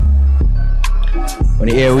On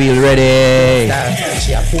the air wheel ready.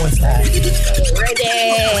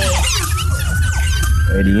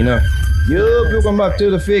 Ready, you know. Yo, welcome back to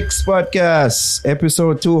the Fix Podcast,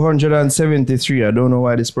 episode 273. I don't know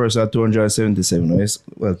why this person at 277. It's,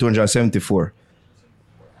 274.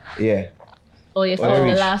 Yeah. Oh, you found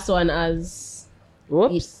the last one as...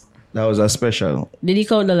 Whoops. That was a special. Did he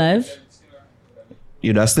count the live?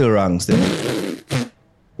 You, that's still wrong still.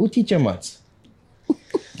 Who teach you maths?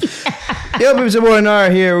 Yo, people, boy Nar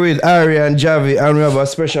here with Ari and Javi, and we have a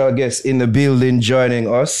special guest in the building voining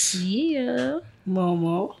us. Yeah.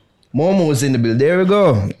 MoMo. MoMo's in the building. There we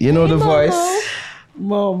go. You know the voice.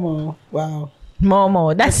 MoMo. Wow.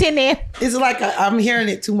 MoMo. That's your name. It's like I'm hearing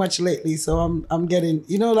it too much lately, so I'm getting,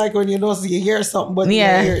 you know, like when you know you hear something, but you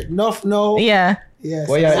hear enough. No. Yeah. Yes.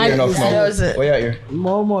 Why you out here enough now? Why you out here?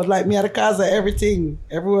 MoMo. Like me at the cause of everything.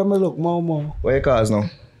 Everywhere I look, MoMo. Why you cause now?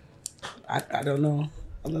 I don't know.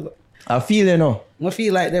 I feel you know. I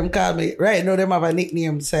feel like them call me. Right now, them have a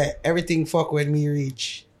nickname say everything fuck when me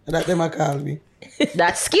reach. That them a call me.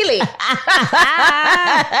 That's skilly.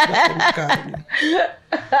 That them call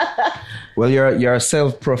me. Well, you're a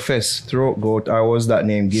self-professed throat goat. Or was that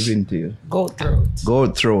name given to you? Goat throat.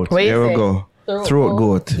 Goat throat. What There we say? go. Throat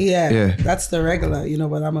goat. Yeah, that's the regular, you know,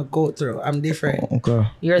 but I'm a goat throat. I'm different. Okay.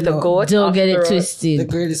 You're the goat. Don't get it The twisted.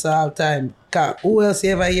 greatest of all time. Who else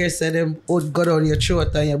you ever hear say them would go down your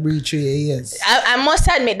throat and you breathe through your ears? I must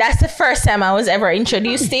admit, that's the first time I was ever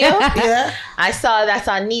introduced to you. Yeah. I saw that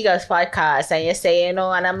on Niga's podcast, and you say, you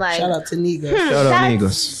know, and I'm like, Shout out to Niga. Shout out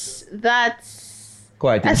Nigos. That's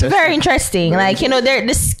Quite that's interesting. very interesting. Like, you know,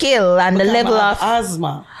 the skill and the level I have of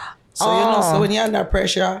asthma. So you know, so when you're under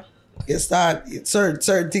pressure, you start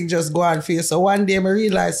certain things just go on for you. So one day I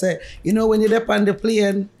realized that, you know, when you're up on the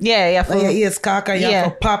plane, yeah. and your ears cock and you Yeah.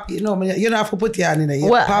 have to pop, you know, you don't have to put your hand in there. You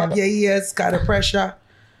Well, pop your ears, got the pressure.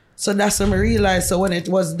 So that's when I realized. So when it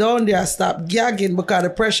was down there, I stopped gagging because the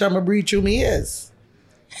pressure I breathe through my ears.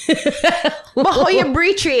 But how you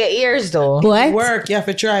breathe through your ears though? What? Work, you have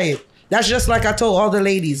to try it. That's just like I told all the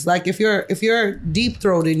ladies. Like if you're deep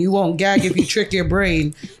throating, you won't gag if you trick your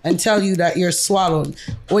brain and tell you that you're swallowing.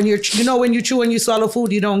 When you chew and you swallow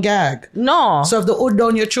food, you don't gag. No. So if the hood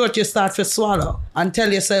down your throat, you start to swallow and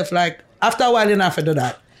tell yourself like after a while you don't have to do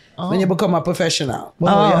that. When you become a professional.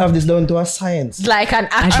 Well, you have this down to a science. It's like an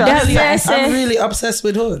actual That's I'm really obsessed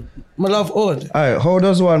with hood. I love hood. All right, how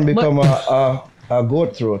does one become a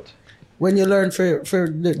goat throat? When you learn for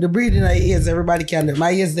the breathing of your ears, everybody can do.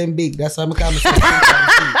 My ears them big. That's why I'm coming.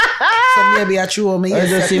 So maybe I chew on my It ears.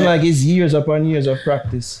 just seems like it's years upon years of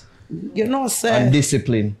practice You know, and say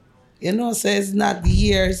discipline. you know, say it's not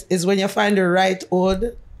years. It's when you find the right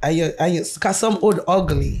hood and you cause some hood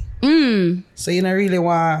ugly. So you don't really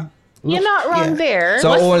want. You're not wrong there.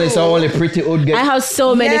 So only pretty old get. I have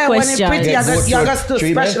so many questions. When it's pretty, you Good got to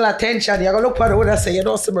treatment. special attention. You got to look for the hood and say, you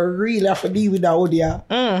know, some really have to deal with that hood,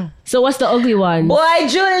 yeah. So what's the ugly one? Boy,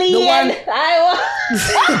 Julian, The one-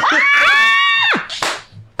 I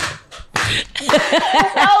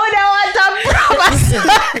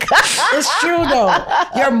It's true though.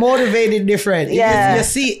 You're motivated different. Yeah. You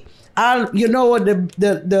see, you know what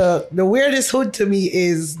the weirdest hood to me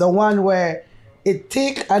is the one where it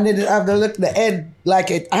thick and then it have the head like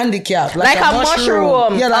it handicapped. Like a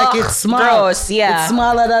mushroom. Yeah, like Ugh, it's small. gross, yeah. It's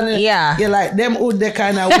smaller than it. Yeah. Yeah, like them hood they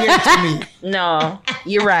kinda weird to me. No,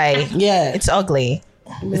 you're right. Yeah. It's ugly.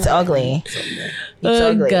 It's ugly. It's Oh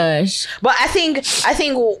ugly. gosh. But I think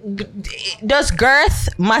does girth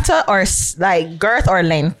matter or like girth or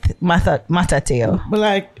length matter to you? But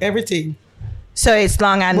like everything. So it's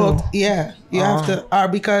long and But yeah, you have to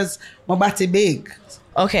because my body big.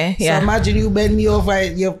 okay. So Yeah. imagine you bend me over,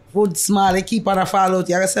 your foot small, you keep on a fall out.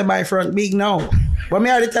 You gotta say my front big now. But me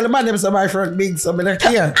already tell the man them say my front big, so me not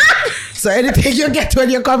here. So anything you get when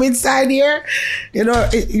you come inside here, you know,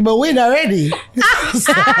 you win already.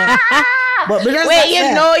 But Wait,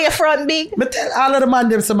 you know your front big? Me tell all of the man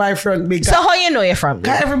them say my front big. So how you know your front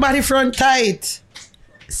big? Cause everybody front tight.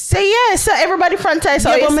 Say yeah. So everybody front tie. So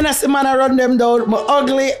Yeah, but it's- me not see man I run them down. My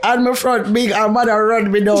ugly and my front big and man I run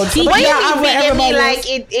me down. So What me you can't have mean what big? You mean everybody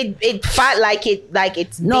like it fat like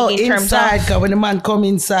it's No, big in terms inside, of cause when the man come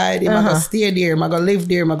inside, him gonna stay there, him gonna live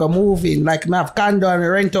there, him gonna move in. Like me have condo and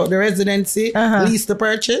rent out the residency, lease the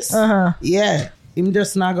purchase. Yeah. Him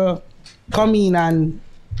just not go come in and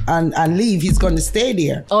leave. He's gonna stay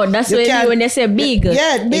there. Oh, that's what you mean when they say big.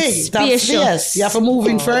 Yeah, big. It's That's spacious. yes. You have to move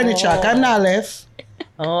in furniture. I'm not left.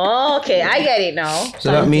 Oh, okay, I get it now.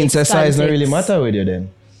 So that means the size not really Context. matter with you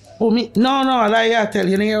then. Oh, me? No, like I tell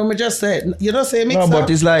you, you know, me just said, you don't say mix No, up. but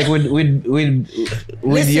it's like with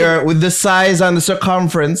Listen. the size and the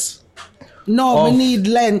circumference. No, we need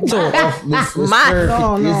length too. Of this Man.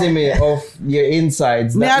 No. you see me, of your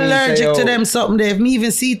insides. Me That means allergic say, to them something there. If me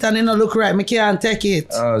even see it and it don't look right, me can't take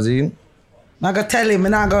it. See? I go tell him, me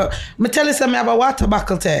tell him something, I have a water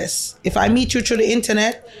buckle test. If I meet you through the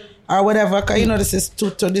internet or whatever, cause you know this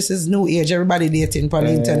is new age, everybody dating on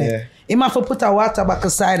the internet. He might have to put a water buckle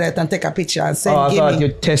side it and take a picture and send I give thought me. you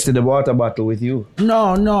tested the water bottle with you.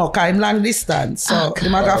 No, cause I'm long distance. So he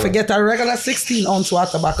might have to get a regular 16-ounce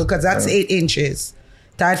water buckle cause that's 8 inches.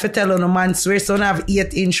 Tired for telling a man swear son have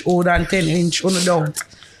 8-inch old and 10-inch on the don't.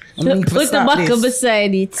 Put the buckle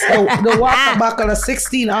beside it. The water bottle, a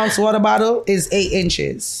 16-ounce water bottle is 8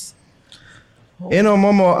 inches. You know,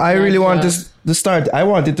 Momo, I really want to start. I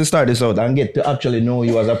wanted to start this out and get to actually know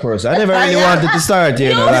you as a person. I never really wanted to start, you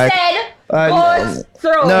know. Like, I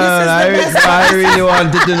really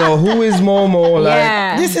wanted to know who is Momo.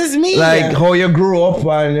 Like, this is me. Like how you grew up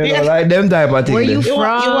and you know, like them type of things. Where you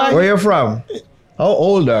from? Where you from? How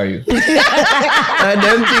old are you? And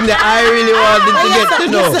them things that I really wanted to get to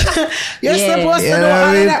know. You're supposed to know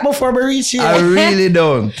all of that before we reach you. I really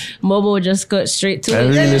don't. MoMo just got straight to I it.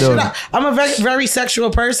 really don't. I'm a very, very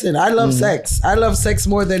sexual person. I love sex. I love sex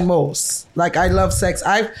more than most. Like I love sex.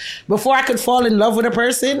 Before I could fall in love with a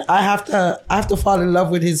person, I have to fall in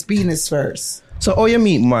love with his penis first. So how you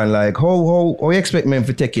meet man, like how you expect men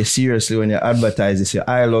to take you seriously when you advertise this?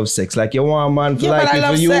 I love sex. Like you want a man to like it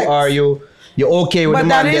for you, sex. Or you're okay with the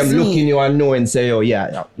man them looking you and know and say, oh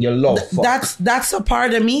yeah, you love fuck. That's a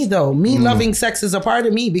part of me though. Me loving sex is a part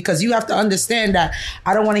of me because you have to understand that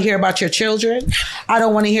I don't want to hear about your children. I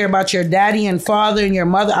don't want to hear about your daddy and father and your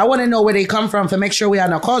mother. I want to know where they come from to make sure we are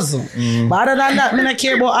no cousin. But other than that, me not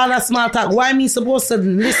care about all that small talk. Why me supposed to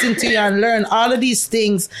listen to you and learn all of these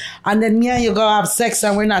things and then me and you go have sex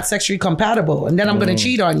and we're not sexually compatible and then I'm going to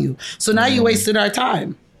cheat on you. So now you wasted our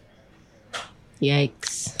time.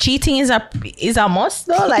 Yikes. Cheating is a must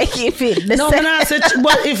though. Like if it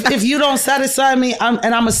but if you don't satisfy me,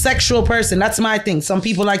 I'm a sexual person. That's my thing. Some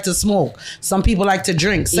people like to smoke. Some people like to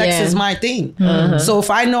drink. Sex is my thing. So if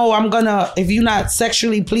I know if you're not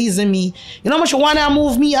sexually pleasing me, you know how much one I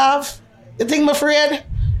move me off? You think I'm afraid?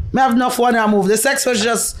 I have enough one I move. The sex was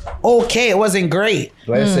just okay. It wasn't great.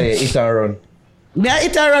 Do I say eat and run? Yeah,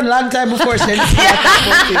 it I run long time before she but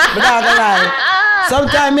I'm not gonna lie.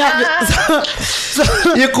 Sometimes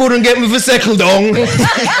you couldn't get me for settle down. Yo,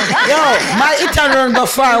 my it and run go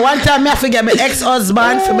far. One time I forget my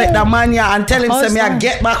ex-husband for make the man and tell him say me I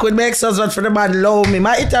get back with my ex-husband for the man love me.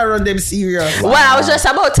 My it and run them serious. Wow. Well, I was just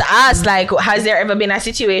about to ask, like, has there ever been a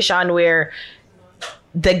situation where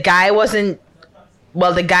the guy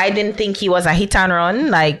didn't think he was a hit and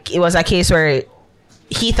run? Like it was a case where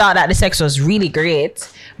he thought that the sex was really great,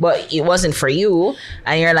 but it wasn't for you,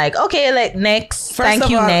 and you're like, okay, like next, next.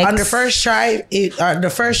 On the first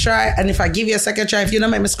try, and if I give you a second try, if you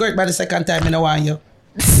don't make me squirt by the second time, I don't want you.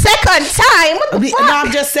 Second time? What the fuck? No,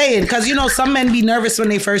 I'm just saying, because you know some men be nervous when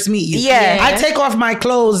they first meet you. Yeah. I take off my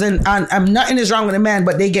clothes and nothing is wrong with a man,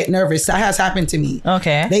 but they get nervous. That has happened to me.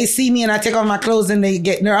 Okay. They see me and I take off my clothes and they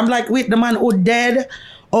get nervous. I'm like, wait, the man who dead?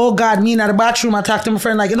 Oh God, me in the bathroom, I talked to my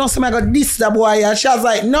friend like, you know, somebody got this the boy. And she was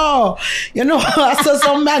like, no. You know, I saw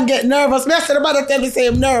some man get nervous. Me, I said, about to tell me say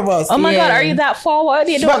I'm nervous. Oh my God, are you that forward?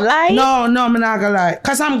 You don't lie? No, I'm not gonna lie.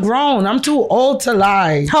 Because I'm grown. I'm too old to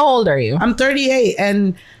lie. How old are you? I'm 38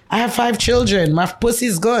 and I have 5 children. My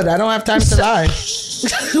pussy's good. I don't have time to lie.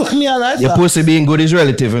 Your pussy being good is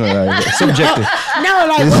relative, you know, like, subjective. No,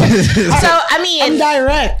 like so I mean, I'm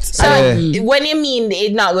direct. So when you mean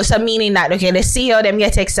it not so meaning that okay, they see how them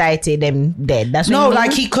get excited, them dead. That's what you mean?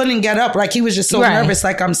 Like he couldn't get up, like he was just so nervous,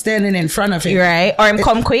 like I'm standing in front of him. Right. Or him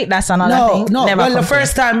come quick, that's another thing. No, never well the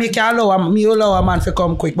first time you can allow a man to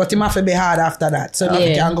come quick, but he have to be hard after that. So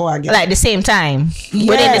you can go again. Like the same time.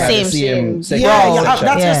 Within the same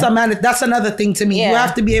that's just a man. That's another thing to me. You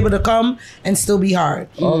have to be able to come and still be hard.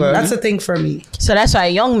 That's a thing for me. So that's why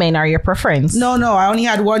young men are your preference. No, I only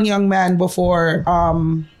had one young man before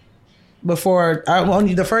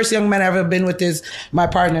the first young man I've ever been with is my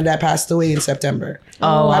partner that passed away in September.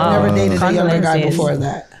 Oh, wow. I've never dated a younger guy before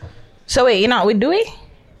that. So wait, you're not with Dewey?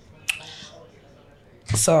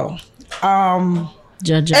 So,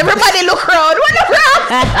 Judge. Everybody look around. What look around?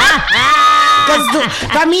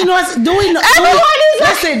 I mean,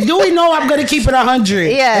 do we know I'm gonna keep it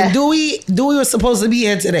 100? Yeah. And Dewey was supposed to be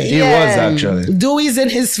here today. He was actually. Dewey's in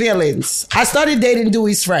his feelings. I started dating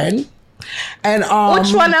Dewey's friend. And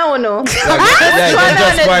which one I want to know? Just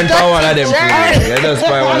find one of them.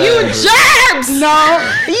 You germs! No.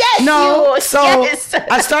 Yes. No. You. So yes.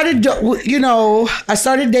 I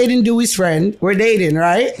started dating Dewey's friend. We're dating,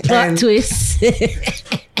 right? Plot twist.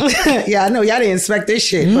 Yeah, I know y'all didn't expect this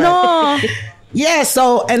shit. But No. yeah,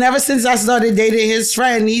 so and ever since I started dating his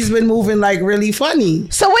friend, he's been moving like really funny.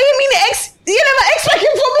 So what do you mean you never expect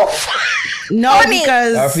him to move? No, Funny.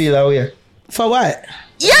 because I feel that way. for what?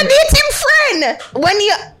 You're dating friend.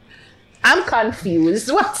 I'm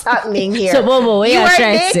confused. What's happening here? So, Bobo, what you are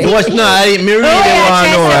trying to say? dating- What? No, I me really want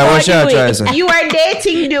to know. What you trying to say? You are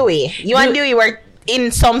dating Dewey. You and Dewey were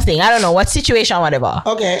in something. I don't know what situation, whatever.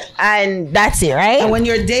 Okay. And that's it, right? And when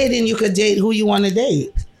you're dating, you could date who you want to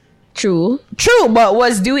date. True. True, but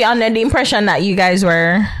was Dewey under the impression that you guys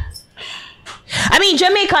were? I mean,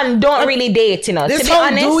 Jamaican don't really date, to This be whole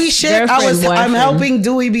honest. Dewey shit, Girlfriend, I'm boyfriend. helping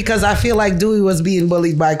Dewey because I feel like Dewey was being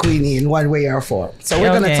bullied by Queenie in one way or form. So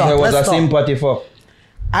we're gonna Okay. talk. There was a Let's talk. sympathy fuck.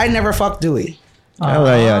 I never fucked Dewey.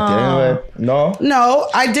 Anyway, no. No,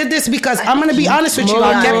 I did this because I'm gonna be honest with you.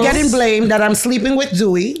 I kept getting blamed that I'm sleeping with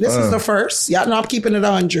Dewey. This is the first. Yeah, no, I'm keeping it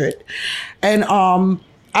 100. And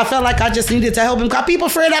I felt like I just needed to help him. Cause people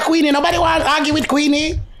afraid of Queenie. Nobody want to argue with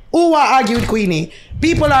Queenie. Who want to argue with Queenie?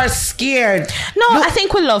 People are scared. No, I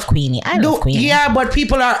think we love Queenie. I love Queenie. Yeah, but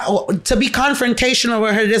people are to be confrontational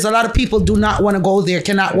with her. There's a lot of people do not want to go there.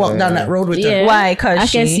 Cannot walk down that road with her. Yeah. Why? 'Cause I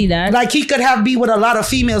can she- see that. Like he could be with a lot of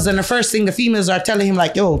females, and the first thing the females are telling him,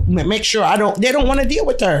 like, "Yo, make sure they don't want to deal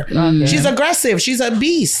with her. She's aggressive. She's a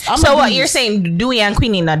beast." So a what beast. you're saying? Dewey and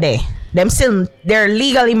Queenie not there? They're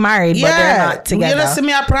legally married, but they're not together. You know, see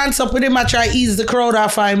me, I prance up with him. I try to ease the crowd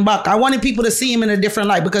off him back. I wanted people to see him in a different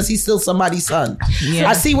light because he's still somebody's son. Yeah.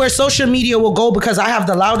 I see where social media will go because I have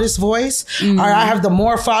the loudest voice or I have the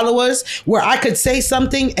more followers where I could say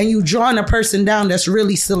something and you drawing a person down that's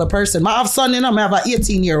really still a person. My son in him, I have an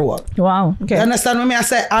 18-year-old. Wow. Okay. You understand what I mean? I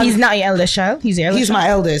said, He's not your eldest child. He's your eldest. he's my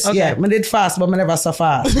eldest. Okay. Yeah, I did fast, but I never so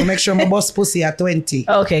fast. I make sure my boss pussy at 20.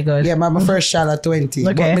 Okay, good. Yeah, my first child at 20.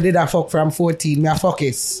 Okay. But me did a fuck from 14. Me a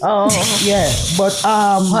fuckis. Oh. Yeah, but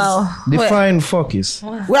Well. Define focus.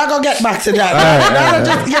 we are gonna get back to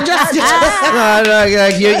that. You just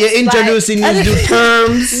You're introducing these new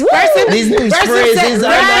terms, these new phrases. we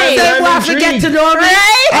have to get to know me,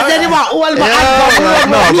 and then you want all my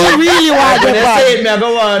Yeah, you really want When the I say bad. it, me I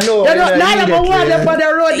go on. No, They're not number one up on the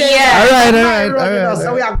road there. Yeah. Alright.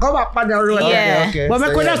 So we are go back on the road. Yeah. Okay, But we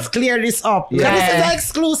so could yeah. just clear this up. Yeah. This is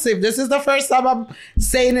exclusive. This is the first time I'm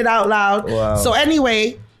saying it out loud. Wow. So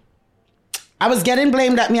anyway, I was getting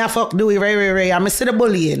blamed that me I fuck Dewey Ray. I'm still the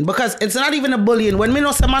bullying because it's not even a bullying. When me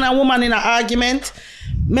know some man and woman in an argument,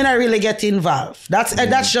 me not really get involved. That's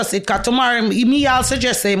just it. Cause tomorrow me I'll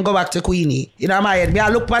suggest him go back to Queenie. You know my head. Me I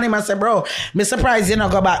look on him and say, bro, me surprised you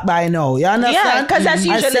not go back by now. You understand? Yeah, 'cause that's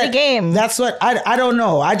I usually the game. That's what I don't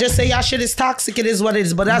know. I just say y'all shit is toxic. It is what it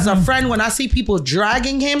is. But as a friend, when I see people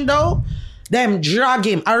dragging him though. Them drag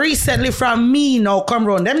him. I recently from me now come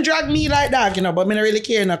round. Them drag me like that, you know, but me not really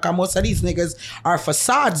care now because most of these niggas are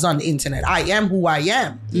facades on the internet. I am who I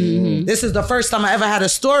am. This is the first time I ever had a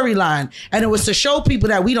storyline. And it was to show people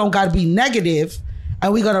that we don't got to be negative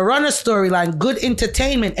and we're going to run a storyline, good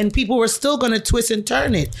entertainment, and people were still going to twist and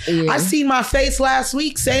turn it. I seen my face last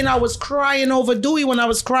week saying I was crying over Dewey when I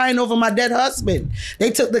was crying over my dead husband.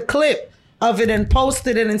 They took the clip of it and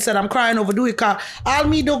posted it and said, I'm crying over Dewey. Cause all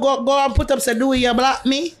me do go and put up, say, Dewey, you block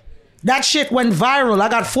me? That shit went viral. I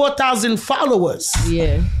got 4,000 followers.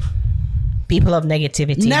 Yeah. People of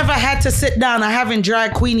negativity. Never had to sit down. I haven't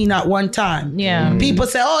dragged Queenie not one time. Yeah. People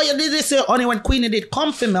say, oh, you did this. Only when Queenie did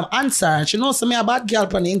come for me, I'm answering. She knows me a bad girl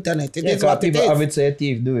on the internet. It is what it people is. have it say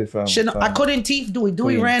thief do it from. I couldn't thief Dewey.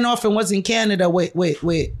 Dewey Queen. ran off and was in Canada with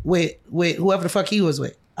whoever the fuck he was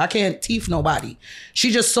with. I can't thief nobody. She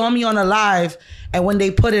just saw me on a live, and when they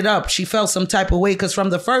put it up, she felt some type of way. Because from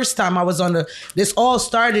the first time I was on this all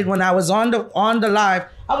started when I was on the live.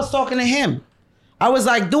 I was talking to him. I was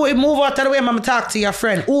like, Dewey, move out of the way, I'm gonna talk to your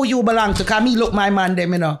friend. Who you belong to? Cause me look my man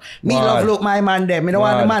them, you know. Me Mad. love look my man them. You know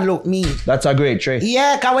want the man look me. That's a great trait.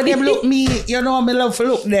 Yeah, cause when them look me, you know, me love to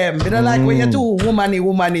look them. You know, like when you're too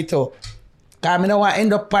womany too. Cause me don't want to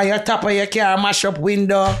end up by your top of your car, mash up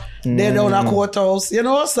window, they down a courthouse, you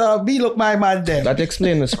know. So me look my man them. That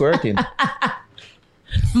explains the squirting.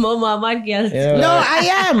 Mama, mad girl. Yeah, No, like,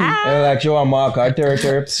 I am. like show a mark or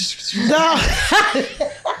terp.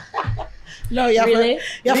 No, you have Really?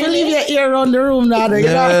 to leave your ear around the room now. You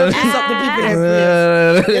have to piss up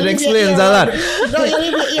the people. It explains a lot. No, you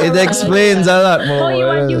leave your ear It around. explains a lot more. How you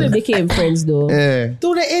and Dewey became friends though? Yeah.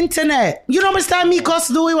 Through the internet. You know, Mr. Me cuss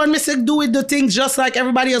Dewey when Mr. Dewey do things just like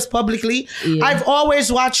everybody else publicly. Yeah. I've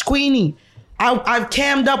always watched Queenie. I've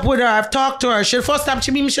cammed up with her. I've talked to her. She the first time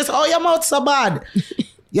she meet me, she said, oh, your mouth so bad.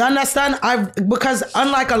 You understand? Because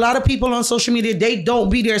unlike a lot of people on social media, they don't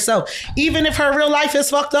be their self. Even if her real life is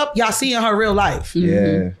fucked up, y'all seeing her real life.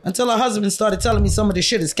 Yeah. Until her husband started telling me some of the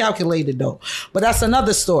shit is calculated though. But that's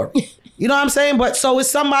another story. You know what I'm saying? But so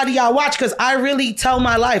it's somebody I watch because I really tell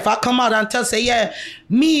my life. I come out and say, yeah,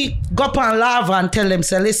 me go up on Lava and tell them,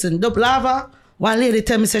 say, listen, Lava, one lady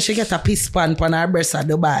tell me, say she get a piss pan on her breast at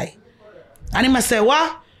Dubai. And he must say,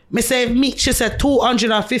 what? Me say, she said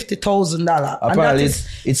 $250,000. Apparently,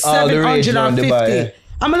 it's all the rage around Dubai.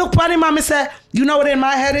 I'm going to look at him and I say, you know what in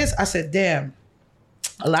my head is? I said, damn.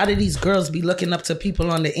 A lot of these girls be looking up to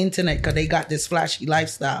people on the internet because they got this flashy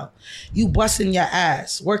lifestyle. You busting your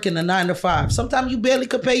ass, working a 9 to 5. Sometimes you barely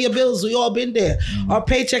could pay your bills. We all been there. Or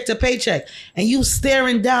paycheck to paycheck. And you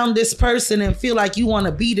staring down this person and feel like you want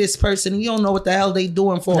to be this person. And you don't know what the hell they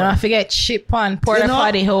doing for. Don't forget ship on porta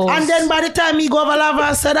potty holes. And then by the time you go over Lava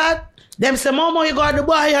and say that, them say, Momo, you go to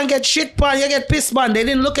Dubai and get shit pan, you get piss pan. They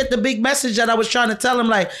didn't look at the big message that I was trying to tell them.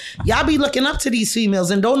 Like, y'all be looking up to these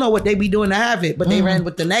females and don't know what they be doing to have it. But they ran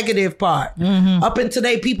with the negative part. Up until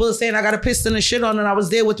today, people are saying I got a piston and shit on and I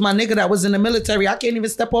was there with my nigga that was in the military. I can't even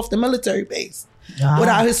step off the military base.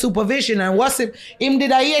 Without his supervision. And what's it? Him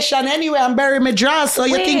did I Asian anyway and bury me dry. So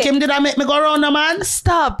you think him did I make me go around the man?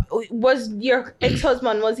 Stop. Was your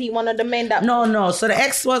ex-husband, was he one of the men that... No. So the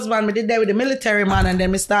ex-husband, we did that with the military man and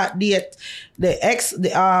then we start date.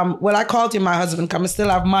 Well, I called him my husband because I still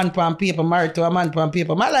have man pan paper, married to a man pan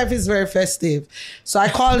paper. My life is very festive. So I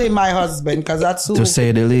called him my husband because that's who... To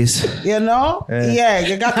say the least. You know? Yeah,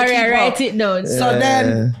 you got to keep write it down. So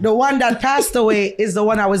then the one that passed away is the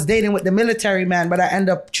one I was dating with the military man, but I end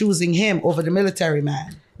up choosing him over the military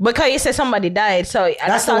man. Because you said somebody died, so...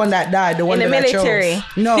 That's the one that died, the one in that the military. I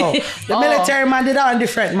chose. No, the military man did on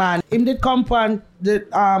different man. Him did come on the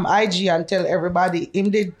IG and tell everybody,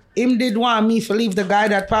 him did want me to leave the guy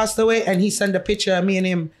that passed away and he sent a picture of me and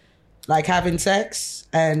him like having sex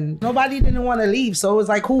and nobody didn't want to leave. So it was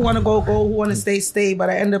like, who want to go, who want to stay. But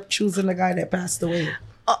I ended up choosing the guy that passed away.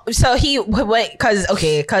 So he wait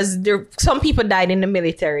because there some people died in the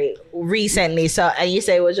military recently. So and you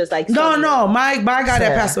say it was just like no, my guy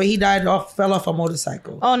that passed away, he fell off a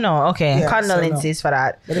motorcycle. Oh no, okay, yeah, condolences for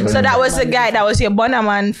that. So that was the guy that was your bonner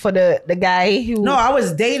man for the guy who. No, I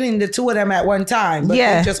was dating the two of them at one time, but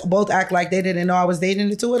they just both act like they didn't know I was dating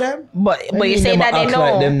the two of them. But you say that they know.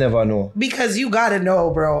 Like them never know because you gotta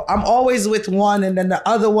know, bro. I'm always with one, and then the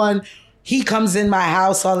other one. He comes in my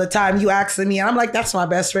house all the time. You asking me, and I'm like, that's my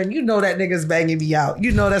best friend. You know that nigga's banging me out.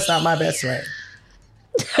 You know that's not my best friend.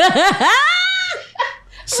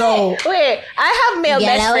 So wait, I have male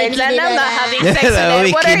best friends and I'm not having sex with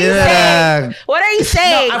them. What are you saying? What are you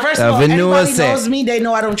saying? No, first of all, anybody knows me, they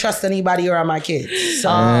know I don't trust anybody around my kids. So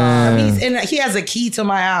he has a key to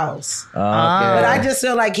my house. Okay. But I just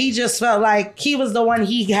feel like he just felt like he was the one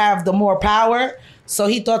he have the more power. So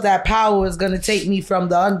he thought that power was going to take me from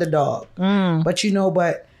the underdog. But it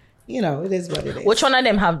is what it is. Which one of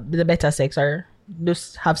them have the better sex or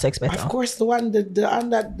just have sex better? Of course, the one,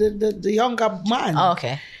 the younger man. Oh,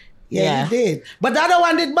 okay. Yeah, he did. But the other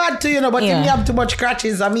one did bad too, but he have too much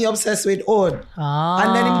scratches and me obsessed with old.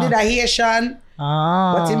 And then he did a Haitian.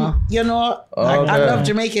 But him, I love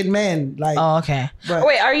Jamaican men. Like, okay.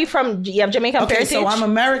 Wait, are you from? You have Jamaican parentage? So I'm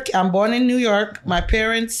American. I'm born in New York. My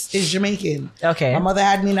parents is Jamaican. Okay. My mother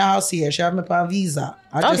had me in a house here. She had me on visa.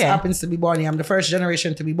 I just happens to be born here. I'm the first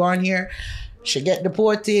generation to be born here. She get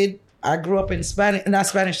deported. I grew up in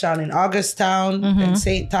Spanish Town, in Augustown, and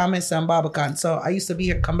St. Thomas and Barbican. So I used to be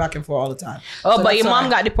here, come back and forth all the time. Oh, so but your mom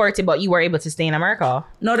got deported, but you were able to stay in America?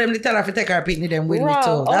 No, they tell her to take her pitney them with me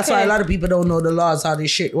too. That's why a lot of people don't know the laws, how this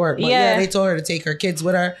shit work. But they told her to take her kids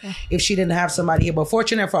with her if she didn't have somebody here. But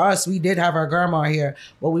fortunate for us, we did have our grandma here,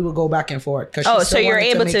 but we would go back and forth. So you're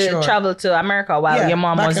able to travel to America while your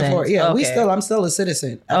mom wasn't? Yeah, I'm still a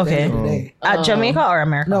citizen at the end of the day. At Jamaica or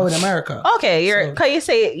America? No, in America. Okay, can you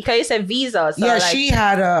say visa?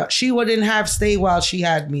 So she wouldn't have stayed while she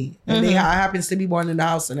had me. And I happens to be born in the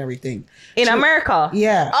house and everything. In America?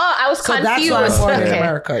 Yeah. Oh, I was confused. That's why I was born in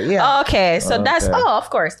America. Yeah. Okay, so that's of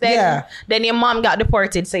course. Then your mom got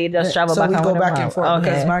deported, so you just travel back. So we go back mom. and forth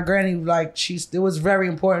because my granny, it was very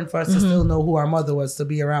important for us to still know who our mother was, to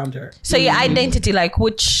be around her. So your identity,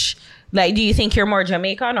 do you think you're more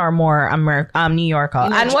Jamaican or more New Yorker?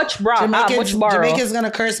 And which borough? Jamaican's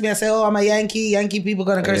gonna curse me and say, "Oh, I'm a Yankee." Yankee people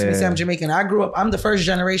gonna curse me and say I'm Jamaican. I'm the first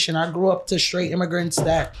generation. I grew up to straight immigrants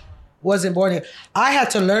that wasn't born here. I had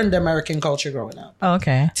to learn the American culture growing up.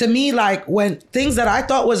 Okay. To me, when things that I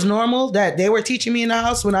thought was normal that they were teaching me in the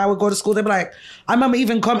house when I would go to school, they'd be like, I remember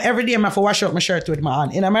even come every day and I have to wash out my shirt with my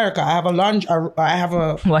aunt. In America, I have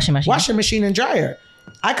a washing machine and dryer.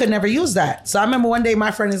 I could never use that. So I remember one day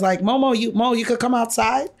my friend is like, Momo, you could come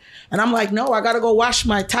outside? And I'm like, no, I got to go wash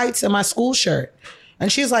my tights and my school shirt.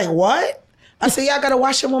 And she's like, what? I said, yeah, I got to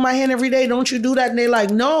wash them with my hand every day. Don't you do that? And they're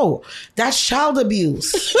like, no, that's child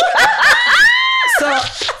abuse.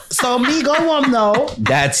 So me go home though.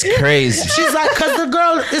 That's crazy. She's like, cause the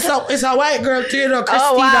girl, it's a white girl too, you know,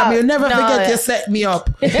 Christina. You'll never forget you set me up.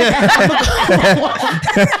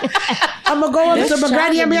 I'm gonna go up to my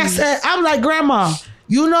granny and I said, I'm like, Grandma,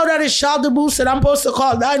 you know that it's child abuse and I'm supposed to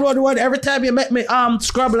call 911 every time you make me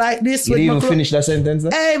scrub like this. You didn't even finish that sentence?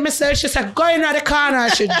 Hey, Mister, she said, go in the corner.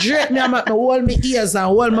 She drape me and make me hold my ears and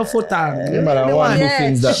hold my foot on.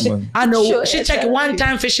 I know. She checked it one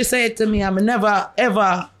time for she said to me, I'm never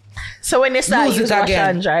ever. So when they start use washer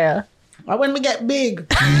and dryer? When we get big.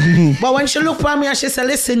 But when she looked at me and she said,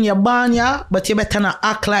 listen, you're born, yeah, but you better not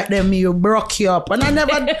act like them, you broke you up. And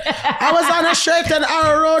I was on a straight and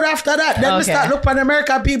narrow road after that. Then we start looking at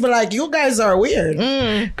American people like, you guys are weird.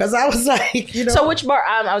 Because I was like, you know. So which bar,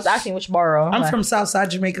 I was asking which borough? I'm from Southside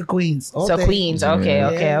Jamaica, Queens. Queens,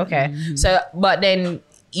 okay. So, but then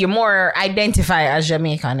you more identify as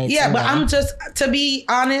Jamaican. Yeah, but I'm just, to be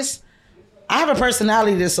honest, I have a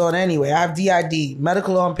personality disorder anyway. I have DID,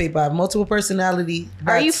 medical on paper. I have multiple personality.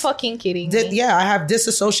 Are you fucking kidding me? Yeah, I have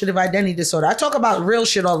dissociative identity disorder. I talk about real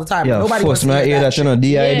shit all the time. Yeah, nobody wants to hear that, you know,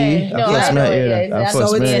 DID.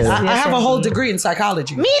 I have a whole degree in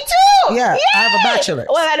psychology. Me too. Yeah, I have a bachelor.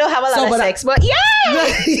 Well, I don't have a lot of sex, but yeah.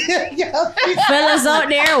 Fellas out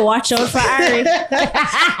there, watch out for Ari.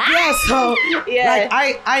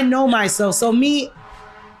 Like I know myself. So me.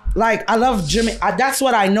 Like, I love Jimmy. That's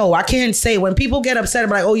what I know. I can't say when people get upset, I'm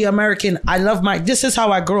like, oh, you're American. This is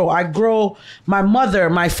how I grow. My mother,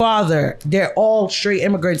 my father, they're all straight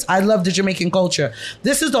immigrants. I love the Jamaican culture.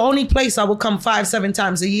 This is the only place I will come 5-7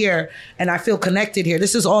 times a year and I feel connected here.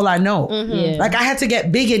 This is all I know. Yeah. Like, I had to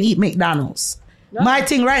get big and eat McDonald's. No. My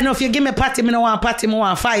thing right now, if you give me a patty, me no want patty, me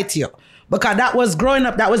want fight you. Because that was growing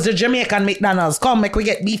up, that was the Jamaican McDonald's. Come, make we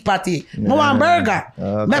get beef patty. Me want burger.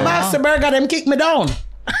 My master burger, them kick me down.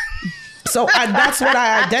 So that's what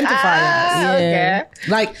I identify as. Okay.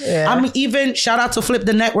 Like, I'm even, shout out to Flip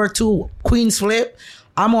the Network too, Queens Flip.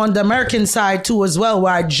 I'm on the American side too as well,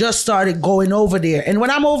 where I just started going over there. And when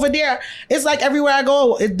I'm over there, it's like everywhere I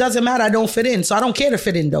go, it doesn't matter. I don't fit in. So I don't care to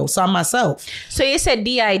fit in though. So I'm myself. So you said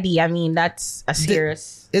DID. I mean, that's a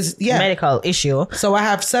serious medical issue. So I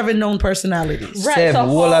have 7 known personalities. Right.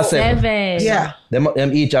 Seven. Yeah.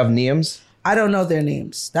 Them each have names? I don't know their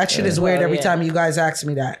names. That shit is weird every time you guys ask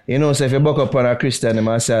me that. You know, so if you buck up on a Christian, they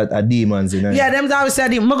might say a demons, you know. Yeah, them always say,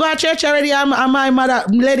 I'm going to church already, and my mother,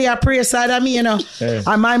 lady, I pray side of me, you know. Yeah.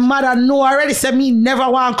 And my mother know already said me never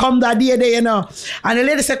want to come that day, you know. And the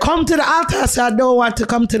lady said, come to the altar. I said, I don't want to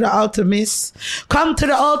come to the altar, miss. Come to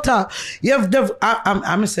the altar. You have the, I'm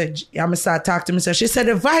going to start talking to myself. She said,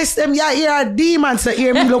 advise them, yeah, you're a demon. So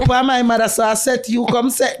hear me look at my mother. So I said to you, come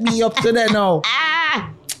set me up to there now.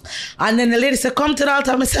 And then the lady said, come to the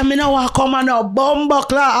altar. I said, I don't want to come on a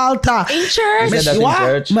bumbuckler altar. In church?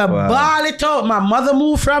 My ball it out. My mother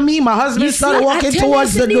moved from me. My husband started walking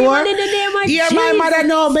towards the door. Here my mother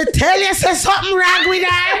know. But tell you, say something wrong with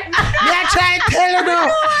her. I try to tell her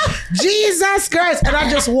no. Jesus Christ. And I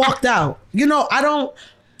just walked out. You know,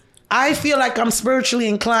 I feel like I'm spiritually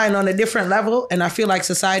inclined on a different level, and I feel like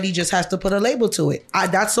society just has to put a label to it.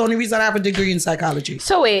 That's the only reason I have a degree in psychology.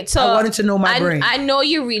 So wait, I wanted to know my brain. I know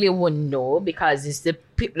you really wouldn't know because it's the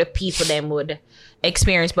people them would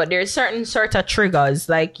experience, but there's certain sort of triggers.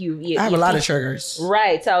 Like I have a lot of triggers.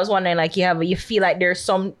 Right. So I was wondering, like you feel like there's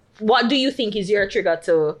some. What do you think is your trigger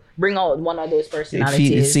to bring out one of those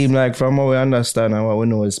personalities? It seems like from what we understand and what we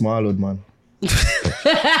know is Smallwood, man. Be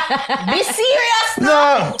serious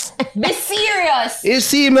now. Be serious. It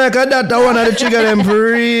seems like that one of the trigger them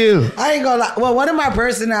for real. I ain't gonna lie. Well, one of my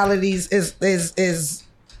personalities is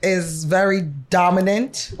very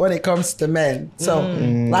dominant when it comes to men. So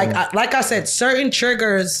like I said, certain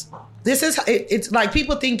triggers. This is it's like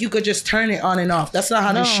people think you could just turn it on and off. That's not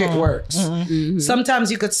how this shit works. Sometimes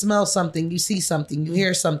you could smell something, you see something, you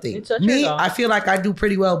hear something. Me, I feel like I do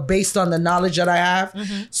pretty well based on the knowledge that I have.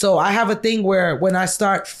 So I have a thing where when I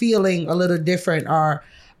start feeling a little different, or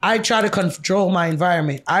I try to control my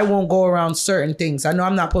environment. I won't go around certain things. I know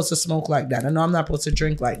I'm not supposed to smoke like that. I know I'm not supposed to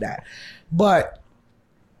drink like that. But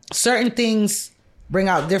certain things bring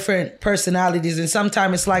out different personalities, and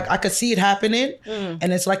sometimes it's like I could see it happening,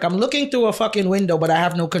 and it's like I'm looking through a fucking window, but I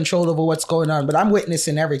have no control over what's going on, but I'm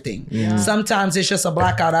witnessing everything. Sometimes it's just a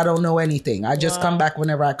blackout. I don't know anything. I just come back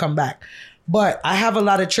whenever I come back. But I have a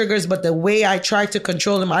lot of triggers, but the way I try to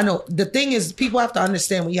control them, I know the thing is people have to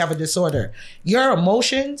understand when you have a disorder, your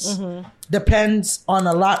emotions depends on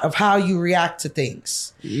a lot of how you react to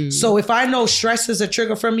things. So if I know stress is a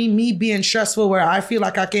trigger for me being stressful where I feel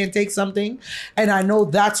like I can't take something, and I know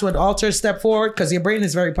that's what alters step forward, because your brain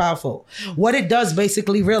is very powerful. What it does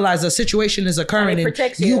basically realize a situation is occurring and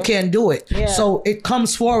you can't do it. Yeah. So it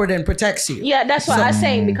comes forward and protects you. Yeah, that's what I was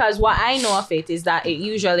saying, because what I know of it is that it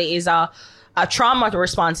usually is a trauma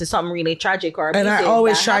response to something really tragic or abusive. And I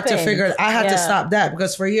always tried to figure, I had to stop that,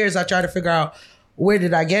 because for years I tried to figure out, where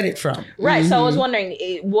did I get it from? Right. So I was wondering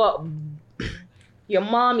what your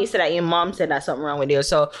mom, you said that your mom said that something wrong with you.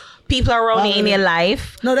 So people around you in your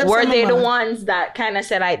life, were they the ones that kind of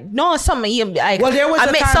said, like, no, some of you, like, well, there was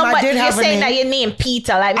a time I did have a name. You're saying that your name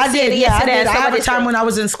Peter. Like, I did, yeah, I did. I have a time when I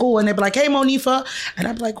was in school and they'd be like, hey, Monifa. And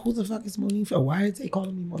I'd be like, who the fuck is Monifa? Why are they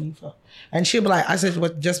calling me Monifa? And she'd be like, I said,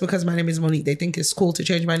 well, just because my name is Monique, they think it's cool to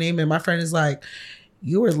change my name. And my friend is like,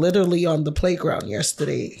 you were literally on the playground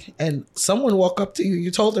yesterday and someone walked up to you. You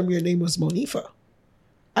told them your name was Monifa.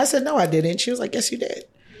 I said, no, I didn't. She was like, yes, you did.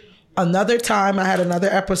 Another time I had another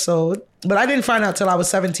episode, but I didn't find out till I was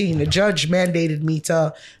 17. The judge mandated me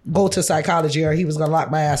to go to psychology or he was going to lock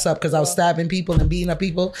my ass up because I was stabbing people and beating up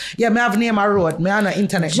people. Yeah, me have name I wrote. Me on the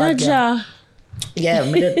internet. Judge. Yeah.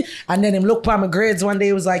 And then him look at my grades one day.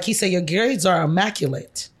 It was like, he said, your grades are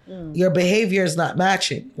immaculate. Your behavior is not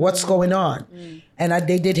matching. What's going on? And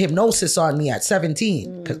they did hypnosis on me at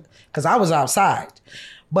 17 because I was outside.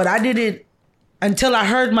 But I didn't, until I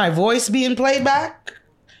heard my voice being played back,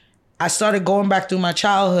 I started going back through my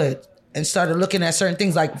childhood and started looking at certain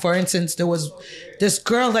things. Like, for instance, there was this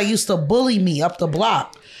girl that used to bully me up the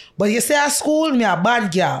block. But you say at school, me a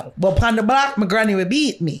bad girl. But upon the block, my granny would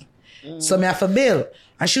beat me. So me have to bill.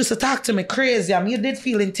 And she used to talk to me crazy. I mean, you did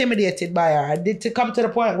feel intimidated by her. I did to come to the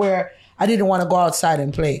point where I didn't want to go outside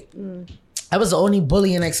and play. That was the only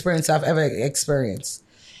bullying experience I've ever experienced.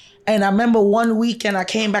 And I remember one weekend I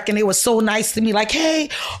came back and they were so nice to me. Like, hey,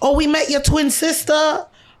 we met your twin sister.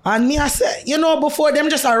 And me, I said, before them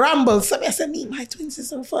just a ramble. So I said, me, my twin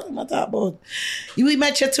sister, what am I talking about? We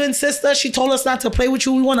met your twin sister. She told us not to play with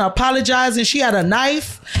you. We want to apologize. And she had a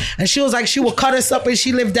knife. And she was like, she would cut us up and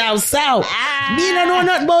she lived down south. Me don't know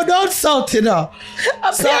nothing about down south, you know.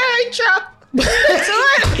 A parent trap. No,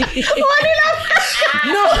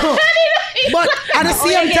 but at the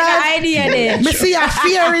same time, me see a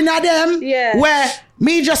fear in them where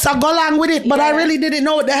me just go along with it, but I really didn't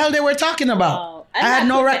know what the hell they were talking about. I had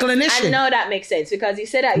no recognition. I know that makes sense because you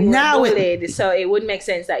said that you were bullied, so it would make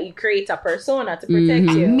sense that you create a persona to protect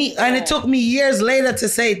you. And it took me years later to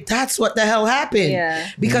say that's what the hell happened. Yeah.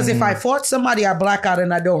 Because if I fought somebody, I black out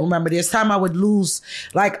and I don't remember. There's time I would lose.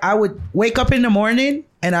 Like I would wake up in the morning,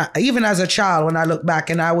 and even as a child, when I look back,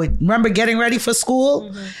 and I would remember getting ready for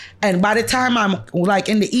school, and by the time I'm like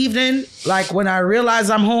in the evening, like when I realize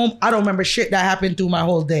I'm home, I don't remember shit that happened through my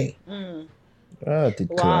whole day.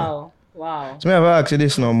 Wow. So me have to ask you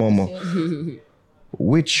this now, Momo.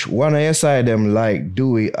 Which one of your side them like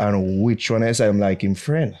Dewey and which one of your side them like him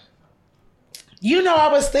friend? I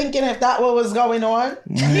was thinking if that what was going on.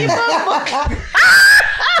 Money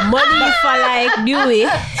for like Dewey.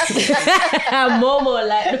 Momo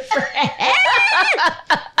like the friend.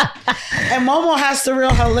 And Momo has to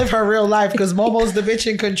live her real life because Momo's the bitch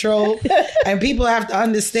in control. And people have to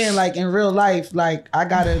understand, like in real life, like I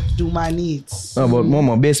gotta do my needs. No, but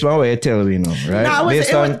Momo, based on what you tell me, right? No,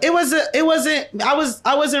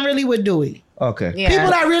 I wasn't really with Dewey. Okay. Yeah.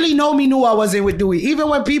 People that really know me knew I wasn't with Dewey. Even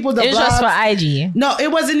when people it was just for IG. No,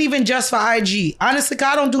 it wasn't even just for IG. Honestly,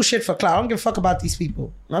 I don't do shit for clout. I don't give a fuck about these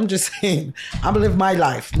people. I'm just saying, I'm gonna live my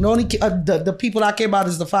life. The only the people I care about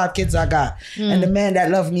is the 5 kids I got and the man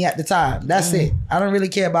that loved me at the time. That's it. I don't really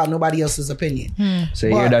care about nobody else's opinion. So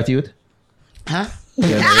you hear that, youth? Huh? You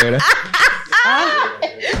hear that?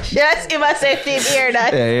 Yes, if I say didn't hear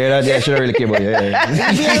that. Yeah, she don't really care about you.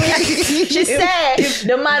 She said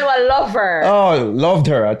the man will love her. Oh, loved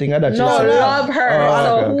her. I think that. Love her.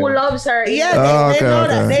 Oh, so who loves her? Yeah, they know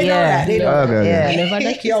that. They know that. They know that.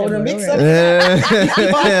 Yeah. Yo, the mix up.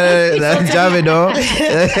 That's Javi though.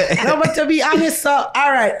 No, but to be honest, all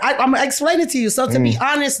right, I'm gonna explain it to you. So to be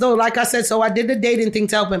honest though, like I said, so I did the dating thing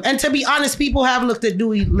to help him. And to be honest, people have looked at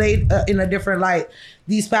Dewey in a different light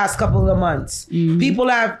these past couple of months. People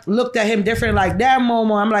have looked at him different, like, damn,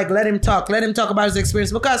 Momo. I'm like, let him talk about his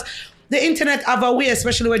experience, because the internet have a way,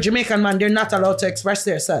 especially with Jamaican man, they're not allowed to express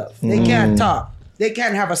themselves. They can't talk. They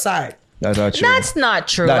can't have a side. That's not true. That's not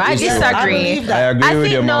true. That I is true. disagree. I believe that. I agree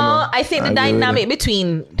with you, Mama. I think the dynamic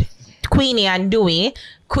between Queenie and Dewey.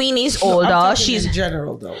 Queenie's older. She's in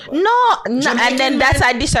general though. and then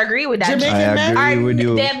I disagree with that. Jamaican I agree with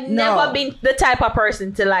you. They've never been the type of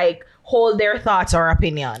person to like hold their thoughts or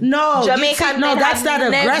opinion. No, Jamaican no, men that's not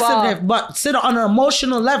have aggressiveness, but sit on an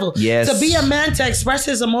emotional level. Yes. To be a man to express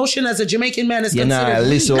his emotion as a Jamaican man is considered weak.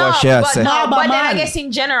 listen No, what she but, said. no, but then I man. guess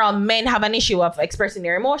in general, men have an issue of expressing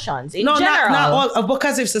their emotions. In No, general. not all,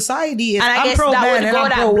 because if society is, And I I'm guess pro that man would and go I'm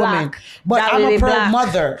that pro woman, black. but That I'm would a be pro black.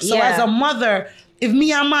 mother. So Yeah. as a mother,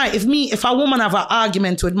 if a woman have an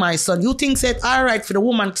argument with my son, you think it's all right for the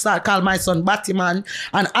woman to start call my son Batman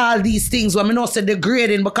and all these things when me know say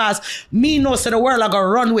degrading because me know say the world I gonna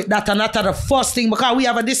run with that and that are the first thing because we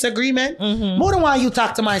have a disagreement. More than why you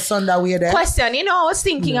talk to my son that way there. Question, I was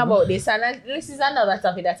thinking about this, and this is another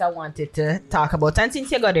topic that I wanted to talk about. And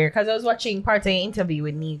since you got there, because I was watching part of the interview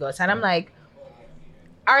with Nigos, and I'm like,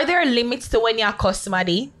 are there limits to when you're cuss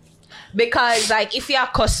somebody? Because like if you're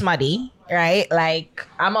cuss somebody, right, like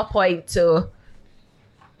I'm a point to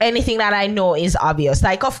anything that I know is obvious.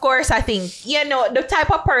 Like, of course, I think, the type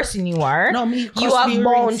of person you are. No, me, you have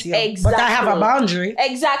boundaries. Exactly. But I have a boundary.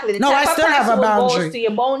 Exactly. No, I still have a boundary. Goes to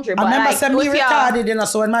your boundary. I remember saying me retarded,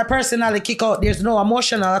 so when my personality kick out, there's no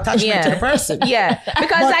emotional attachment to the person. Yeah.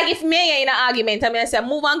 Because like if me in an argument, I say,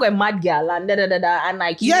 move on, go mad girl, and and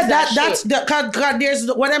like, that's cause there's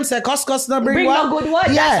what I'm saying, cuss no bring no good word.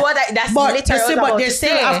 Yeah. That's but literally but there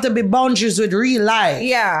still have to be boundaries with real life.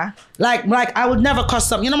 Yeah. Like I would never cuss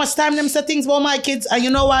something. You know, much time them say things about my kids, and you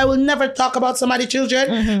know why I will never talk about somebody's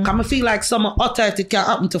children? Cause I feel like someone utter it can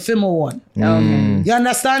happen to film one. You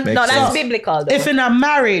understand? Makes No, that's sense. biblical though. If in a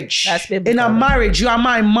marriage, That's biblical. you are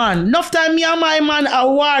my man. Enough time me and my man a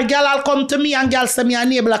war, girl I'll come to me and girl say me a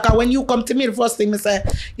neighbor. Like when you come to me, the first thing me say,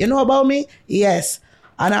 you know about me? Yes.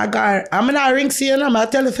 And I'm gonna ring see him. I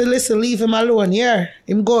tell if you listen, leave him alone. Yeah,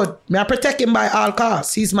 him good. Me I protect him by all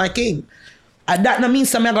costs. He's my king. And that no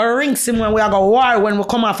means I'm gonna ring him when we are gonna war when we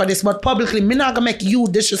come off of this. But publicly, me not gonna make you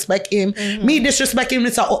disrespect him. Me disrespect him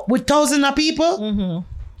with thousands of people.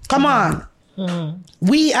 Come on.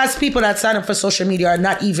 We as people that sign up for social media are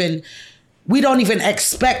not even. We don't even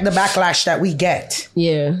expect the backlash that we get.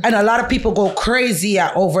 Yeah. And a lot of people go crazy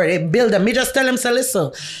over it. They build them. Me just tell them, say,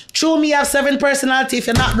 listen, true me have 7 personality. If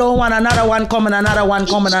you're not doing one, another one coming, another one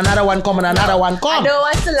coming, another one coming, another one coming. I don't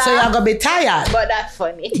want to laugh. So you're going to be tired. But that's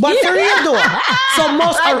funny. But for real though. So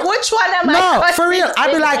most like, which one am I? No, for real.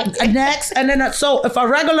 I'd be like, next. And then, so if a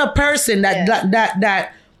regular person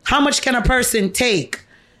that how much can a person take?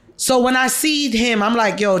 So when I see him, I'm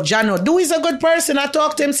like, yo, Jano, Dewey's a good person. I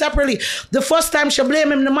talk to him separately. The first time she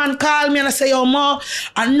blame him, the man called me and I say, yo, Ma,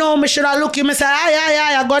 I know me should I look him and say,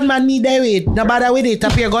 aye, a gunman me there with. No bother with it.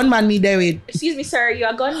 Appear gunman me there with. Excuse me, sir, you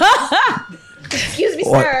are gunman. Excuse me,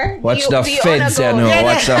 sir. Watch the feds, go?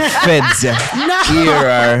 Watch the feds,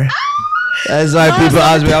 Here. That's why people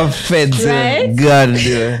ask me, I'm feds. Right? God,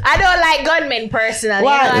 dude. I don't like gunmen personally.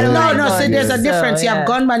 Why? I don't like See, there's a guns, difference. so, You have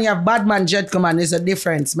gunman, you have badman, gentleman. There's a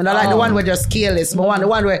difference. I like the one where just careless. I want the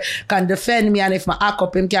one where can defend me, and if my act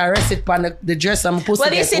up him, can arrest it on the dress and pussy Well,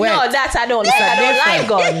 you get see, wet. no, that I don't like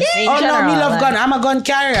guns. In Oh general, no, me love gun. I'm a gun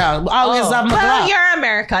carrier. I always have my well, Glock. you're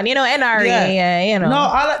American, NRA,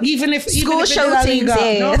 No, even if School it is shootings, illegal,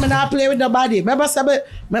 yeah. no, me not play with the body. Remember,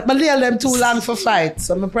 I leave them too long for fight,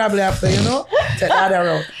 so me probably have to, take that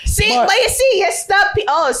around. See, but you see, you stop.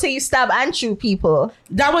 So you stop and shoot people.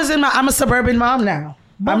 That was I'm a suburban mom now.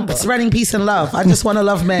 I'm spreading peace and love. I just want to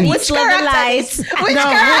love men. Which character?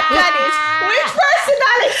 Which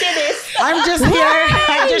personality this? I'm just here.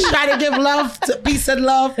 I just try to give love, peace and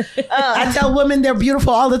love. I tell women they're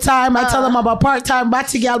beautiful all the time. I tell them I'm a part-time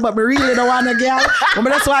body girl, but we really don't want a girl. But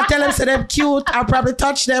that's why I tell them, say they're cute. I'll probably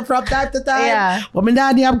touch them from time to time. Yeah. But me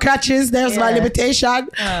daddy, I'm crutches. There's my limitation.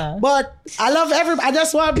 But I love everybody. I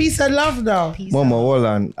just want peace and love now. Momo, hold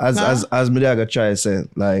on. As me there, I try to say,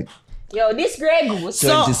 like, yo, this Grey Goose.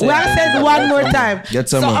 So, when I said one more time. Get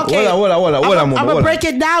some more. Okay, Hold on, I'm going to break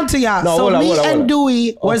it down to y'all. No, so hold on, me hold on, and hold on.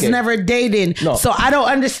 Dewey was Okay. never dating. No. So I don't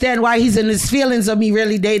understand why he's in his feelings of me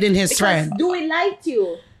really dating his friend. Do we like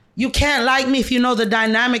you? You can't like me if you know the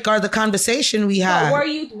dynamic or the conversation we had.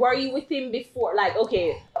 But were you with him before? Like,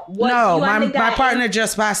 okay. No, my partner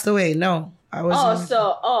just passed away. No, I wasn't.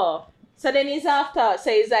 So then it's after.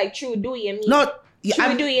 So it's like true. Do you meet? No,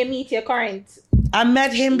 Do you meet your current? I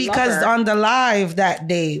met him because Lover. on the live that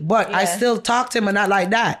day, but I still talked to him and not like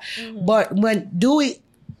that. But when Dewey,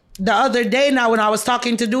 the other day now when I was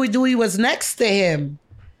talking to Dewey was next to him.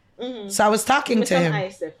 So I was talking to him.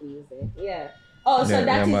 Ice there, please. Yeah. Oh, so Yeah,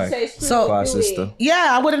 that yeah, is so it's true. So- Dewey. sister. Yeah,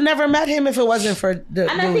 I would have never met him if it wasn't for the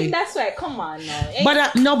And I Dewey. think that's right. Come on now.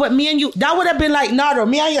 But but me and you, that would have been like, no,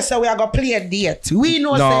 me and you say we are gonna play a date. We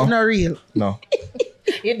know No. it's not real. No.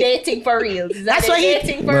 You're dating for real. That's what he.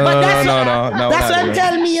 dating for No, real. That's what him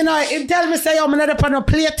tell me, you know. Him tell me say, I'm not up on a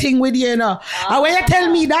plaything with you, you know. And when you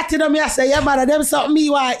tell me that, you know, me I say, yeah, man, them something me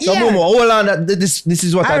want. So, Yeah. Momo, hold on. This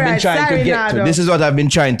is what All I've been right, trying sorry, to get Nado. to. This is what I've been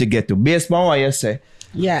trying to get to. Based on what you say,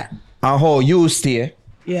 Yeah. and how you stay,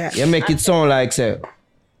 Yeah. you make it sound like, say,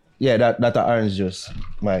 yeah, that a orange juice.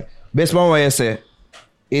 Right. Based on what you say,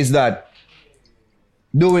 is that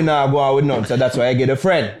doing now go out with none, so that's why I get a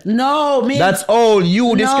friend. No, me. That's all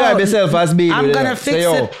you describe yourself as being. I'm with gonna it. fix Say,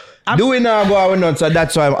 yo, it. doing now go out with none, so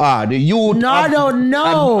that's why I'm hard. You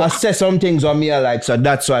No. I say some things on me I like, so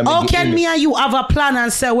that's why I'm. How can me and you have a plan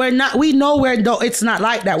and say we know it's not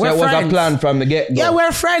like that. So We're it was friends. a plan from the get go. Yeah,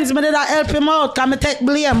 we're friends. Me did I help him out. Come take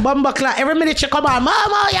blame. Bumbleclat. Every minute you come on,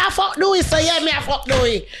 Mama, you fuck do it. So yeah, me I fuck do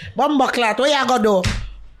it. Bumbleclat. What you gonna do?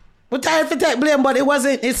 We tired to take blame, but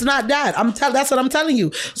it's not that. That's what I'm telling you.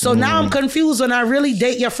 So now I'm confused when I really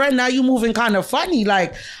date your friend. Now you moving kind of funny.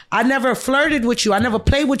 Like, I never flirted with you. I never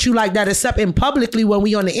played with you like that except in publicly when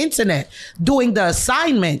we on the internet doing the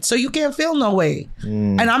assignment. So you can't feel no way.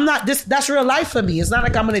 And I'm not, that's real life for me. It's not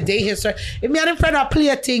like I'm going to date his friend. If me and him friend play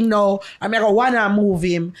a thing now, I'm going to want to move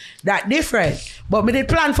him, that different. But me did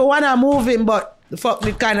plan for one to move him, but the fuck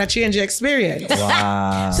did kind of change the experience.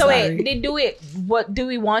 Wow. So wait, they do it. What do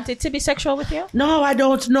we want it to be sexual with you? No, I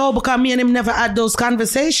don't know because me and him never had those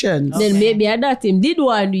conversations. Then maybe I that him did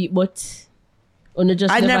want to eat, but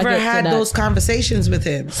I never had those conversations with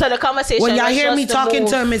him. So the conversation. When y'all was hear me just to talking move.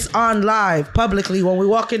 to him, it's on live publicly. When we're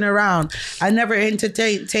walking around, I never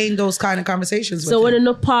entertain those kind of conversations with So when him. in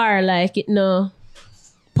a par, like it no.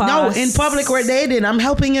 No, in public we're dating. I'm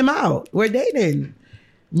helping him out. We're dating.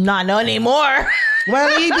 Not anymore.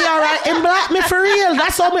 Well, he be all right. Him block me for real.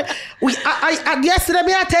 That's all me. Yesterday,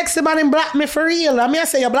 me I text him and him block me for real. I mean, I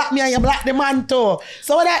say you block me and you block the man too.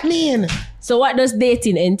 So what that mean? So what does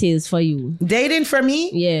dating entails for you? Dating for me?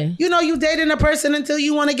 Yeah. You know, you dating a person until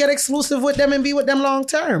you want to get exclusive with them and be with them long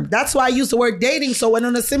term. That's why I use the word dating. So when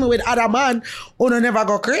you see me with other man, you never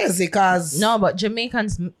go crazy because No, but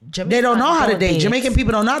Jamaicans they don't know how to date. Jamaican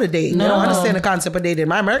people don't know how to date. No. They don't understand the concept of dating.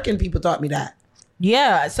 My American people taught me that.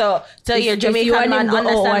 Yeah, so your if Jamaican you want man him go out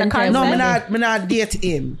understand one the time, concept. No, me not date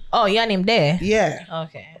him. Oh, you and him there? Yeah.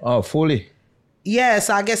 Okay. Oh, fully.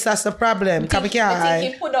 Yes, I guess that's the problem. I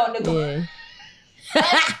think he put down the gun.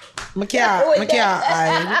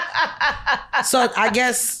 Yeah. So I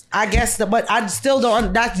guess but I still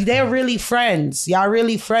don't. They're really friends. Y'all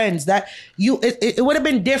really friends. That it would have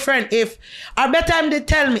been different if I bet him did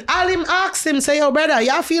tell me. I'll him ask him, say, yo, brother,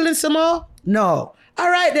 y'all feeling some more? No. All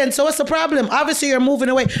right then. So what's the problem? Obviously you're moving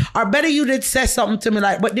away. Or better you did say something to me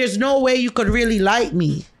like, but there's no way you could really like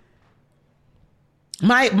me.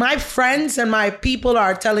 My friends and my people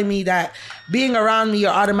are telling me that being around me, you're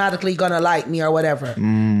automatically gonna like me or whatever.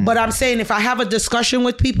 But I'm saying if I have a discussion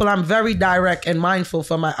with people, I'm very direct and mindful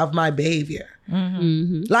of my behavior.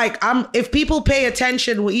 Like if people pay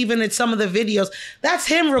attention, even in some of the videos, that's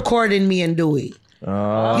him recording me and Dewey. You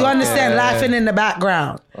understand? Laughing in the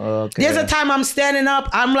background. Okay. There's a time I'm standing up,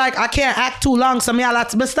 I'm like, I can't act too long, so me I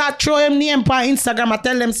start throwing him name on Instagram. I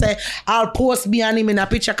tell them, say, I'll post me and him in a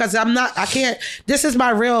picture because I can't, this is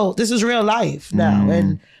real life now.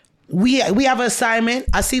 And we have an assignment.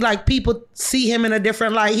 I see like people see him in a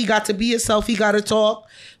different light. He got to be himself, he got to talk.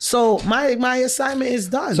 So my assignment is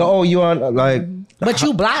done. So you want like But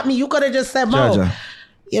you blocked me, you could have just said, Mo, Jaja.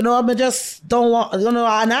 you know, I just don't want, you know,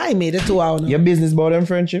 and I made it 2 hours. your business about them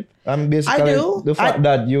friendship? And basically I do. the fact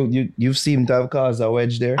that you seem to have caused a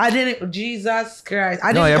wedge there. I didn't, Jesus Christ.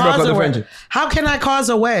 I No, didn't you broke cause up a the wedge. friendship. How can I cause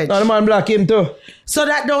a wedge? No, the man block him too. So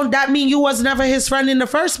that mean you was never his friend in the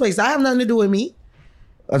first place. I have nothing to do with me.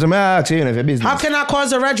 That's what I ask you, if your business. How can I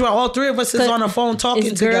cause a wedge when all three of us is on the phone talking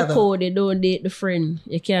It's girl together? code. They don't date the friend.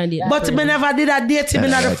 You can't date. But the me friend. never did a date him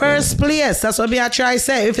in the first place. That's what me I try to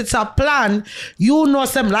say. If it's a plan, you know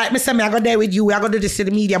some like me say me I go there with you. I go do this to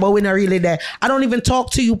the media, but we're not really there. I don't even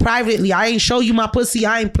talk to you privately. I ain't show you my pussy.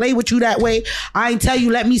 I ain't play with you that way. I ain't tell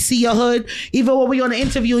you let me see your hood. Even when we on the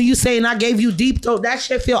interview and you saying I gave you deep throat, that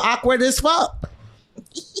shit feel awkward as fuck.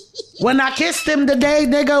 When I kissed him today,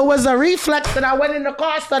 nigga, it was a reflex that I went in the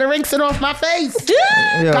car, started rinsing off my face.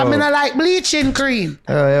 Coming like bleaching cream.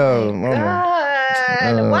 Yo, Momo.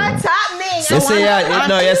 God, what's happening? You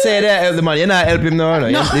say you say that help the man. You're not helping no.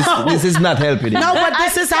 This is not helping. No, but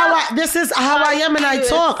this is how I am and I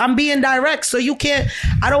talk. I'm being direct. So you can't,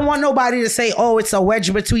 I don't want nobody to say, oh, it's a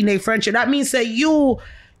wedge between their friendship. That means that you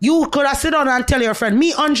could have sit down and tell your friend,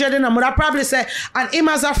 me 100 and would I probably say, and him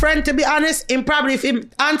as a friend, to be honest, him probably, if him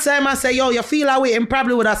answer him and say, yo, you feel that way, him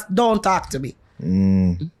probably would have, don't talk to me.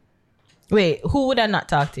 Wait, who would I not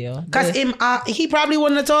talk to you? Because he probably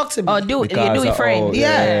wouldn't have talked to me. Oh, your Dewey friend.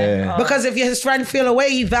 Yeah. Because if his friend feel away,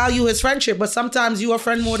 he value his friendship. But sometimes you a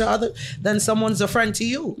friend more than someone's a friend to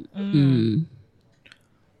you.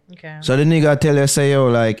 Okay. So the nigga tell you, say, yo,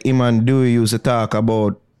 like, him and Dewey used to talk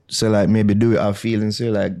about, so like, maybe Dewey have feelings,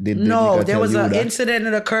 so like, no, there was an incident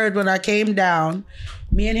that occurred when I came down.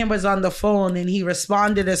 Me and him was on the phone and he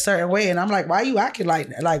responded a certain way. And I'm like, why are you acting like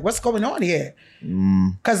that? Like, what's going on here?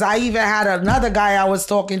 Because I even had another guy I was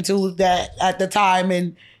talking to that at the time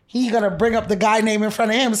and he gonna bring up the guy name in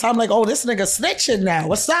front of him. So I'm like, oh, this nigga snitching now.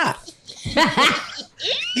 What's up?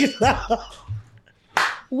 You know?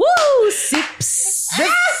 Woo, sips.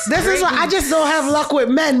 This is why I just don't have luck with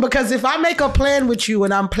men, because if I make a plan with you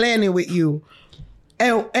and I'm planning with you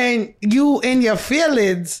and you in your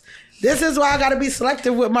feelings, this is why I gotta be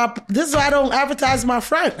selective with this is why I don't advertise my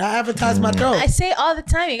front. I advertise my throat. I say all the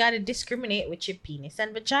time, you gotta discriminate with your penis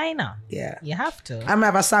and vagina. Yeah. You have to. I'm gonna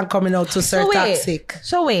have a song coming out to Sir Toxic.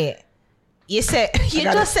 So wait. You said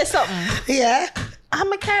just said something. Yeah.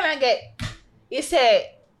 I'm a kind of get. You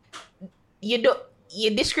said you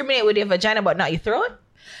discriminate with your vagina but not your throat?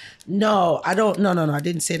 No, I don't. No. I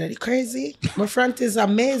didn't say that. You crazy? My front is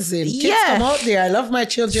amazing. Kids Yeah. come out there. I love my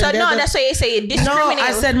children. So that's why you say you discriminate. No,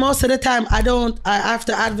 I said most of the time I have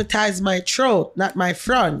to advertise my throat, not my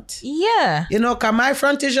front. Yeah. You know, cause my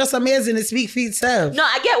front is just amazing. It speaks for itself. No,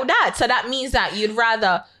 I get that. So that means that you'd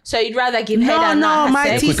rather give head and not my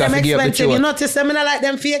sex. teeth them expensive. You notice them not like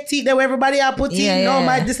them fake teeth that everybody have put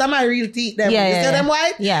in. This are my real teeth. Them. You see them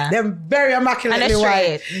white? Yeah. Them very immaculately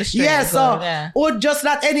white. Yeah, so would just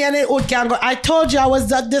not any would can go. I told you I was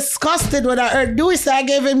that disgusted when I heard Dewey say I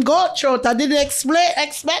gave him goat throat. I didn't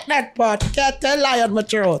expect that part. Can't tell lie on my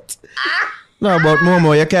throat. No, but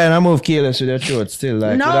Momo, you can't move careless with your throat still.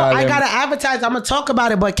 Like, no, I gotta advertise. I'm gonna talk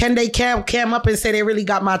about it, but can they cam up and say they really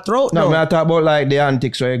got my throat? No, I talk about like the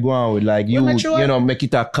antics where you go on with, like you know, make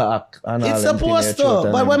it a cock and it's all supposed to,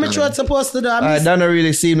 but when my throat's supposed to do, that don't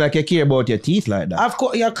really seem like you care about your teeth like that. Of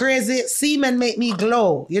course, you're crazy. Semen make me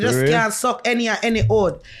glow. You just can't suck any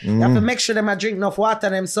old. You have to make sure them I drink enough water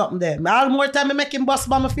and them something there. All more time I make him bust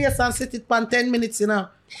by my face and sit it for 10 minutes, you know.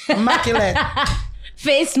 Immaculate.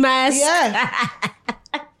 Face mask. Yeah.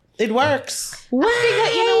 It works. I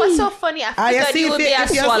figure, you know what's so funny? I figured you would be a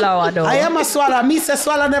swallower though. I am a swallower. Me say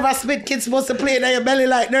swallow never spit. Kids supposed to play in your belly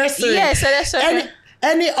like nursery. Yeah, so that's okay.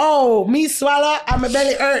 Me swallow and my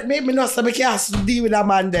belly hurt. Maybe not so I can't deal with a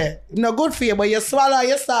man there. No good for you, but you swallow,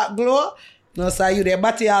 you start glow. No, so you there,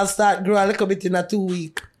 body will start grow a little bit in a 2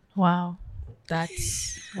 week. Wow.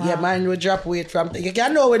 That's... Wow. Yeah, man will drop weight from... You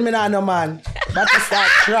can't know when me not no man. Body start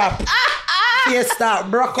drop. Face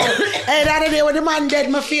start broke out. Hey, the other day when the man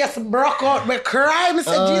dead, my face broke out. Me cry. Me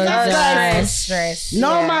say, Jesus Christ. Stress.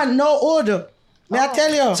 No, man, no odor. May I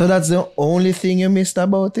tell you? So that's the only thing you missed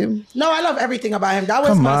about him? No, I love everything about him. That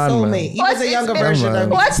was my soulmate. He was a younger version of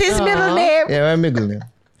me. What's his middle name? Yeah, my middle name.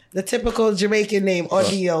 The typical Jamaican name,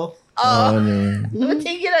 O'Neal. You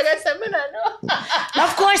think you got something I know?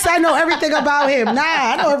 Of course I know everything about him. Nah,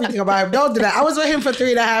 I know everything about him. Don't do that. I was with him for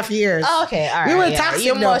 3.5 years. Oh, okay, all right. We were toxic.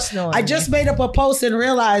 You must know. I just made up a post and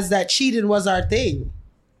realized that cheating was our thing.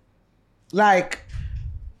 Like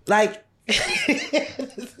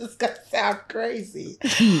this is gonna sound crazy.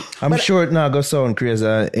 I'm sure it not gonna sound crazy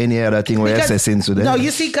any other thing where you're saying today. No, you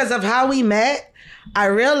see, because of how we met, I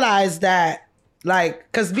realized that,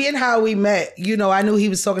 like, because being how we met, you know, I knew he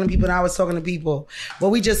was talking to people and I was talking to people, but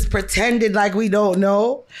we just pretended like we don't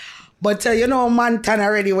know. But you know, Montana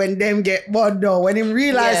already when them get bored though. When him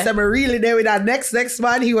realized them were really there with that next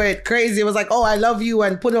man, he went crazy. He was like, oh, I love you,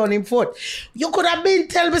 and put on him foot. You could have been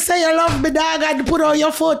tell me say you love me, dog, and put on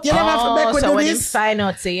your foot. You never have to make with so when this. him find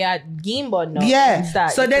out say yeah, Gimbo no. Yeah.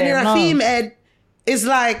 So then in a female, it's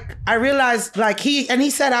like I realized like he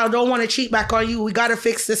said I don't want to cheat back on you. We gotta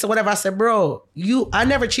fix this or whatever. I said, bro, I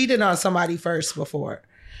never cheated on somebody first before.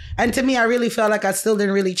 And to me, I really felt like I still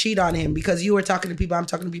didn't really cheat on him because you were talking to people, I'm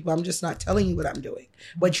talking to people. I'm just not telling you what I'm doing.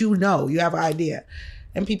 But you know, you have an idea.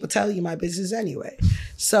 And people tell you my business anyway.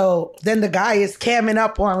 So then the guy is camming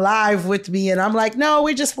up on live with me and I'm like, no,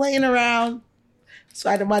 we're just playing around. So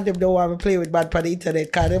I demand them don't want to play with bad on the internet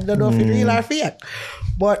because they don't know if it's real or fake.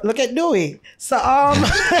 But look at Dewey. So,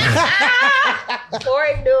 Poor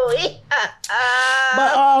Dewey.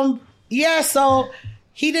 But, yeah, so...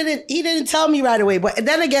 He didn't tell me right away. But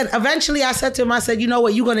then again, eventually I said to him, I said, you know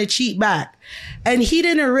what, you're going to cheat back. And he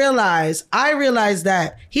didn't realize, I realized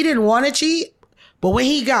that he didn't want to cheat. But when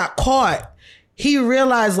he got caught, he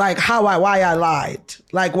realized like why I lied.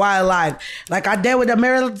 Like wild line. Like I there with a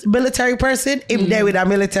military person, him there with a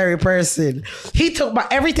military person. He took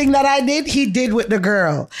everything that I did, he did with the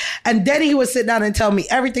girl. And then he would sit down and tell me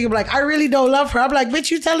everything. I'm like, I really don't love her. I'm like,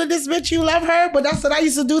 bitch, you telling this bitch you love her? But that's what I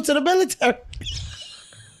used to do to the military.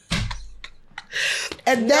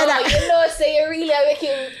 And then so you really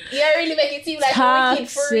make it seem like wicked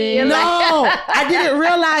free. No, I didn't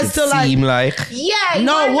realize till like seem like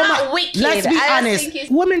no you're woman. not wicked. Let's be honest.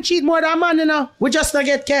 Women cheat more than man, you know. We just not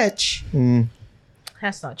get catch.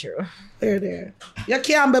 That's not true. There. You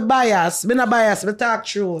can't be biased. Me not biased. Me talk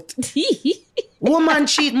truth. Woman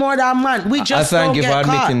cheat more than man. We just don't get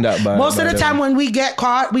caught. Most of the time when we get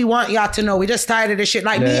caught, we want y'all to know. We just tired of this shit.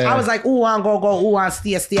 Like me, I was like, ooh, I'm go, ooh, I'm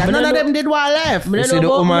stay. None of them did what I left. We don't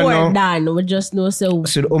know about more than. We just know so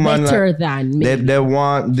better than me. They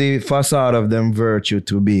want the facade of them virtue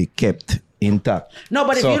to be kept intact. No,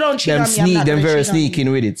 but if you don't cheat on me, them very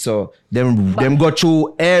sneaking with it. So them go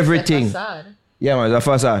through everything. Yeah, man, the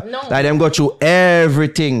facade. No. Like them go through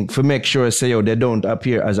everything to make sure say they don't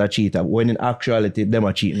appear as a cheater. When in actuality, them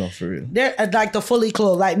are cheating off for real. They're like the fully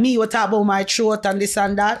clothed. Like me, we talk about my throat and this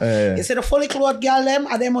and that. You see the fully clothed girl them,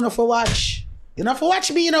 and them want to watch. You know, for watch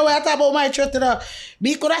me, you know, when I talk about my truth, you know,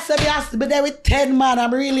 me could have said me has to be there with 10 man. I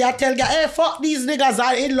tell you, hey, fuck these niggas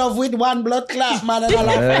are in love with one blood clot, man. And all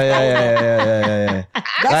yeah.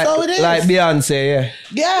 That's how it is. Like Beyonce,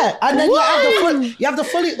 Yeah, and then you have the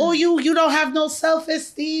fully, you don't have no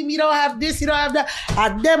self-esteem, you don't have this, you don't have that.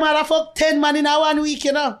 And them are fuck 10 man in a 1 week,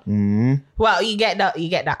 you know. Well, you get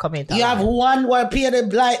that comment. You have one where I pay the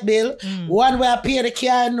light bill, one where I pay the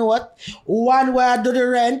car note, one where I do the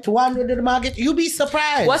rent, one where I do the market. You be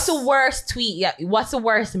surprised. What's the worst tweet? Yeah, what's the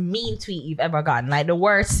worst mean tweet you've ever gotten? Like the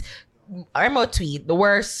worst tweet, the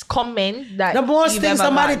worst comment that the most you've thing ever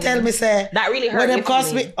somebody gotten tell me say that really hurt when them your cost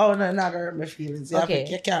feelings. me. Oh no, not hurt my feelings. Okay.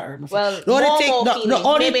 You can't hurt my feelings. Well, the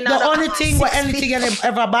only thing, the only thing where 60. anything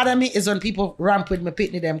ever bother me is when people ramp with me,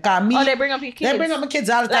 pitney them. Cause me, they bring up your kids. They bring up my kids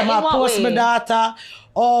all the Like, time. in I post what my way? daughter.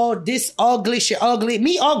 Oh, this ugly, she ugly.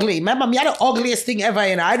 Me ugly. Remember, me are the ugliest thing ever,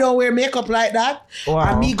 you know. I don't wear makeup like that. Wow.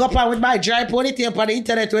 And me go on with my dry ponytail on the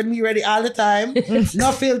internet when me ready all the time.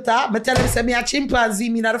 No filter. Me tell him, say me a chimpanzee,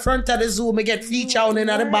 me in the front of the zoo, me get feature on in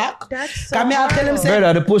the back. That's so Come here, tell him, say,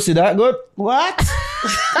 brother, the pussy that good? what?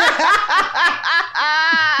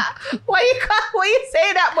 Why you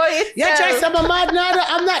say that, boy? You try some of mad now.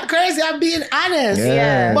 I'm not crazy. I'm being honest.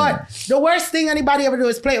 Yeah. But the worst thing anybody ever do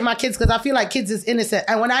is play with my kids because I feel like kids is innocent.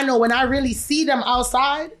 And when I really see them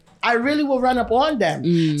outside, I really will run up on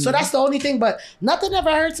them. So that's the only thing. But nothing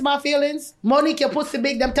ever hurts my feelings. Monique, your pussy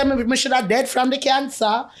big. Them tell me should have dead from the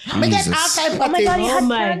cancer. Me get all type of things. Oh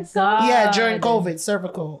my God. Yeah, during COVID,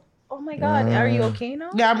 cervical. Oh my God, are you okay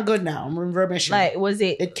now? Yeah, I'm good now. I'm in remission. Like, was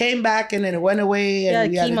it? It came back and then it went away. And Yeah,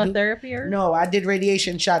 we had to do- chemotherapy or? No, I did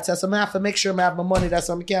radiation shots. So I'm gonna have to make sure I have my money. That's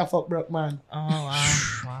why I can't fuck broke man. Oh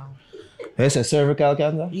wow. It's a cervical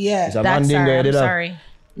cancer? Yeah. It's a That's man I'm did up. sorry.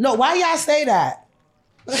 No, why y'all say that?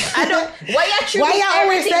 I don't. Why you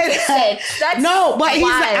always say that? That's No, but he's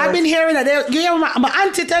like, I've wild. been hearing that. You know, my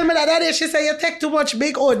auntie tell me that day. She said you take too much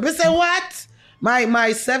big oat. We say what? My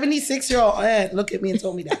 76-year-old aunt look at me and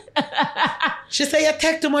told me that. She said you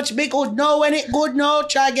take too much big oat. No, when it good no,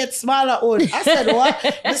 try get smaller oat. I said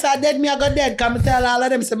what? I said dead me I got dead. Come tell all of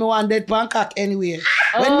them say me want dead pancake anyway.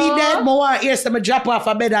 When me dead, me want hear some drop off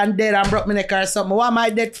a bed and dead and broke me neck or something. I want my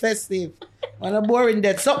dead festive. Want a boring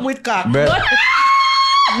dead. Something with cock.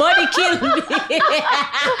 Body kill me.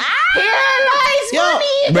 Here lies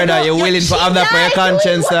money. Brother, you're willing to have that for your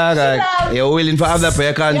conscience, dog. Like, you're willing to have that for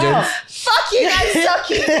your conscience. Fucking and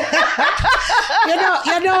sucking. You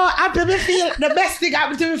know, I me feel the best thing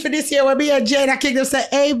happened to me for this year when me and Jada Kingdom say,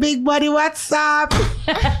 hey, big buddy, what's up?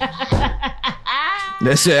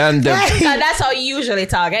 That's it, and them. So that's how you usually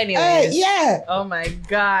talk, anyways. Hey, yeah. Oh my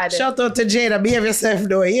God. Shout out to Jada. Behave yourself,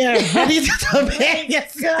 though. Yeah. I need to behave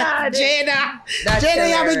yourself. Jada. That's Jada,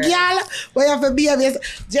 you have a hilarious. girl, but you have to behave yourself.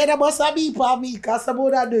 Jada must have be for me, because some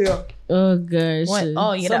of that do you. Oh gosh. What?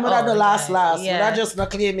 Oh, you Some know. of that do last. Yeah. But I just not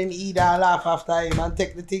claim him either and laugh after him and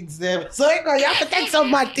take the things there. So you have to take some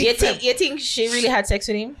mad You things. think she really had sex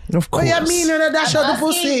with him? Of What course. you mean when you dash out the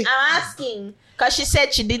pussy? I'm asking. Because she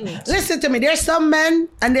said she didn't. Listen to me. There's some men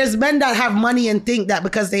and there's men that have money and think that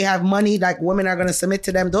because they have money, like women are going to submit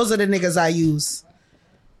to them. Those are the niggas I use.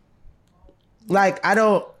 Like, I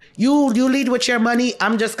don't... You lead with your money.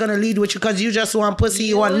 I'm just going to lead with you because you just want pussy.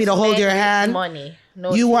 You want me to hold your hand. Money.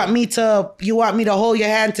 No You tea. want me to hold your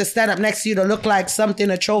hand to stand up next to you to look like something,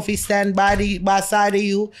 a trophy stand by side of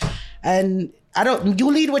you. And you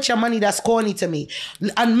lead with your money. That's corny to me.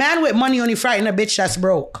 A man with money only frighten a bitch that's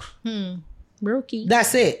broke. Brokey.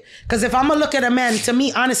 That's it. Because if I'm going to look at a man, to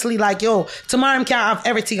me, honestly, like, yo, tomorrow I can't have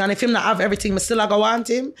everything. And if him not have everything, I still I go want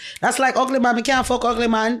him. That's like ugly man. I can't fuck ugly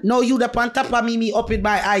man. No, you the on top of me up it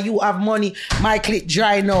my eye. You have money. My clit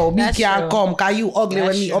dry now. Me can't come. Because you ugly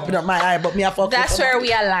when me open up my eye. But me I fuck. That's where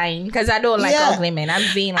we align. Because I don't like ugly men. I'm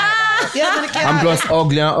being like that. Yeah, I'm plus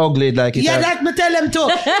ugly and ugly like it. Yeah, that me tell them too.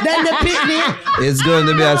 Then they pick me. It's going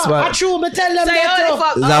to be a spot. I true, me tell them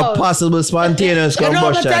that too. It's a possible spontaneous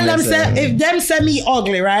combustion. Tell them say, if them say me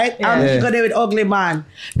ugly, right? I'm gonna go with ugly man.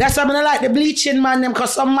 That's why I'm gonna like the bleaching man them,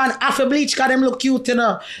 cause some man have a bleach cause them look cute, you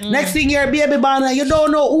know. Next thing you're baby banner, you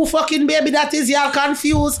don't know who fucking baby that is, you're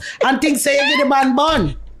confused and think say you get the man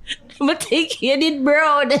bun. But think you did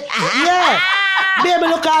brown. Yeah. Baby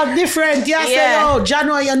look all different. You say, oh,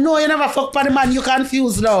 Jano, you know you never fuck for the man, you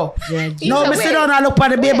confused now. No, me sit down and look for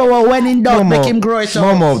the baby when in doubt, make him grow it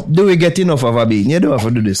out. Momo, do we get enough of a bean? You don't have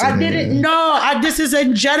to do this. I didn't. No, this is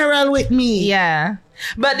in general with me. Yeah.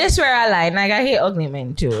 But this where I lie. Like I hate ugly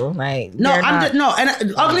men too. Like no,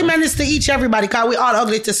 and ugly men is to each everybody. Cause we all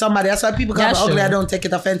ugly to somebody. That's why people call me ugly. I don't take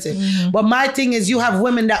it offensive. But my thing is, you have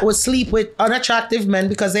women that would sleep with unattractive men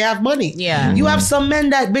because they have money. Yeah. You have some men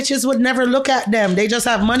that bitches would never look at them. They just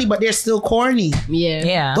have money, but they're still corny.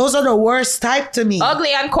 Yeah. Those are the worst type to me.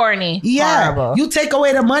 Ugly and corny. Yeah. Horrible. You take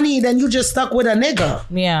away the money, then you just stuck with a nigga.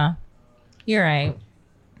 Yeah. You're right.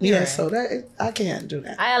 You're right. Right. So that I can't do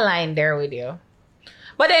that. I align there with you.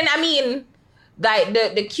 But then, I mean, like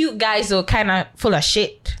the cute guys are kind of full of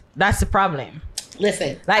shit. That's the problem.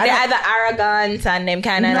 Listen, like they're either arrogant and them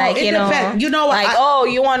kind of like, you know, depends. You know what?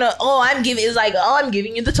 Like, you want to, I'm giving, it's like, I'm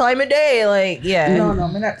giving you the time of day. Like, yeah.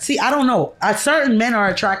 No. See, I don't know. Certain men are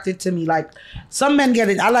attracted to me. Like, some men get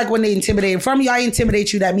it. I like when they intimidate. From you, I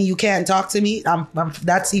intimidate you. That means you can't talk to me.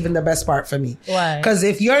 That's even the best part for me. Why? Because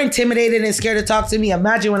if you're intimidated and scared to talk to me,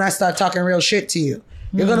 imagine when I start talking real shit to you.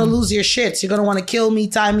 You're going to lose your shits. You're going to want to kill me,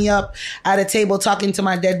 tie me up at a table talking to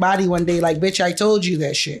my dead body one day like, bitch, I told you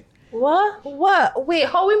that shit. What? Wait,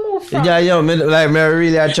 how we move from? Yeah, yo, me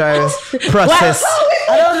really I try to process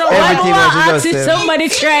I don't know. everything what you just said. Somebody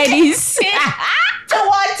try this. I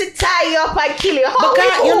want to tie you up and kill you. How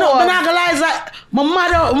Because, we you know, move? I'm not going to lie, it's like, my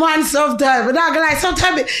mother wants sometimes. I'm not going to lie,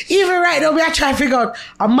 sometimes, even right now, I try to figure out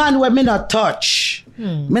a man where me not touch.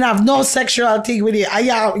 Me have no sexual thing with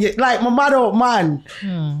it. Like, my mother,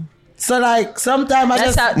 man. So, like, sometimes I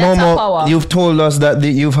That's just... our Momo, power. you've told us that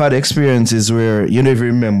you've had experiences where you don't even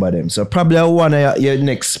remember them. So probably one of your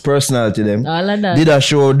next personality them All of that. did a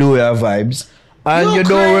show do your vibes. And you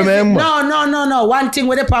don't crazy. remember. No. One thing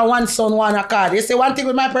with the pan, one son, one accord. You say one thing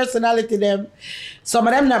with my personality, them. Some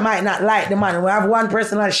of them that might not like the man. We have one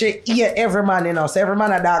personality, she eat every man, you know. So every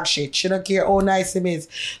man a dog shit. She don't care how nice him is.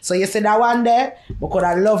 So you see that one there, because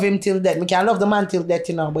I love him till death. Me can love the man till death,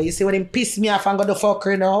 you know. But you see when him piss me off and go the fuck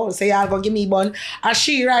her, you know. Say, y'all go give me bun. And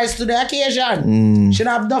she rise to the occasion. She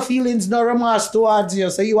don't have no feelings, no remorse towards you.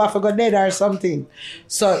 So you have to go dead or something.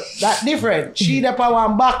 So that different. She the power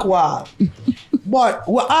one back wall. But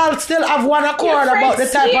we all still have one accord about the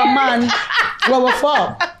type of man where we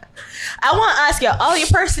fuck. I want to ask you, all your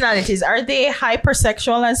personalities, are they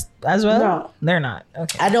hypersexual as well? No. They're not.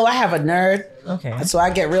 Okay. I know I have a nerd. Okay. So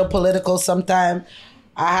I get real political sometimes.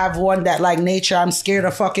 I have one that like nature. I'm scared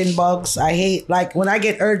of fucking bugs. I hate, like when I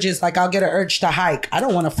get urges, like I'll get an urge to hike. I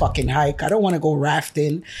don't want to fucking hike. I don't want to go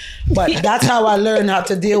rafting. But that's how I learn how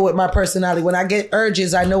to deal with my personality. When I get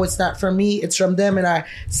urges, I know it's not from me. It's from them, and I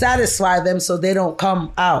satisfy them so they don't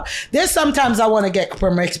come out. There's sometimes I want to get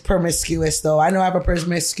promiscuous though. I know I have a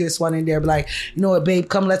promiscuous one in there. But like, you know what, babe,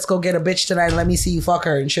 come let's go get a bitch tonight and let me see you fuck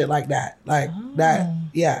her and shit like that. Like that.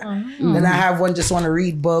 Yeah. Then I have one just want to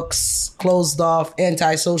read books, closed off,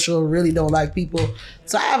 antisocial, really don't like people.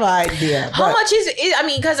 So I have an idea. How much is it? I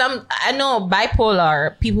mean, because I know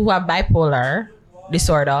bipolar, people who have bipolar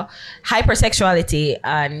disorder, hypersexuality,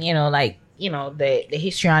 and you know, like, you know, the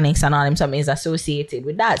histrionics and all them something is associated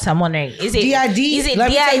with that. So I'm wondering, is it DID? Is it Let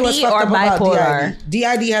me tell you what's DID or fucked up about bipolar?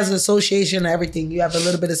 DID has an association of everything. You have a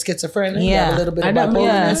little bit of schizophrenia. You have a little bit of I don't-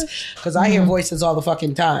 bipolarness. Because I hear voices all the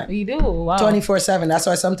fucking time. You do? Wow. 24/7. That's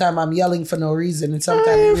why sometimes I'm yelling for no reason, and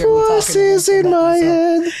sometimes you hear me talking Voices in my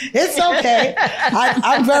head. It's okay.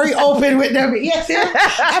 I'm very open with them. Yes,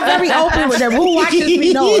 I'm very open with them. Who watches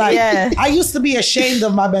me know? Like, I used to be ashamed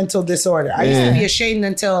of my mental disorder. I used to be ashamed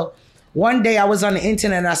until one day I was on the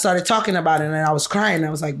internet and I started talking about it and I was crying. I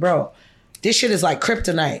was like, bro, this shit is like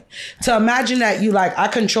kryptonite. To imagine that you like, I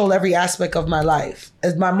control every aspect of my life.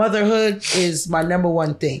 As my motherhood is my number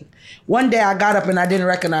one thing. One day I got up and I didn't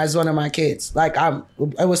recognize one of my kids. Like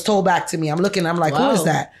it was told back to me. I'm looking, I'm like, who is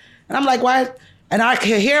that? And I'm like, why? And I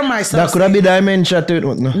can hear myself. That could have been dementia to it.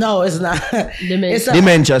 No, No, it's not. It's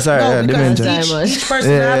dementia, sorry. No, because dementia. each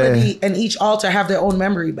personality and each alter have their own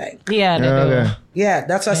memory bank. Yeah, they do. Yeah,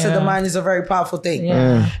 that's why I said the mind is a very powerful thing.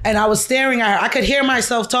 Yeah. And I was staring at her. I could hear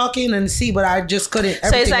myself talking and see, but I just couldn't.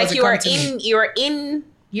 So it's like you are in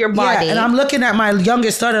your body. Yeah, and I'm looking at my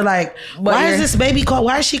youngest daughter like, why is this baby called?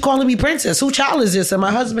 Why is she calling me princess? Who child is this? And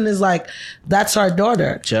my husband is like, that's our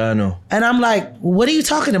daughter. Chano. And I'm like, what are you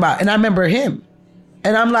talking about? And I remember him.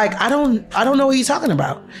 And I'm like, I don't know what you're talking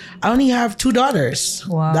about. I only have 2 daughters.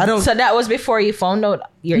 Wow. So that was before you found out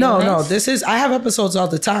your illness? No, this is, I have episodes all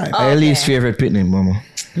the time. My least favorite pit name, Mama.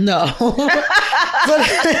 No.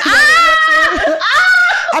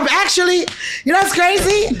 I'm actually, you know what's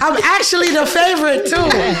crazy? I'm actually the favorite too.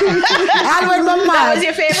 That was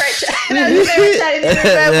your favorite.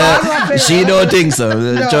 She don't think so.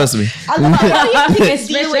 Trust me.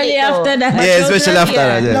 Especially after that. Yeah, especially after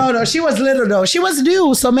that. Yeah. No, she was little though. She was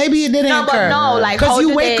new, so maybe it didn't occur. No, like because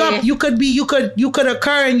you wake up, you could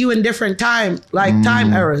occur in you in different time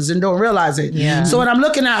errors and don't realize it. Yeah. So when I'm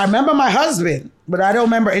looking at, I remember my husband. But I don't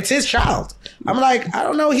remember. It's his child. I'm like, I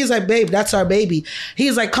don't know. He's like, babe, that's our baby.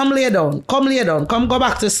 He's like, come lay down. Come go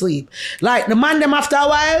back to sleep. Like the man them after a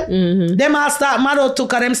while, them all start mad out too,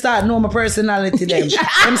 cause them start know my personality them.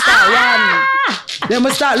 Them start running. Them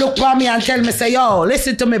will start look for me and tell me, say, yo,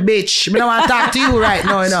 listen to me, bitch. Me don't want to talk to you right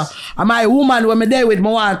now, you know. I'm my woman when me there with me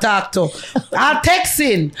want to talk to. I'm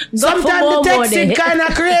texting. Sometimes the texting kind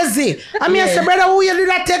of crazy. I mean, I say, brother, who you do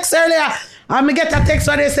that text earlier? I me get a text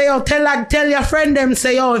where they say, oh, tell your friend them,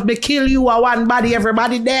 say, oh, if they kill you or one body,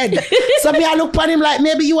 everybody dead. So me I look at him like,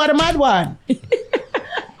 maybe you are the mad one.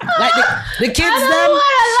 Like the kids them.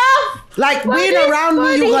 Like being around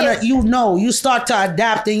me, you start to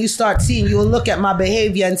adapt and you start seeing, you'll look at my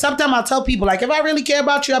behavior. And sometimes I'll tell people, like, if I really care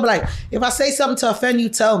about you, I'll be like, if I say something to offend you,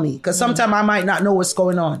 tell me. Because sometimes I might not know what's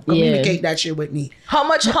going on. Communicate that shit with me. How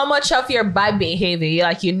much of your bad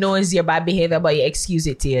behavior, you know is your bad behavior, but you excuse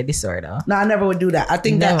it to your disorder? No, I never would do that. I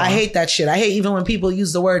think that I hate that shit. I hate even when people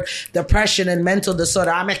use the word depression and mental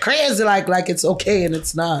disorder. I'm crazy like it's okay and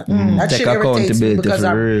it's not. That shit irritates me because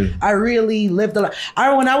I really lived a life.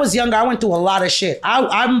 When I was younger, I went through a lot of shit.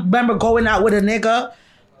 I remember going out with a nigga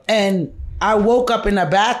and I woke up in the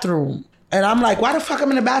bathroom and I'm like, why the fuck I'm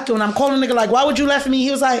in the bathroom? And I'm calling the nigga like, why would you left me? He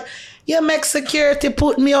was like, yeah, make security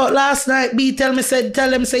put me out last night. Tell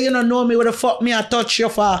them, say, you don't know me, what the fuck me I touch you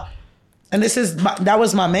for. And that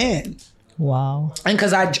was my man. Wow. And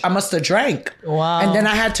because I must have drank. Wow. And then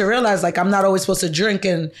I had to realize, like, I'm not always supposed to drink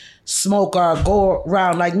and smoke or go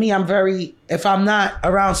around. Like me, if I'm not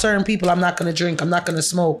around certain people, I'm not going to drink. I'm not going to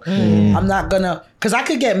smoke. I'm not going to, because I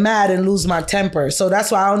could get mad and lose my temper. So that's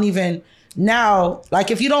why I don't even, now, like,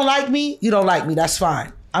 if you don't like me, you don't like me. That's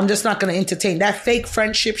fine. I'm just not going to entertain that fake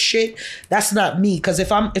friendship shit. That's not me. Because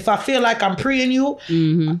if I feel like I'm preying you,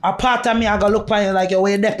 a part of me, I go look at you like, yo,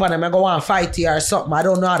 where you dep on them? I go want to fight you or something. I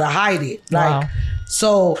don't know how to hide it. Like,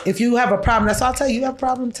 so if you have a problem, that's all I'll tell you. You have a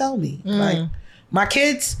problem, tell me. Like, my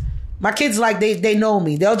kids, like, they know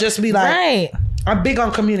me. They'll just be like, I'm big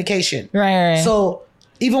on communication. Right. So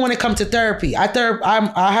even when it comes to therapy, I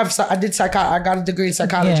got a degree in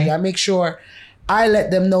psychology. I make sure I let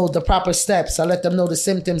them know the proper steps. I let them know the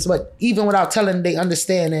symptoms, but even without telling them, they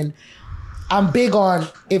understand. And I'm big on,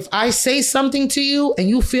 if I say something to you and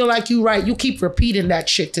you feel like you're right, you keep repeating that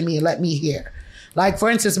shit to me and let me hear. Like, for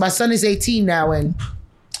instance, my son is 18 now, and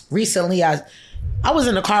recently I was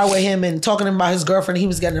in the car with him and talking to him about his girlfriend. He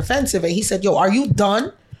was getting offensive, and he said, yo, are you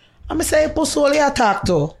done? I'm going to say, Posole, I talk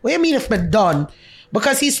to. What do you mean if I'm done?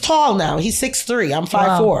 Because he's tall now. He's 6'3". I'm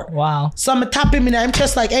 5'4". Wow. So I'm tap him in there. I'm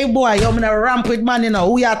just like, hey boy, yo, I'm gonna ramp with man, you know,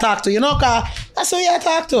 who you talk to? You know, cause that's who you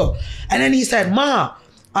talk to. And then he said, Ma,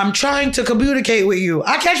 I'm trying to communicate with you.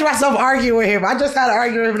 I catch myself arguing with him. I just had an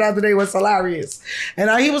argument with him the other day. It was hilarious. And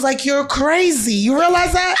he was like, you're crazy. You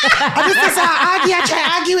realize that? I just said, I try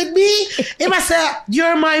to argue with me. And I said,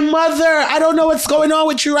 you're my mother. I don't know what's going on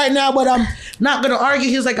with you right now, but I'm not going to argue.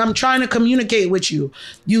 He was like, I'm trying to communicate with you.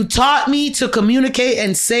 You taught me to communicate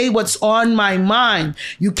and say what's on my mind.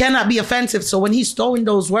 You cannot be offensive. So when he's throwing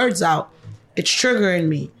those words out, it's triggering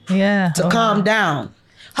me to calm down.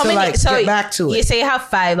 How many? Get back to it. You say you have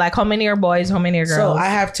 5. Like, how many are boys? How many are girls? So I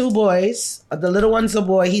have 2 boys. The little one's a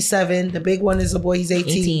boy. He's 7. The big one is a boy. He's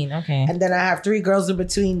 18. Okay. And then I have 3 girls in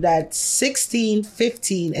between. That's 16,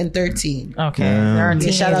 15, and 13. Okay. There are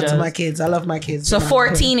teenagers. Shout out to my kids. I love my kids. So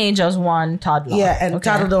 4 teenagers, 1 toddler. Yeah, and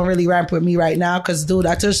toddler don't really ramp with me right now because, dude,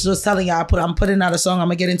 I just was telling you, I'm putting out a song. I'm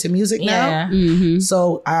gonna get into music now.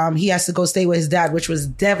 So he has to go stay with his dad, which was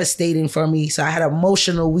devastating for me. So I had an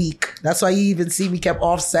emotional week. That's why you even see me kept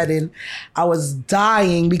off offsetting. I was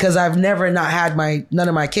dying because I've never not had none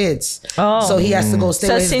of my kids. Oh. So he has to go stay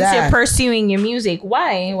with his dad. So since you're pursuing your music,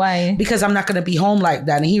 why? Because I'm not going to be home like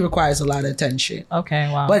that. And he requires a lot of attention.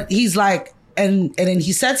 Okay, wow. But he's like, and then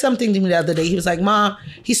he said something to me the other day. He was like, Mom,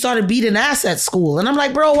 he started beating ass at school. And I'm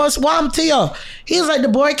like, bro, what's wrong to you? He was like, the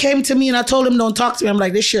boy came to me and I told him don't talk to me. I'm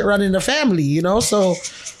like, this shit running the family, you know? So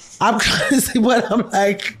I'm trying to see what I'm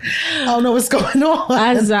like, I don't know what's going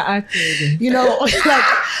on. Exactly. You know, like,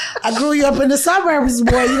 I grew you up in the suburbs,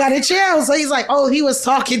 boy. You got to chill. So he's like, oh, he was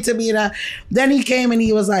talking to me. And then he came and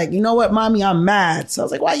he was like, you know what, Mommy, I'm mad. So I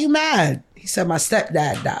was like, why are you mad? He said, my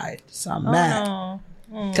stepdad died. So I'm mad. No.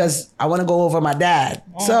 Because I want to go over my dad.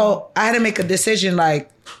 So I had to make a decision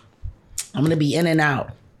like, I'm going to be in and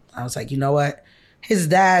out. I was like, you know what? His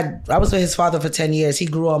dad, I was with his father for 10 years. He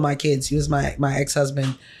grew all my kids. He was my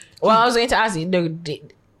ex-husband. Well, I was going to ask you,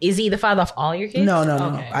 is he the father of all your kids? No.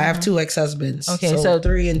 Okay. I have 2 ex-husbands. Okay, so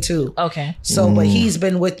 3 and 2. Okay. So, but he's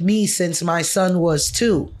been with me since my son was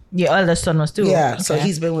 2. Your eldest son was 2. Yeah, okay. so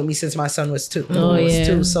he's been with me since my son was 2. Oh, yeah.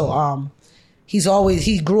 2. So,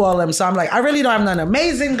 he grew all them. So I'm like, I really don't have an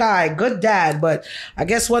amazing guy, good dad. But I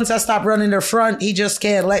guess once I stop running the front, he just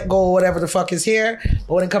can't let go of whatever the fuck is here.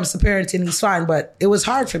 But when it comes to parenting, he's fine. But it was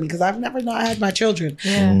hard for me because I've never not had my children.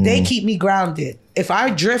 Yeah. They keep me grounded. If I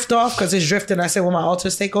drift off, because it's drifting, I say when my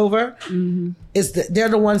alters take over, they're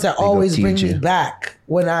the ones that always bring me back.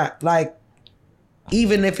 When I, like,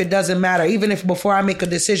 even if it doesn't matter, even if before I make a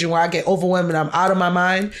decision where I get overwhelmed and I'm out of my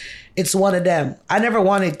mind, it's one of them. I never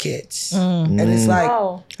wanted kids, and it's like,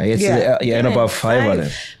 you end up with 5 of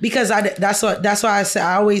them. Because that's why I say,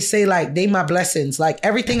 I always say, like, they my blessings. Like,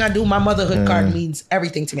 everything I do, my motherhood card means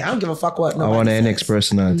everything to me. I don't give a fuck what nobody I want an says. NX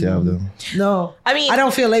personality of them. No, I mean, I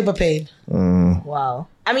don't feel labor pain. Wow.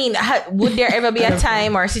 I mean, would there ever be a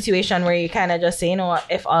time or a situation where you kind of just say, you know what,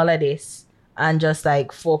 if all of this, and just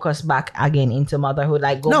like focus back again into motherhood,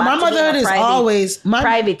 like go back my to motherhood is always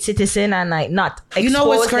private citizen and like not expose, you know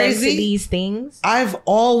what's crazy? Them to these things. I've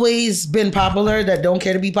always been popular that don't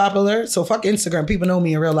care to be popular. So fuck Instagram. People know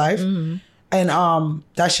me in real life. And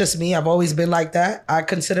that's just me. I've always been like that. I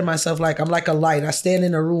consider myself like I'm like a light. I stand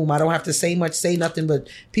in a room. I don't have to say much, say nothing, but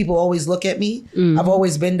people always look at me. I've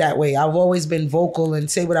always been that way. I've always been vocal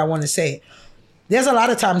and say what I want to say. There's a lot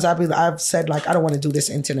of times I've said, like, I don't want to do this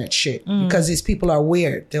internet shit because these people are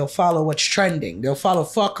weird. They'll follow what's trending. They'll follow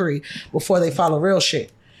fuckery before they follow real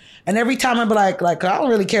shit. And every time I be like, I don't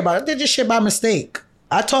really care about it. I did this shit by mistake.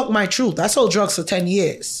 I talk my truth. I sold drugs for 10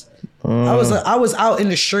 years. I was out in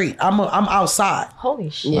the street. I'm outside. Holy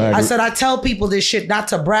shit. I said, I tell people this shit not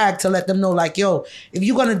to brag, to let them know, like, yo, if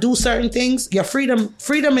you're going to do certain things, your freedom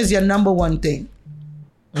is your number one thing.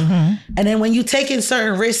 And then when you taking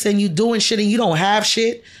certain risks and you doing shit and you don't have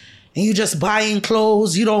shit and you just buying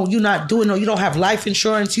clothes, you don't have life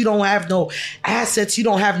insurance, you don't have no assets, you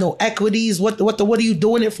don't have no equities. What are you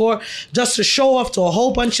doing it for? Just to show off to a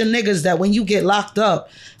whole bunch of niggas that when you get locked up,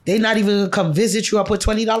 they not even gonna come visit you. I put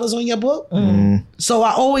 $20 on your book. So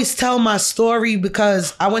I always tell my story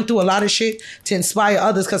because I went through a lot of shit to inspire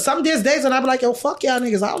others. Cause some days and I be like, yo, fuck y'all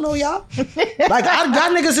niggas. I don't know y'all. Like,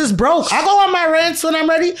 y'all niggas is broke. I go on my rants when I'm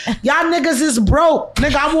ready. Y'all niggas is broke.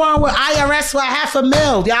 Nigga, I'm on with IRS for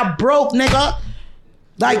 $500,000. Y'all broke, nigga.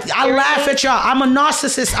 Like, I laugh at y'all. I'm a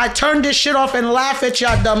narcissist. I turn this shit off and laugh at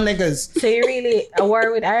y'all dumb niggas. So you really a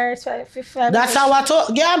war with IRS? That's how I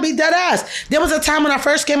talk. Yeah, I be dead ass. There was a time when I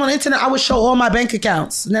first came on the internet, I would show all my bank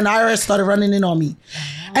accounts. And then IRS started running in on me.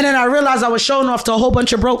 And then I realized I was showing off to a whole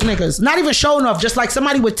bunch of broke niggas. Not even showing off, just like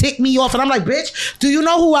somebody would tick me off. And I'm like, bitch, do you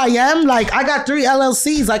know who I am? Like, I got 3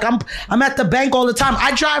 LLCs. Like, I'm at the bank all the time.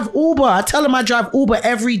 I drive Uber. I tell them I drive Uber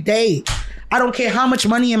every day. I don't care how much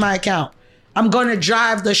money in my account. I'm gonna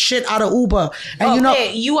drive the shit out of Uber. And you know,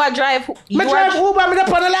 you are drive. I drive Uber. I'm up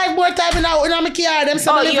on the life more time and I'm a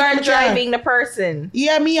car. You are driving the person.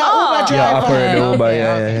 Yeah, me a Uber driver. Yeah, operator Uber.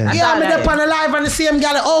 Yeah. Yeah, I'm up on the live and the same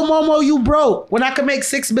guy. Oh, Momo, you broke. When I could make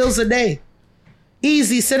 6 bills a day,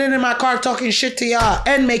 easy, sitting in my car talking shit to y'all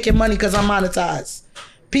and making money because I'm monetized.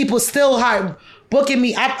 People still booking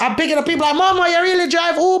me. I'm picking up people like, Momo, you really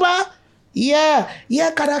drive Uber? Yeah,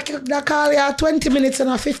 cause I call you 20 minutes and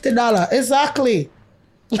 $50. Exactly.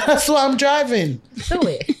 That's what I'm driving. So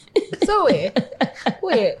wait.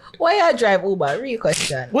 Why I drive Uber? Real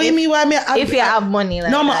question. What do you mean? Why me? If you have money,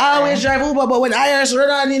 like no, I always drive Uber. But when IRS run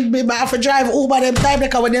on in, I have to drive Uber. Them time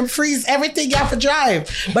because when them freeze everything, you have to drive.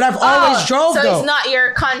 But I've always drove so though. It's not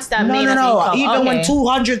your constant. No. Even when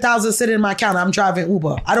 200,000 sit in my account, I'm driving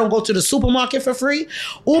Uber. I don't go to the supermarket for free.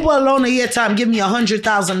 Uber alone a year time give me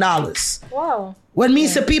 $100,000. Wow. When me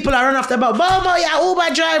see people I run after about, Momo, you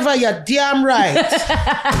Uber driver, you're damn right. What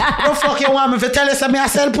the fuck you want me to tell you something I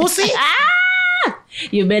sell pussy?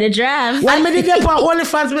 You better drive. When me did get on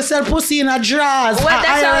OnlyFans, me sell pussy in a drawers. Well,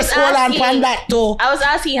 that's what I was asking. And that too. I was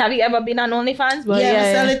asking, have you ever been on OnlyFans? But Yeah,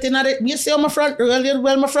 I sell it in the, you see on my front,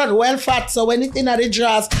 my front well fat, so when it's in the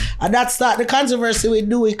drawers, and that start the controversy we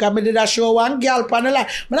do it, because me did a show one girl on the line.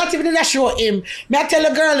 Me not even did a show him. Me I tell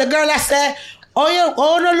the girl I say,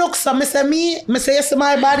 no look, so me say you see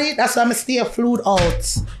my body, that's why I stay fluid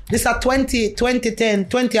out. This a 2010,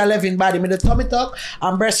 2011 body. Me the tummy tuck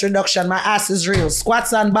and breast reduction. My ass is real.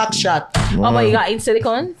 Squats and back shot. Oh, but you got in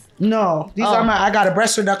silicones? No, these are I got a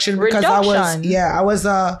breast reduction because I was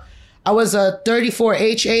a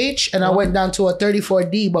 34HH and I went down to a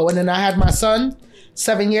 34D. But when I had my son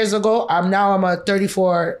 7 years ago, I'm a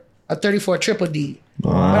 34 triple D. But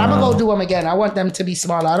I'm gonna go do them again. I want them to be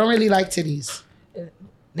smaller. I don't really like titties.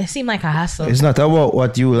 They seem like a hassle. It's not about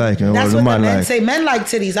what you like and That's what what the the man men like. say. Men like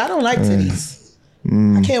titties. I don't like titties.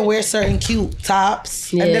 I can't wear certain cute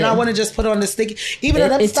tops. Yeah. And then I want to just put on the sticky. Even though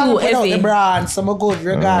them It's stop too put out heavy. the bra and some are good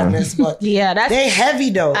regardless. But Yeah, that's. they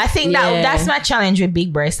heavy though. I think Yeah. that's my challenge with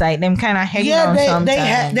big breasts. Like them kind of heavy. Yeah, they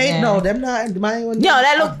sometimes. know them not my own. No,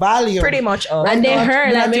 that look volume. pretty much up. And they No,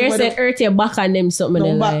 hurt. Like nothing Mary with said, hurt your back on them something.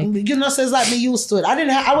 No, they but, like. you know, so it's like me used to it.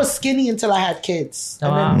 I was skinny until I had kids.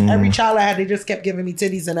 And then every child I had, they just kept giving me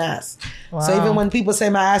titties and ass. So even when people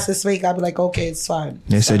say my ass is fake, I'll be like, okay, it's fine.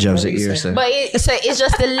 They say jobs at Whatever you ears. say. But it's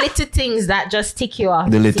just the little things that just tick you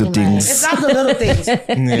off. The little Seem things. It's not the little things.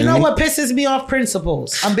 You know what pisses me off?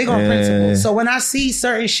 Principles. I'm big on principles. So when I see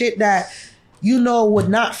certain shit that would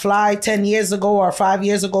not fly 10 years ago or 5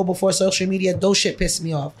 years ago before social media, those shit piss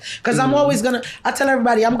me off. Because I'm always I tell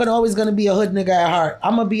everybody, I'm always gonna be a hood nigga at heart.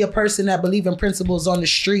 I'm gonna be a person that believe in principles on the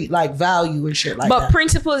street, like value and shit like But that.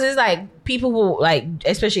 principles is like people who like,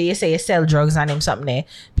 especially you say you sell drugs and them something there.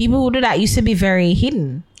 People who do that used to be very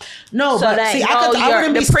hidden. No, So but that, see, no, I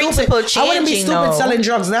wouldn't be the principle stupid. I wouldn't be changing, stupid though. selling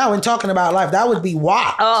drugs now and talking about life. That would be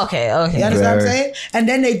wild. Oh, okay. You understand what I'm saying? And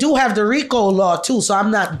then they do have the RICO law too, so I'm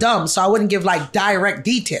not dumb. So I wouldn't give like direct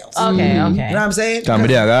details. Okay, okay. You know what I'm saying? Come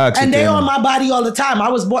there, I ask And you they then. on my body all the time. I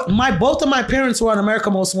was both of my parents were on America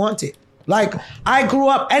Most Wanted. Like I grew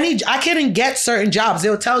up, I couldn't get certain jobs.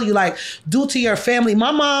 They'll tell you like, due to your family.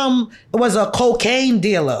 My mom was a cocaine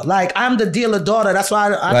dealer. Like I'm the dealer daughter. That's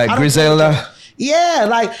why I don't- Griselda. Yeah,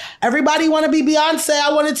 like everybody want to be Beyonce.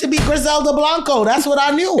 I wanted to be Griselda Blanco. That's what I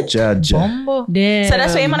knew. Judge. Damn. So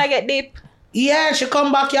that's why you wanna get deep. Yeah, she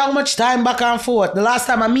come back here how much time back and forth. The last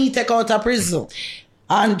time I take her out of prison.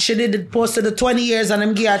 And she posted the 20 years and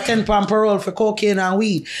them give her 10 pound parole for cocaine and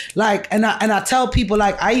weed. Like, and I tell people,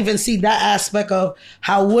 like, I even see that aspect of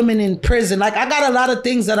how women in prison, like, I got a lot of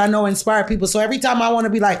things that I know inspire people. So every time I want to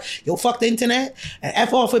be like, yo, fuck the internet and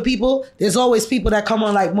F off with people, there's always people that come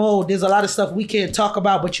on like, Mo, there's a lot of stuff we can't talk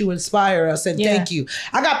about, but you inspire us. And thank you.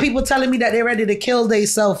 I got people telling me that they're ready to kill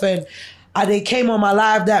themselves and they came on my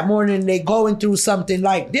live that morning and they going through something.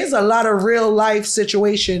 Like, there's a lot of real life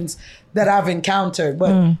situations that I've encountered,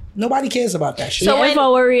 but nobody cares about that shit. So you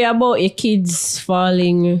ever worry about your kids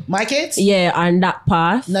falling? My kids? Yeah, on that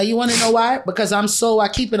path. Now you want to know why? Because I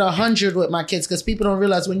keep it 100 with my kids, because people don't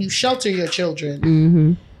realize when you shelter your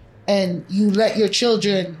children and you let your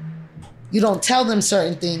children, you don't tell them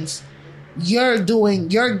certain things, you're doing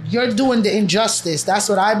the injustice. That's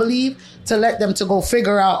what I believe, to let them to go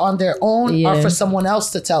figure out on their own or for someone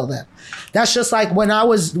else to tell them. That's just like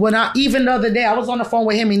even the other day I was on the phone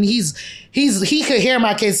with him and he could hear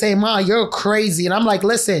my kids say, "Ma, you're crazy." And I'm like,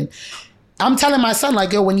 listen, I'm telling my son,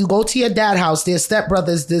 like, yo, when you go to your dad's house, there's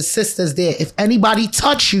stepbrothers, there's sisters there. If anybody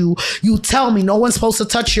touch you, you tell me. No one's supposed to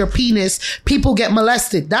touch your penis. People get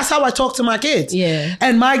molested. That's how I talk to my kids. Yeah.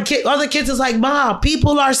 And my other kids is like, Ma,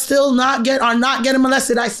 people are still not getting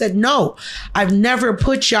molested. I said, no, I've never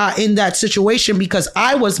put y'all in that situation because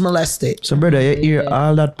I was molested. So, brother, you hear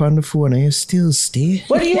all that on the phone and you still stay?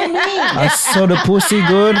 What do you mean? I saw the pussy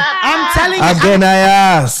good. I'm telling you. Again, I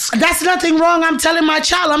ask. That's nothing wrong. I'm telling my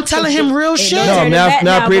child. I'm telling him real shit. No, me have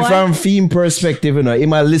now, pray boy. from theme perspective, you know. He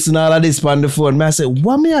might listen all of this on the phone. Man, I say,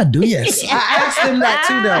 what may I do? Yes. I asked him that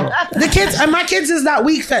too, though. The kids, and my kids is not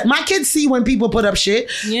weak fed. My kids see when people put up shit.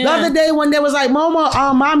 Yeah. The other day when they was like, "Momo,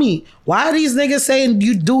 mommy, why are these niggas saying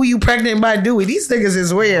you pregnant by Dewey?" These niggas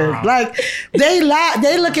is weird. Like they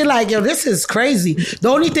looking like, yo, this is crazy. The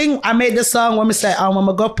only thing I made the song when I said, I'm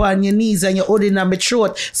gonna go up on your knees and you're holding on my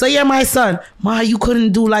throat. So yeah, my son, Ma, you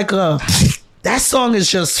couldn't do like a. That song is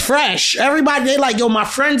just fresh. Everybody, they like, yo, my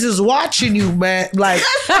friends is watching you, man. Like,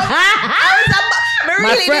 I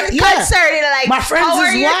really concerned. Like, my friends how are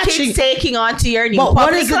is your watching. kids taking on to your new But public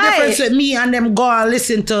what is the life? difference with me and them go and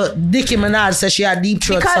listen to Nicki Minaj say she had deep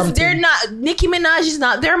throat Because something? they're not. Nicki Minaj is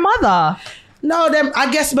not their mother. No, them.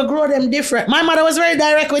 I guess I grow them different. My mother was very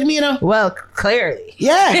direct with me, you know. Well, clearly.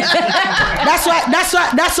 Yeah, that's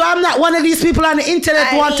why I'm not one of these people on the internet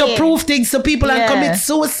who want to prove things to people and commit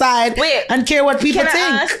suicide and care what people Can think.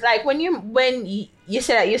 I ask, like, when you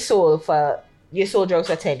said that you sold drugs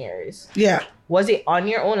for 10 years. Yeah. Was it on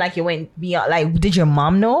your own? Like, you went beyond? Like, did your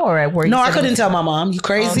mom know, or were you? No, I couldn't tell my mom. You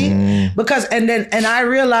crazy? Because and I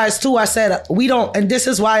realized too. I said we don't, and this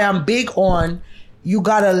is why I'm big on. You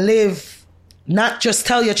gotta live. Not just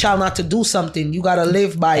tell your child not to do something. You gotta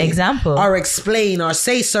live by example, or explain, or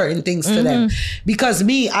say certain things to them. Because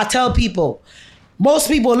I tell people. Most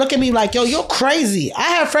people look at me like, yo, you're crazy. I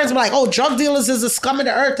have friends who are like, oh, drug dealers is the scum of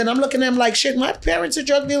the earth. And I'm looking at them like, shit, my parents are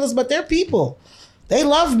drug dealers, but they're people. They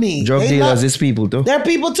love me. Drug dealers is people too. They're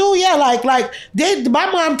people too, yeah. Like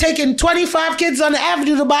my mom taking 25 kids on the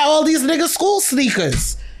avenue to buy all these niggas school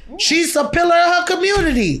sneakers. She's a pillar of her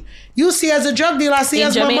community. You see as a drug dealer, I see in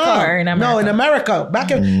as Jamaica my mom. Or in America? No, in America.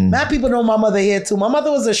 Mad people know my mother here too. My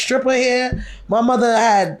mother was a stripper here. My mother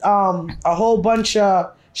had a whole bunch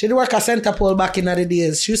of. She did work at Center Pole back in the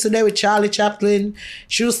days. She used to there with Charlie Chaplin.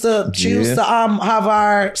 She used to have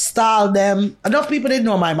our style them. Enough people didn't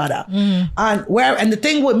know my mother. And the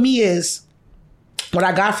thing with me is, what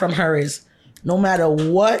I got from her is, no matter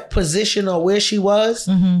what position or where she was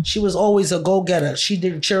always a go-getter. She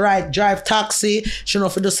drive taxi. She know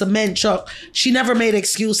for the cement truck. She never made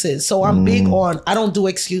excuses. So I'm big on, I don't do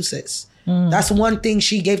excuses. That's one thing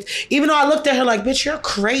she gave. Even though I looked at her like, bitch, you're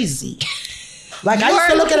crazy. Like, I used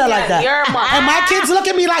to look at her like that. And my kids look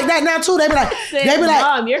at me like that now too. They be like,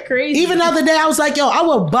 Mom, you're crazy. Even the other day, I was like, yo, I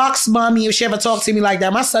would box mommy if she ever talked to me like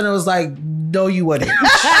that. My son was like, no, you wouldn't.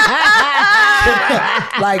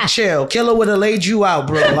 Like, chill. Killer would have laid you out,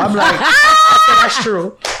 bro. I'm like, that's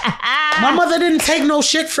true. My mother didn't take no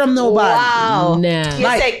shit from nobody. Wow. Nah. You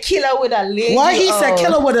said killer would have laid you out. Why he said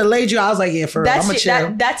killer would have laid you out? I was like, yeah, for real. I'm a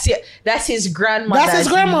chill. That's his grandmother's That's his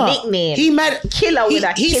grandma. nickname. He met Killer with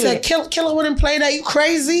a He said killer wouldn't play that. You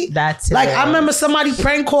crazy? That's like, it. I remember somebody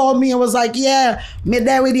prank called me and was like, yeah, me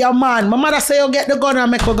there with your man. My mother say, you get the gun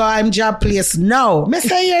and make her go I'm job place. No. Me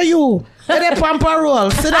say, hear you. Let the pamper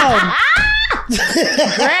roll. Sit down.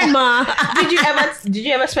 Grandma. Did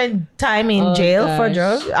you ever spend time in jail for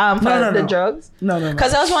drugs? For drugs? No.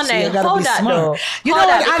 Because I was wondering how that smart. though. You know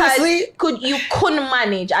what? Honestly, you couldn't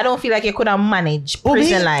manage. I don't feel like you could have managed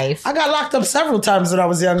prison life. I got locked up several times when I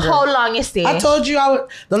was younger. How long you stay? I told you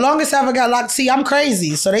the longest I ever got locked. See, I'm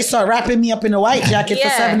crazy, so they start wrapping me up in a white jacket for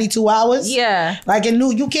 72 hours. Yeah, like in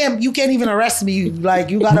you can't even arrest me. Like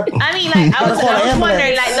you gotta. I mean, like I was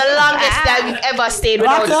wondering, like the longest that you've ever stayed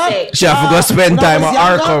without sex. She have to go spend time at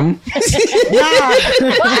Arkham.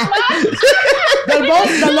 The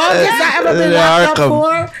longest I ever been locked up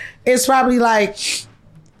for is probably like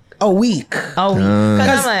a week.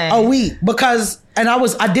 A week because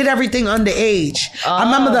I did everything underage. I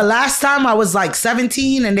remember the last time I was like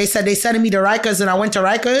 17 and they said they sending me to Rikers and I went to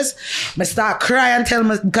Rikers. I start crying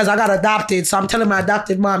because I got adopted. So I'm telling my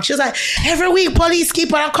adopted mom. She was like, every week police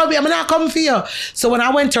keep on coming. I'm not coming for you. So when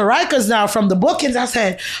I went to Rikers now from the bookings,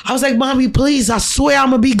 I was like, mommy, please, I swear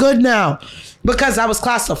I'm gonna be good now. Because I was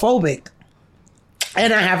claustrophobic.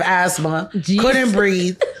 And I have asthma. Jeez. Couldn't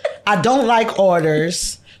breathe. I don't like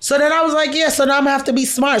orders. So then I was like, yeah, so now I'm gonna have to be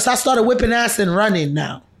smart. So I started whipping ass and running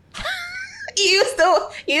now. You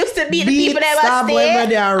used to beat the people that were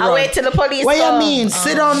there. I wait till the police What come. you mean?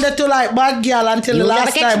 Sit on there to like bad girl until the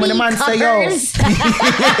last time when the man say, yo. Sit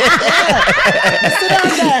on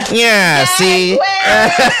there. Yeah, see?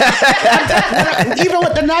 Even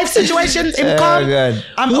with the knife situation, him come.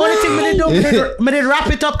 I'm the only thing I did wrap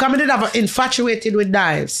it up because I did have infatuated with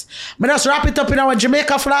knives. I just wrap it up in our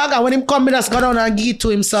Jamaica flag and when him come, I just go down and give it to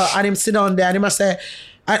him, sir, and him sit down there and him say,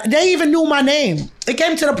 they even knew my name. It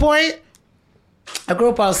came to the point, I grew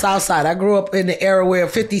up on the South Side. I grew up in the area where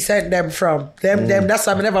 50 Cent them from. Them, that's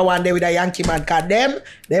why I never one day with a Yankee man. Cause them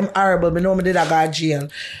horrible. Me know me did I got jail.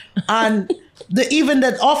 And even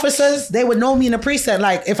the officers, they would know me in the precinct.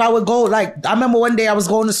 Like if I would go, like I remember one day I was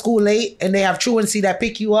going to school late and they have truancy that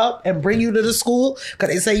pick you up and bring you to the school because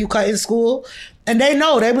they say you cut in school. And they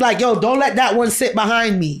know. They be like, yo, don't let that one sit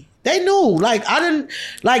behind me. They knew. Like, I didn't,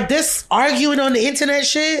 like this arguing on the internet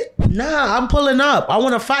shit. Nah, I'm pulling up. I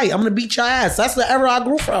want to fight. I'm going to beat your ass. That's the era I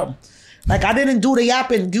grew from. Like, I didn't do the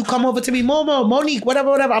yapping. You come over to me, Momo, Monique,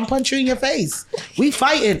 whatever, I'm punching you in your face. We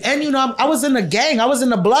fighting. And, you know, I was in the gang. I was in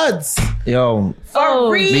the Bloods. Yo.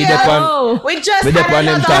 For real. We just had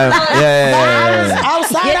them time. Yeah.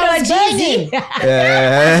 Outside, I was banging.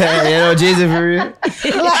 Yeah. You know, Jay-Z for real.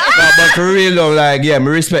 But for real though, like, yeah, me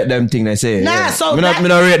respect them thing they say. Nah, yeah. so me not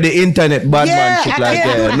rate the internet bad man shit like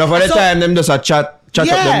that. Yeah. Enough for the time, them just a chat up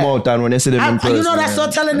them out and when they see them in person. You know, that's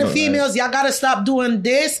start telling the females, y'all gotta stop doing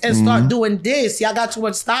this and start doing this. Y'all got too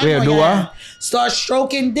much time on your hands. Start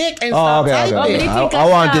stroking dick and stop typing. I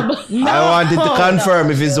wanted to confirm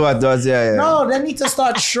if it's what does. Yeah. No, they need to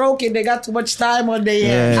start stroking. They got too much time on their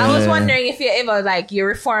hands. I was wondering if you ever like you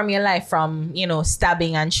reform your life from, you know,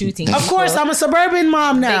 stabbing and shooting. Of course, I'm a suburban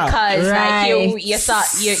mom now. Because like you thought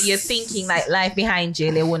you're thinking like life behind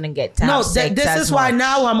jail, they wouldn't get time. No, this is why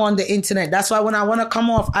now I'm on the internet. That's why when I want to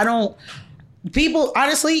come off, I don't. People,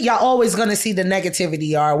 honestly, y'all always gonna see the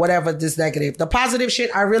negativity or whatever this negative. The positive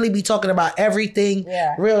shit, I really be talking about everything.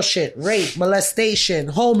 Real shit, rape, molestation,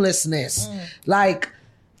 homelessness, like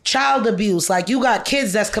child abuse. Like, you got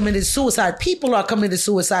kids that's committed suicide. People are committing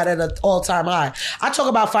suicide at an all-time high. I talk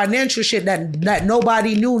about financial shit that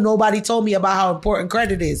nobody knew. Nobody told me about how important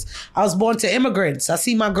credit is. I was born to immigrants. I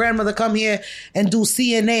see my grandmother come here and do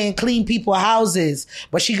CNA and clean people's houses.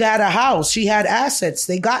 But she got a house. She had assets.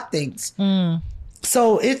 They got things.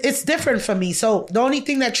 So it's different for me. So the only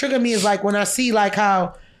thing that triggered me is like when I see like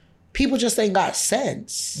how people just ain't got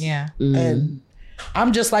sense. Yeah. And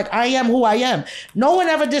I'm just like, I am who I am. No one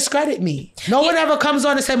ever discredit me. No one ever comes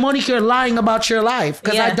on and say, Monique, you're lying about your life.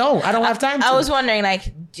 Because I don't have time to. I was wondering,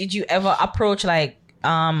 like, did you ever approach like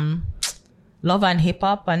Love and Hip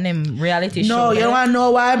Hop and them reality shows? No, you don't want to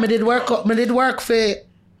know why? I did work for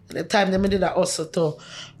the time I did that also too.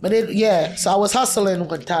 So I was hustling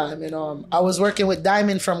one time, and I was working with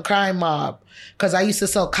Diamond from Crime Mob because I used to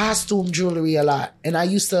sell costume jewelry a lot, and I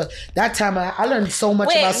used to that time I learned so much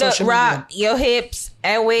about social media. Rock your hips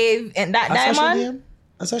and wave and that Diamond.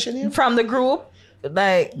 A social name from the group.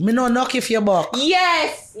 Like, me no knock if you buck.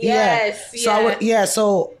 Yes. So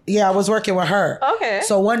I was working with her. Okay.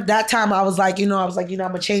 So that time I was like, I'm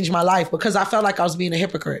gonna change my life because I felt like I was being a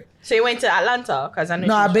hypocrite. So you went to Atlanta? Because I know.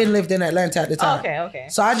 No, I've been lived in Atlanta at the time. Okay.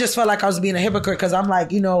 So I just felt like I was being a hypocrite because I'm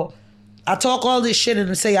like, I talk all this shit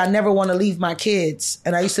and say I never want to leave my kids.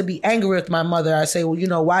 And I used to be angry with my mother. I say,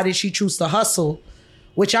 well, why did she choose to hustle?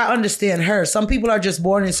 Which I understand her. Some people are just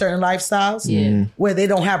born in certain lifestyles where they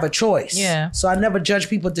don't have a choice. Yeah. So I never judge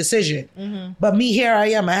people's decision. But me, here I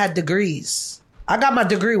am. I had degrees. I got my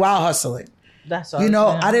degree while hustling. That's all.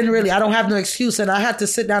 I don't have no excuse. And I had to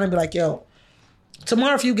sit down and be like, yo,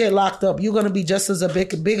 tomorrow if you get locked up, you're going to be just as a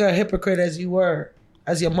bigger hypocrite as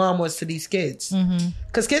your mom was to these kids.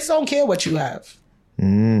 Because kids don't care what you have.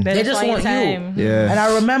 They just want you. Yeah. And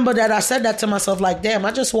I remember that I said that to myself, like, damn,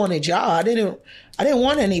 I just wanted y'all. I didn't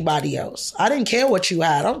want anybody else. I didn't care what you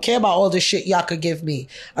had. I don't care about all the shit y'all could give me.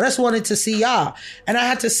 I just wanted to see y'all. And I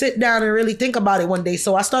had to sit down and really think about it one day.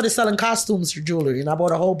 So I started selling costumes for jewelry, and I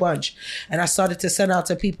bought a whole bunch. And I started to send out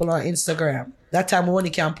to people on Instagram. That time when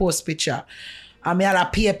you can post picture. I mean, I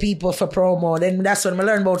pay people for promo. Then that's when I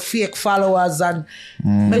learned about fake followers, and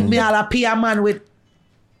me I pay a man with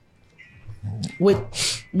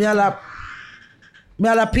me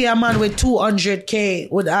I'll pay a man with 200K,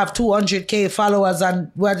 would have 200K followers,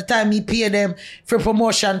 and by the time he pay them for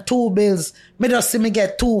promotion 2 bills, me just see me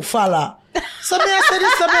get 2 follow. So me I say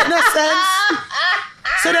this don't make no sense.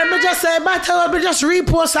 So then me just say, me just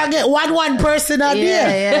repost and get one person a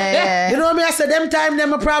day. Yeah. You know what I mean? I said, them time,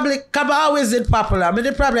 them probably, cause I always did popular. I mean,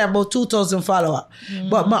 they probably have about 2,000 followers.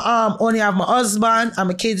 But my only have my husband and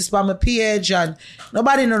my kids by my page, and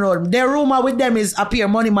nobody know them. Their rumor with them is appear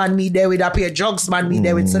money man me there with, appear drugs man me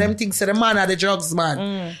there with. So them think say the man are the drugs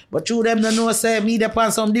man. But you them don't know say me there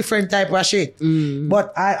on some different type of shit.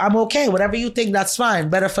 But I'm okay. Whatever you think, that's fine.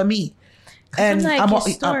 Better for me. And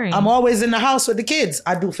I'm always in the house with the kids.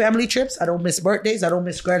 I do family trips. I don't miss birthdays. I don't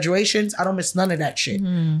miss graduations. I don't miss none of that shit.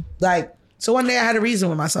 Like, so one day I had a reason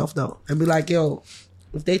with myself though, and be like, yo,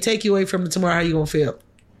 if they take you away from it tomorrow, how you gonna feel?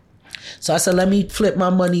 So I said, let me flip my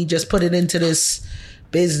money, just put it into this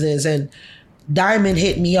business. And Diamond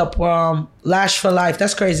hit me up, Lash for Life.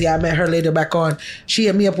 That's crazy. I met her later back on. She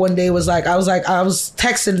hit me up one day, I was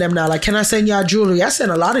texting them now, like, can I send y'all jewelry? I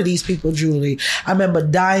sent a lot of these people jewelry. I remember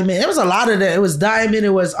Diamond. It was a lot of them. It was Diamond.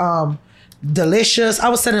 It was Delicious. I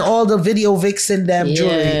was sending all the video vixen them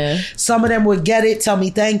jewelry. Some of them would get it, tell me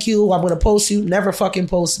thank you, I'm gonna post you. Never fucking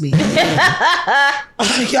post me. And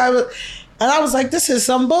I was like, this is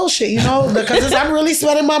some bullshit, because I'm really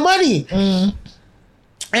spending my money.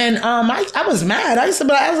 And I was mad. I was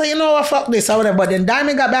like, you know what, fuck this or whatever. But then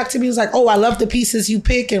Diamond got back to me. He was like, oh, I love the pieces you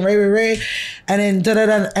pick and Ray. And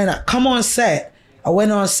then and I come on set. I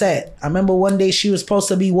went on set. I remember one day she was supposed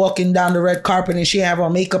to be walking down the red carpet and she had her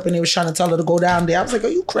makeup and they was trying to tell her to go down there. I was like, are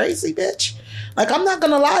you crazy, bitch? Like, I'm not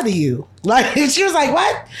gonna lie to you. Like, she was like,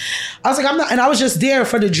 what? I was like, I'm not. And I was just there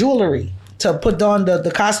for the jewelry to put on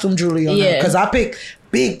the costume jewelry on her. Because I picked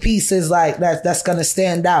big pieces like that's gonna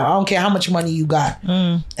stand out. I don't care how much money you got.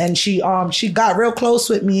 And she got real close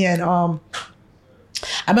with me, and I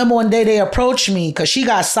remember one day they approached me because she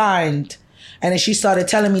got signed, and then she started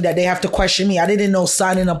telling me that they have to question me. I didn't know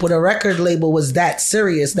signing up with a record label was that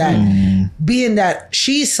serious, that being that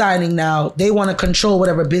she's signing now, they want to control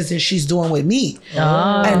whatever business she's doing with me.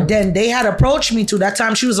 And then they had approached me too. That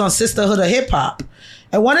time she was on Sisterhood of Hip Hop.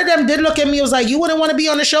 And one of them did look at me and was like, you wouldn't want to be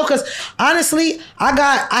on the show? Because honestly, I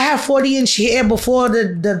have 40-inch hair before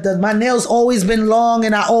my nails always been long,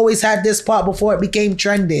 and I always had this part before it became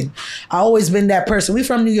trending. I always been that person. We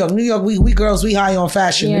from New York. New York, we girls, we high on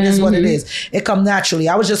fashion. It is what it is. It come naturally.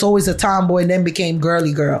 I was just always a tomboy and then became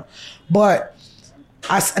girly girl. But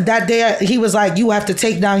that day, he was like, you have to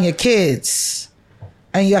take down your kids.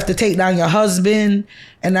 And you have to take down your husband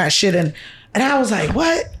and that shit. And I was like,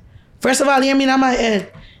 what? First of all, hear me in my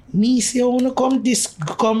head. Me say I wanna come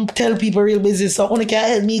tell people real business. So I wanna can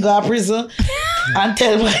help me go to prison and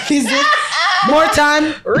tell my business. More time.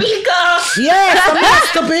 Rico. Yeah,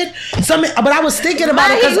 stupid. But I was thinking about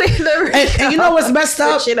it. And you know what's messed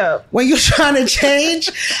up? When you're trying to change,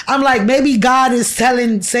 I'm like, maybe God is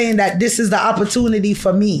saying that this is the opportunity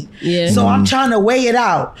for me. Yeah. So I'm trying to weigh it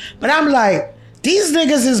out. But I'm like, these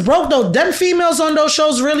niggas is broke though. Them females on those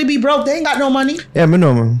shows really be broke. They ain't got no money. Yeah, me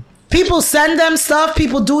know, man. People send them stuff.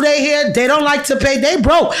 People do their hair. They don't like to pay. They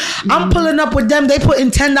broke. I'm pulling up with them. They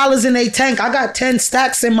putting $10 in a tank. I got 10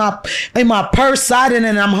 stacks in my purse side, and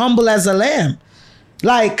I'm humble as a lamb.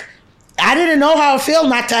 Like, I didn't know how it feel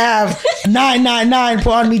not to have 999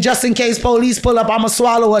 on me just in case police pull up. I'ma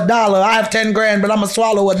swallow $1. I have 10 grand, but I'ma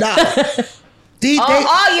swallow $1.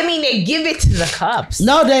 You mean they give it to the cops?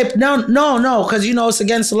 No, because you know it's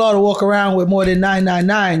against the law to walk around with more than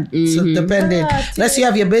 999. So depending, unless you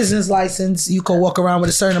have your business license, you can walk around with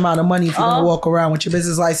a certain amount of money if you're gonna walk around with your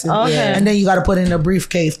business license. And then you got to put it in a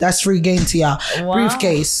briefcase. That's free game to y'all. Wow.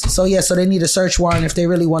 Briefcase. So so they need a search warrant if they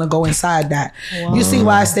really want to go inside that. Wow. You see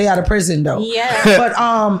why I stay out of prison though. Yeah. But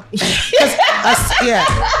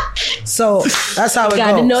so that's how it goes.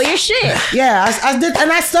 Got to know your shit. Yeah, I did,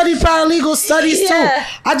 and I studied paralegal studies too.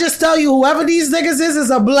 I just tell you, whoever these niggas is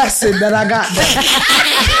a blessing that I got them.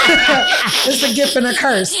 It's a gift and a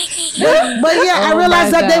curse. But I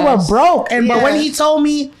realized that they were broke. But when he told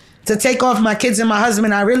me to take off my kids and my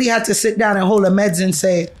husband, I really had to sit down and hold a meds and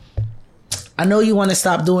say, I know you want to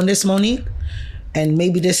stop doing this, Monique, and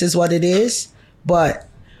maybe this is what it is, but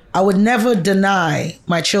I would never deny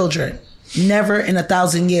my children. Never in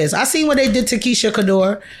 1,000 years. I seen what they did to Keisha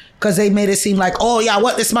Kador, because they made it seem like, oh yeah,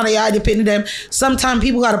 what this money I depend on them. Sometimes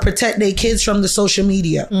people got to protect their kids from the social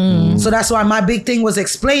media. So that's why my big thing was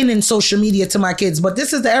explaining social media to my kids. But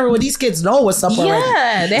this is the era where these kids know what's up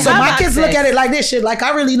already. So my kids look at it like this shit. Like,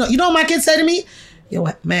 I really know. You know what my kids say to me? Yo,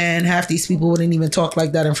 man, half these people wouldn't even talk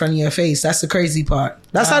like that in front of your face. That's the crazy part.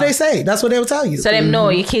 That's how they say. That's what they will tell you. So them know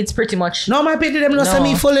your kids pretty much. No, my pity them no say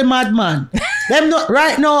me fully madman. Them no,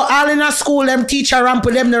 right now, all in a school, them teacher ramp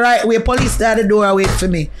put them the right way. Police at the door wait for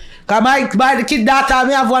me. Cause by the kid data,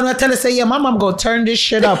 me have one who tell her say, yeah, mom, I'm gonna turn this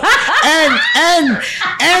shit up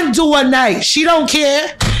and do a night. She don't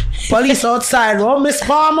care. Police outside. Oh, Miss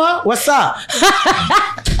Palmer, what's up?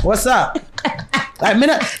 What's up? Like,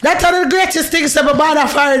 that's one of the greatest things about Bada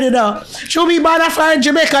Fire, you know. Show me Bada Fire in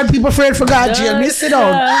Jamaica and people afraid for God jail. Me sit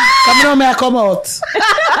down. Come on, may I come out?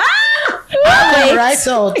 Right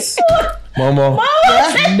out. MoMo.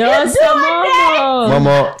 Yeah? No, MoMo.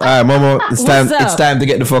 MoMo. Alright, MoMo. It's time to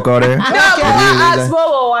get the fuck out of here. No, ask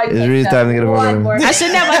MoMo. It's really time to get the fuck out of here. I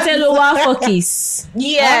should never tell you what fuckies.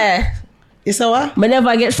 Yeah. It's a what? I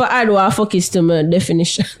never get for add what fuckies to my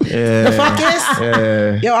definition. Yeah. The fuckies?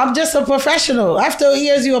 Yeah. Yo, I'm just a professional. After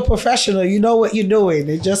years, you're a professional. You know what you're doing.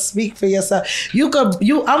 And just speak for yourself. I'm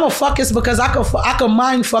a fuckist because I can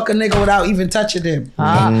mind fuck a nigga without even touching him.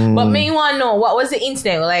 But me want to know, what was the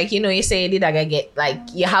incident? Like, you say you did get, like,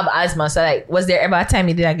 you have asthma. So, like, was there ever a time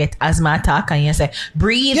you did get asthma attack and you say,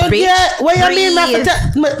 breathe, bitch, yeah, what you breathe.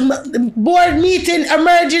 mean? Board meeting,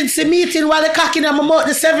 emergency meeting while the cocking on my mouth,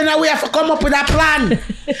 the 7 and we have to come up with a plan.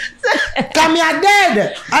 Cause me a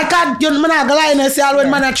dead. I can't, you know, man, I go lie and say, all when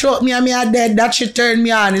man a choke me and me a dead, that shit turn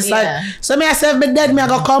me on. It's like, so me I say, if me dead, me I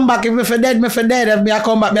go come back. If me for dead, me for dead. If me I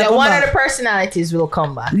come back, me I come one back. of the personalities will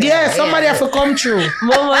come back. Yeah, somebody have to come through.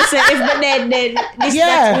 Momo say, if the dead, then this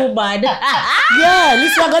not too bad. Yeah,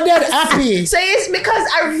 this one got dead happy. So it's because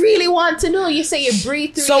I really want to know. You say you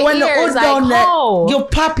breathe through your when ears. the hood Like, down there, oh. you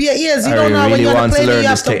pop your ears. You I don't know when really you're on want the to plane, learn you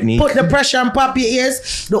have this to technique. put the pressure and pop your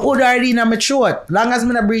ears. The hood already in my throat. Long as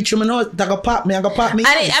me not breathe through my nose, I go pop me, I go pop me.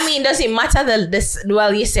 And I mean, does it matter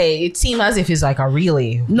well, you say it seems as if it's like a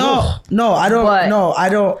really No, I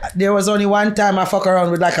don't. There was only one time I fuck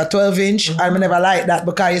around with like a 12-inch and I never like that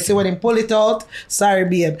because you see when him pull it out, sorry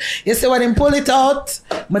babe. You see when him pull it out,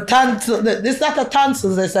 my tonsil, this is not a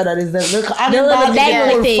tonsils, they said that is the little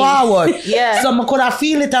dangly thing. forward. Yeah. So I could have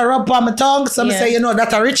feel it and rub on my tongue. So I say, you know,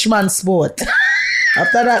 that's a rich man sport.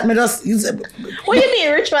 After that, me just... What do you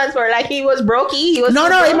mean rich man for? Like he was brokey? He was No,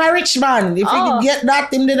 him a rich man. If he get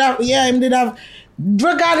that, him did have...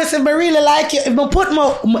 Regardless if I really like you, if I put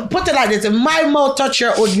it like this, if my mouth touch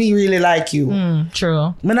your would me really like you.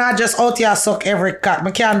 True. Me not just out here suck every cock.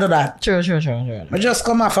 Me can't do that. True. I just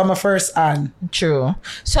come off of my first hand. True.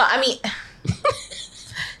 So I mean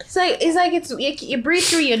it's like you breathe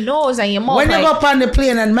through your nose and your mouth. When you go up on the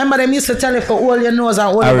plane, and remember them used to tell you for all your nose and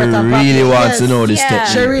all I your breath. really want to know this technique.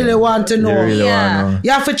 She really want to know. They really want to know.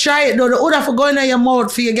 You have to try it though. The wood have to go in your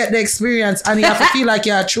mouth for you get the experience, and you have to feel like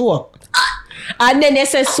you're a choke. And then they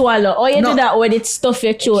say swallow. Or you do that when it's stuff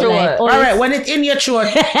your throat. Like, Alright, when it's in your throat,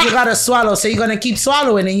 you gotta swallow. So you're gonna keep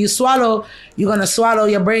swallowing, and you swallow, you're gonna swallow.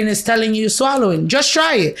 Your brain is telling you swallowing. Just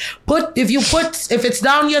try it. If it's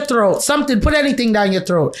down your throat, put anything down your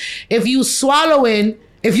throat. If you swallowing,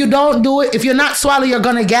 if you don't do it, if you're not swallow, you're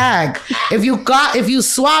gonna gag. If you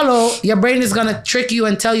swallow, your brain is gonna trick you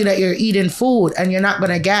and tell you that you're eating food, and you're not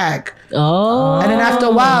gonna gag. And then after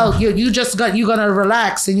a while, you're gonna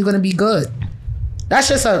relax and you're gonna be good. That's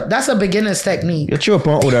a beginner's technique. You chew up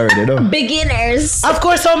on wood already, though. Beginners. Of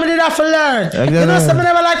course, somebody did that for learn. You know, somebody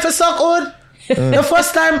never like to suck wood. The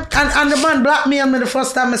first time, and the man black me the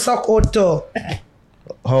first time I suck wood too.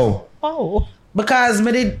 How? Oh. Because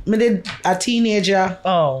me did a teenager.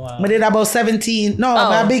 Oh wow. Me did about 17. No,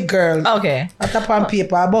 I'm a big girl. Okay. At up on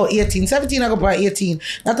paper, about 18. 17 I go about 18.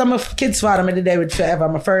 That's my kid's father me did there with forever.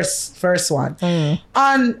 My first one.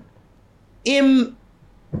 And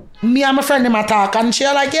me and my friend them talk, and she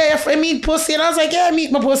was like, yeah, your friend meet pussy. And I was like, yeah,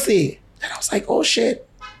 meet my pussy. And I was like, oh shit.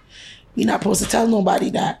 We not supposed to tell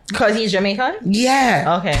nobody that. Because he's Jamaican?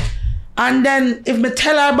 Yeah. Okay. And then if me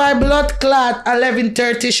tell her by blood clot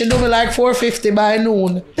 11:30, she do me like 4:50 by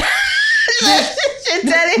noon.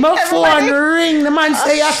 My phone ring. The man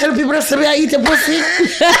say, I tell people to I eat a pussy.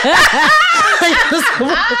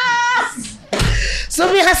 So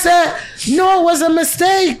me I said, no, it was a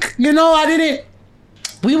mistake. You know, I didn't.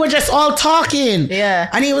 We were just all talking. Yeah.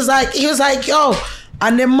 And he was like, yo.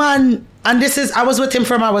 And the man, and I was with him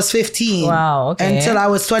from I was 15. Wow, okay. Until I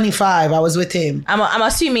was 25, I was with him. I'm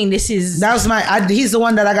assuming this is... That was he's the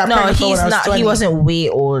one that I got pregnant for when I was 20. He wasn't way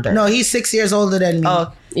older. No, he's 6 years older than me.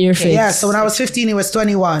 Oh, your face. Yeah, so when I was 15, he was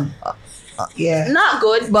 21. Yeah. Not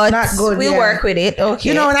good, but Not good, we work with it. Okay.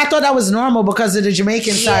 You know, and I thought that was normal because of the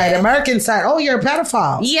Jamaican side. American side, oh, you're a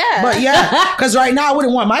pedophile. Yeah. But yeah, because right now I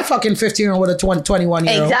wouldn't want my fucking 15-year-old with a 21-year-old.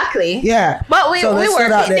 Exactly. Yeah. But we work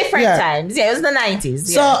at at different times. Yeah, it was the 90s.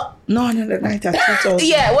 So, no, the 90s.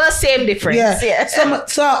 Yeah, well, same difference. Yeah.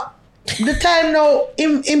 So the time now,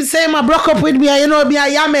 him say I broke up with me, and you know, me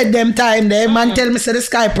I made them time there. Man tell me say the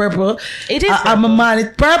sky purple. It is I'm a man,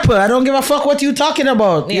 it's purple. I don't give a fuck what you talking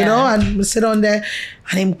about, you know. And me sit on there,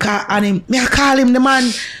 and I call him, the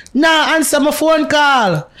man answer my phone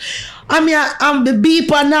call. I'm the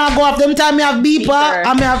beeper now go off. Them time me have beeper.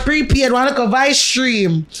 I have prepaid one like a Vice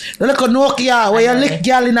Stream. The little Nokia where you lick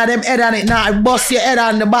girl in them head on it now, bust your head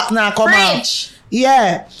on the back now come out.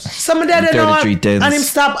 Yeah. Some of them know, and him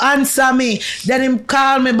stop answer me. Then him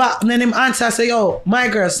call me back. And then him answer say, yo, my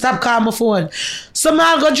girl, stop calling my phone. So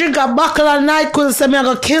I go drink a buckle of NyQuil, so I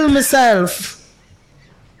go kill myself.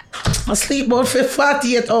 I sleep about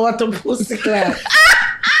 48 hours to pussy clap.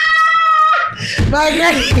 My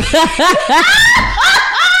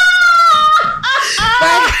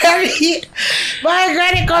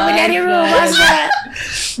granny come in the room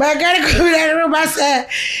and say,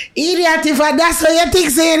 idiot, if that's what you think,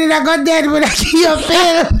 say you're not going dead when I give you a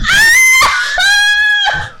pill.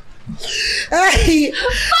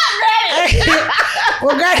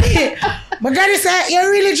 My granny said, you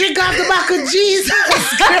really drink off the back of Jesus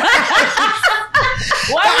Christ.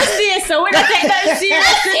 What was this? So we don't take that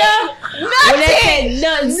serious enough? Nothing.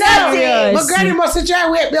 Nothing. My granny must have tried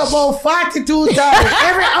to wake me up about 42 times.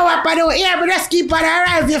 Every hour I don't hear, but just keep on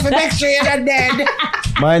around here for make sure you're not dead.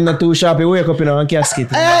 Mine not too sharp. You wake up in a casket.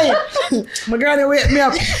 Hey, my granny wake me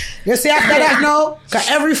up. You see after that now? Cause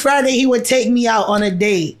every Friday he would take me out on a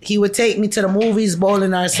date. He would take me to the movies,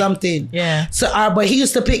 bowling or something. Yeah. So, but he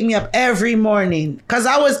used to pick me up every morning. Cause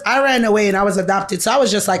I ran away and I was adopted. So I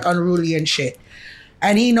was just like unruly and shit.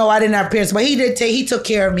 And he know I didn't have parents, but he took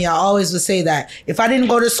care of me. I always would say that. If I didn't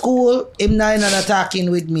go to school, him not talking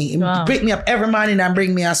with me. He pick me up every morning and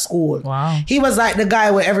bring me to school. Wow. He was like the guy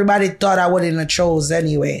where everybody thought I wouldn't have chose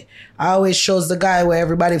anyway. I always chose the guy where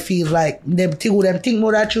everybody feels like them think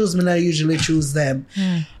more I choose me, I usually choose them.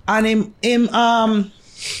 And him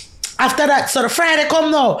after that, so the Friday come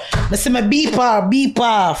now, I say my beep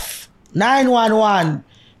off, 911.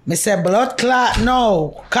 I say blood clot,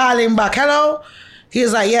 no. Call him back, hello?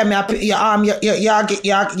 He's like, yeah,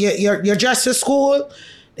 you're just to school.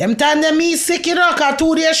 Them time them me sick, you know, cause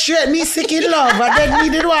 2 days straight, me sick in love. I then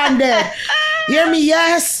needed one day. Hear me,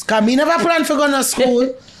 yes. Cause me never plan for going to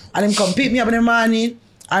school. And him come pick me up in the morning.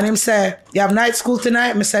 And him say, you have night school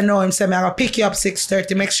tonight? Me say, no. Him say, I'm going to pick you up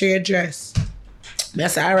 6:30, make sure you're dressed. Me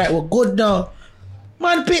say, all right, well, good now.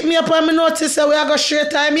 Man pick me up and me notice that we are going straight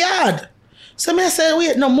time yard. So me say,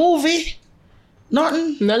 wait, no movie?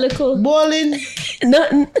 Nothing. No little Bowling.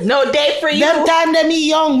 nothing. No day for you. Them time them me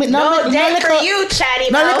young. No day for you, chatty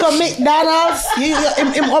No mouth. little McDonald's.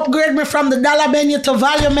 Him upgrade me from the dollar menu to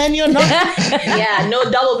value menu. Nothing. Yeah, no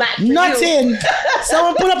double back for you. Nothing. So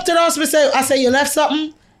when pull up to the house, I say, you left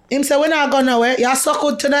something? Him say, we're not going nowhere. You're so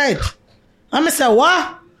good tonight. And me say,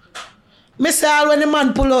 what? Me say, when the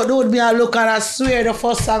man pull out, dude, me I look and I swear the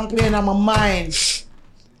first song playing on my mind.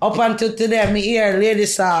 Up until today, me hear Lady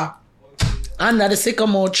Saw under the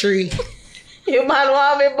sycamore tree. You man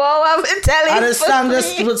want me, boy. I'm telling you. And the song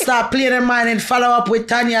just would start playing in mind and follow up with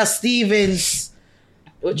Tanya Stevens.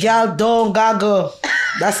 Girl, don't goggle.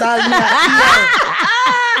 That's all me I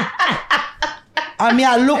hear. And me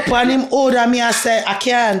I look on him old and me I say, I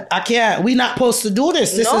can't. We not supposed to do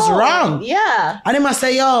this. This is wrong. Yeah. And him I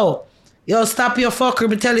say, yo, stop your fuckery.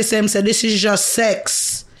 Me tell you, say, this is just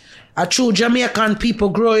sex. A true Jamaican people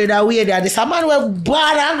grow it that way there. This a man who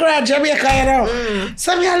born and grow in Jamaica, you know.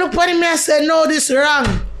 So me I look at him and I say, no, this is wrong.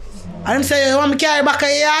 And him say, you want me carry back a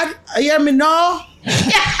yard? You hear me now?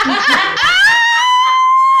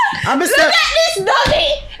 And me say, Look at this dummy.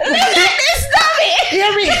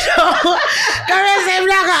 hear me now? Come here, say, I'm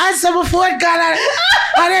not going to answer my phone call.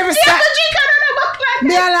 And every start.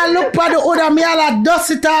 Me all look for the other, me all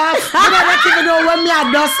dust it off. I don't even know when me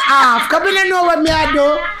a dust off. Come me don't know what me a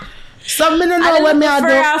do. Some me don't know what me a do.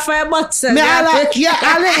 Me all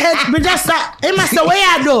head, me just he must say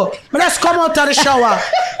what you do. Me just come out of the shower.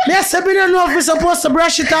 Me say me don't know if we supposed to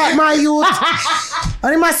brush it out, my youth.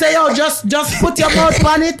 And he must say, yo, just put your mouth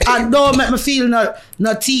on it and don't make me feel no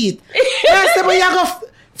teeth. I say, but you go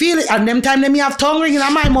feel it. And them time, me have tongue ring in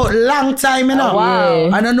my mouth long time, you know. Oh, wow.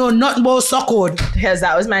 I don't know nothing about succold. Because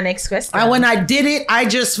that was my next question. And when I did it, I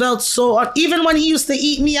just felt so... Even when he used to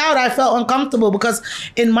eat me out, I felt uncomfortable because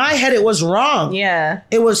in my head, it was wrong. Yeah.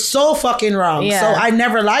 It was so fucking wrong. Yeah. So I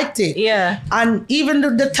never liked it. Yeah. And even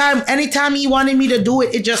the time, anytime he wanted me to do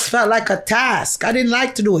it, it just felt like a task. I didn't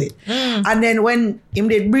like to do it. And then when him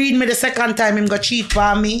did breed me the second time, him got cheat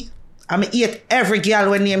for me. I eat every girl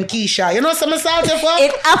when named Keisha. You know some salty fuck?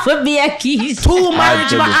 It have to be a Keisha. 2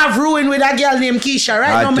 marriage I have ruined with a girl named Keisha.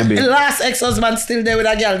 Right now, my last ex-husband still there with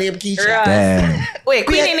a girl named Keisha. Right. Damn. Wait,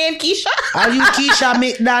 Queen named Keisha? Are you Keisha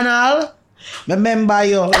McDonald? Remember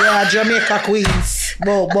you. Yeah, Jamaica Queens.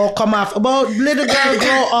 But come off. About little girl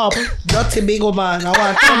grow up. Dirty big old man. I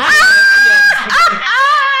want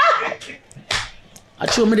I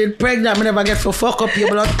told me did pregnant, me never get for fuck up your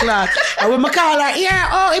blood clot. And when I call her,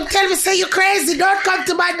 him tell me say you crazy, don't come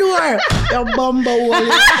to my door. You bumble.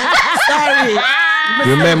 Sorry.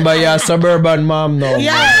 Remember your suburban mom now.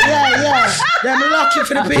 Yeah. Them lucky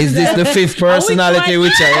for the picture. Is this the fifth personality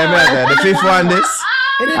which I remember? The fifth one this?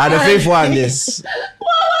 The fifth one this?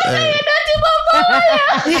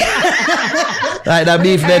 Like that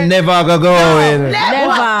beef then never go away. Never.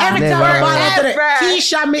 Every time I call her to the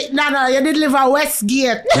Keisha McDonald, you did live at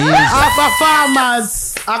Westgate. Off of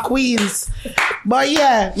Farmers at Queens. But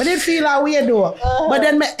yeah, I did feel that way though. But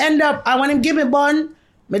then me end up, and when him give me bun,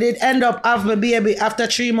 I did end up have my baby after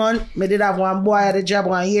 3 months. I did have one boy at the job,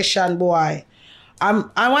 one Haitian boy. And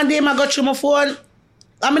one day I got through my phone.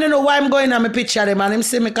 I mean, I don't know why I'm going on my picture them and him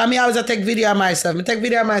see me come here, I always take video of myself. I take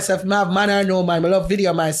video of myself, I have man or no man, I love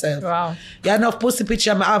video of myself. Wow. You enough pussy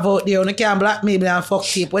picture I have out there, you can't blackmail me and fuck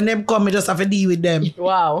tape. When them come, I just have to deal with them.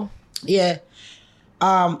 Wow. Yeah.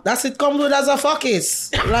 That's it comes with as a fuck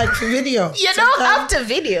is. Like for video. You don't have to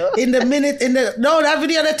video. That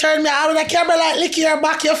video they turn me out of the camera like lick your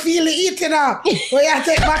back, you feel it eating up. When you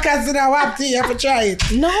take back as in a wap tea, you have to try it.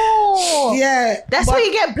 No. Yeah. That's why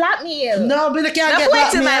you get blackmail. No, but they can't That's get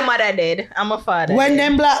what blackmail. my mother did. I'm a father. When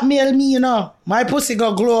them blackmail me, you know, my pussy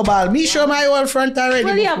go global. Me show my whole front already.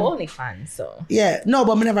 Well, you have before. OnlyFans, so. Yeah. No,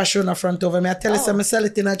 but me never show no front over me. I tell you some, I sell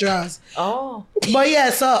it in a drawers. Oh. But yeah,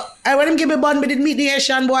 so when him give me bun, me did meet the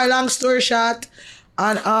Asian boy, long story short.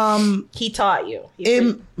 And he taught you.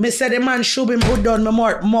 me said the man shoot him hood down my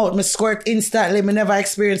mouth, me squirt instantly. Me never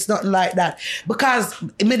experienced nothing like that. Because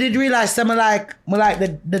me did realize something like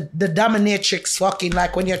the dominatrix fucking,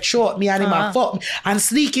 like when you choke me and him a fuck me. And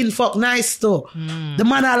sneaking fuck nice too. The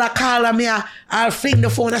man I'll call me, I'll fling the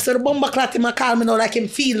phone. I said the bomber clat him a call me now like him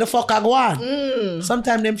feel the fuck I go on.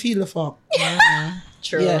 Sometimes them feel the fuck.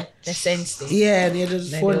 True. Yeah. They're sensitive. Yeah,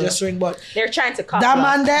 the phone just ring, but they're trying to cop that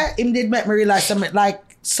block. man there, him did make me realize something like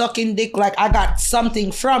sucking dick, like I got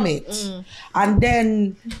something from it. And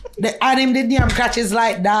then and him did damn catches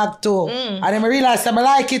like dog too. And then I realized I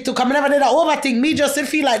like it too. Cause I never did that overthink. Me just did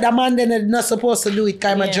feel like that man then not supposed to do it.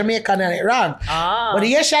 Cause I'm a Jamaican and it wrong. But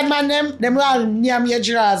the Asian man them all nyam your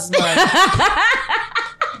jaws, man.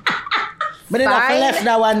 But then I left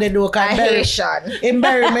that one they do. Him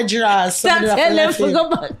bury my jaws. So Stop telling them to go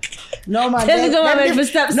back. No man. Tell the government to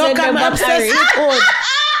stop no, sending them I'm back. obsessed with old.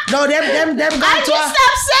 No, them got to a...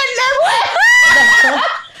 Stop sending them away.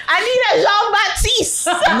 I need a Jean Baptiste.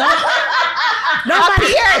 No,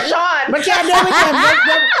 Pierre Jean. But can't do with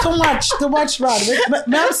them. Too much, man.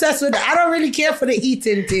 I'm obsessed with it. I don't really care for the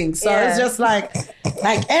eating thing. So it's just like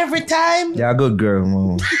every time. Yeah, good girl,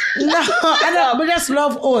 Mom. No, I don't. But just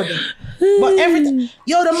love old. But everything,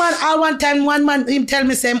 the man, one man, him tell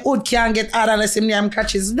me same wood can't get out unless him name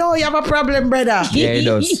catches. No, you have a problem, brother. Yeah, he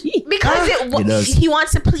does. Because he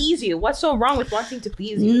wants to please you. What's so wrong with wanting to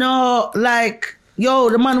please you? No, like,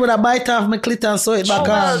 the man would have bite off my clit and sew it back on.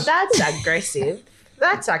 Well, that's aggressive.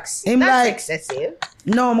 That's excessive.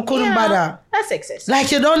 No, I couldn't bother. That's excessive.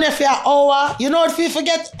 Like you don't have for your hour. You know if you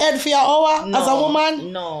forget head for your hour as a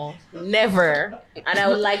woman? No, never. And I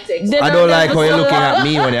would like to I don't like how you're looking at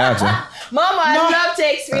me when you ask her. Mama, I'd love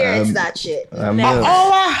to experience that shit.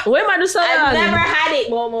 Hour? Where am I do so I've never had it,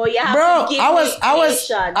 Momo. You have Bro, to give I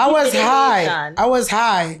was me high. I was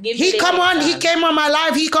high. Give He me come on, the he came on my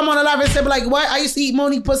live. He come on the live and said like, "Why I used to eat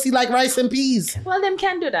money pussy like rice and peas." Well, them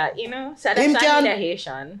can do that, you know. So that's Them why I can. need a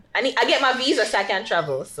Haitian. I get my visa so I can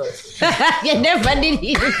travel. So You never did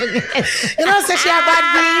even forget. You know, say she a bad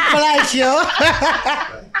breed for like you.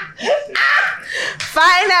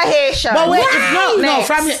 find a Haitian. But wait, no, Next.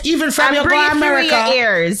 from your go breathe through America, your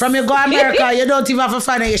ears. from your go America, you don't even have a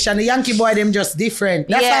fan of Haitian. The Yankee boy, them just different.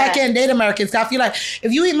 That's why I can't date Americans. 'Cause I feel like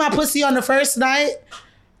if you eat my pussy on the first night,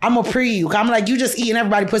 I'm a pre you. I'm like, you just eating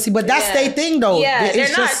everybody pussy. But that's their thing though. Yeah, It's they're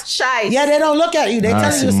not just, shy. Yeah, they don't look at you. They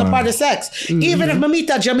tell you it's a man. part of sex. Even if I meet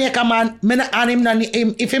a Jamaican man,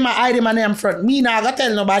 if him hide him and him front, me nah gonna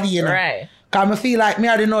tell nobody, you know. Right. Cause I feel like me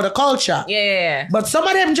already know the culture. Yeah. But some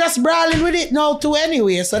of them just brawling with it now too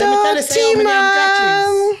anyway. So let me tell you, say how many I'm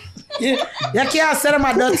catching. You can't say them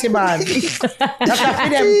a dirty man. That's a for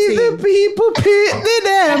them thing. People pity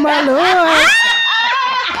them alone.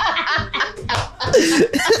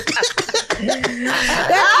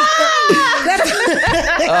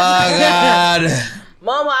 Oh God.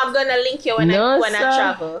 Mama, I'm gonna link you when I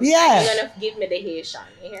travel. Yeah. You're gonna give me the Haitian.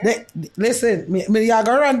 You hear? Listen, me y'all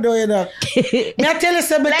go run do you know. Me I tell you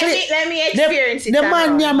some Let me experience it. The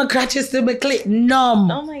man yeah me crutches to me click numb.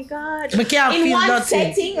 Oh my God. Me can't in feel one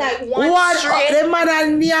nothing. setting, like one straight. The man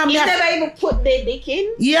and yeah me. You never even put the dick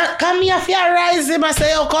in? Yeah, come here if you rise him I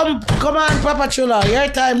say, oh come on Papa Chula, your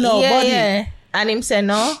time now, buddy. Yeah. And him say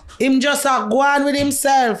no? Him just go on with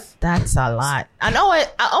himself. That's a lot. And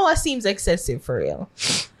it seems excessive for real.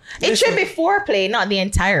 It should be foreplay, not the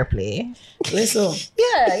entire play. Listen.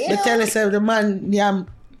 Yeah. Me tell you, the man, yeah,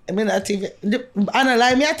 I mean, I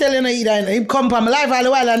lie, me I tell you, either him come from my life all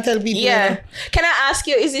the while and tell people. Yeah. You know. Can I ask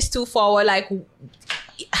you, is this too forward? Like,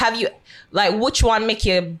 have you, like, which one make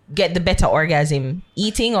you get the better orgasm?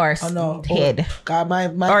 Eating or head? God, my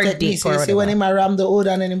or technique, dick or you see when whatever. him ram the hood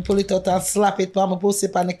and then him pull it out and slap it on my pussy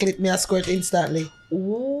and the clip me a squirt instantly.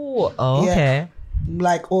 Ooh, okay.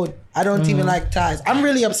 like hood. I don't even like ties. I'm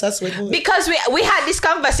really obsessed with hood. Because we had this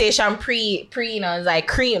conversation pre it's like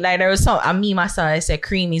cream. Like there was me myself, I said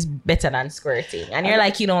cream is better than squirting. And you're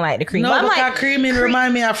like, you don't like the cream. No, but I'm because like, creaming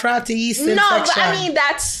remind me of frothy yeast infection. No, but I mean,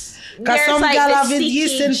 that's... Because some like girl the have sticky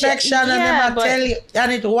yeast infection and them tell you,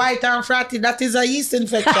 and it's white and frothy. That is a yeast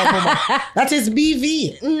infection, woman. That is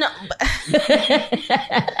BV. No.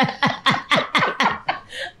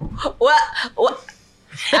 What?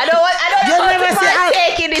 I don't know if people are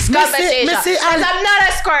taking this conversation. Because I'm not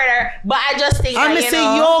a squirter, but I just think I'm say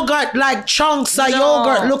yogurt, like chunks of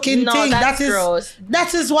yogurt looking thing. That's gross.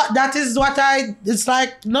 It's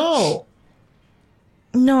like, no.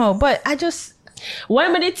 No, but I just... Why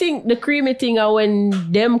am I think the creamy thing are when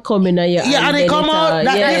them come in and and they come out,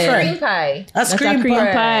 that's different. Cream pie. That's cream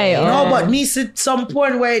pie. No, but me see some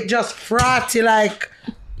point where it just frothy, like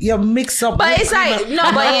you mix up. But it's like,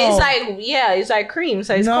 it's like cream.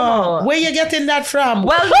 So it's come out. Where you getting that from?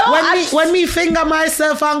 Well, no, when me finger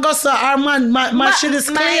myself and go, so my shit is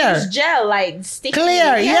clear. Mine's gel, like sticky.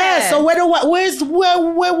 Clear, yeah. So where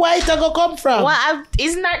white I go come from? Well,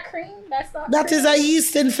 isn't that cream? That's not that cream. Is a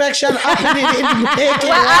yeast infection happening in the baking.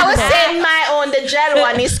 Well, I was saying my own, the gel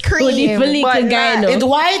one is cream. But it's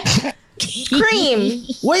white? Cream.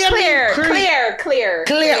 What you clear, mean?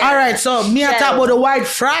 Clear. All right, so me I talk about the white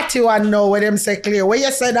frothy one now where them say clear. Where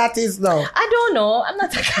you say that is though? I don't know. I'm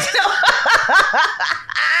not talking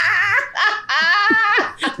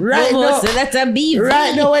Right now, so that's a beef.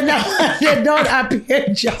 Right now, when they don't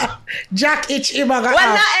appear, Jack itch him. Well,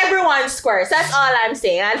 not everyone squirts. That's all I'm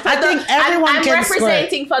saying. And I think everyone I'm can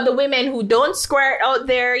representing for the women who don't squirt out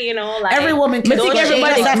there. You know, like every woman can.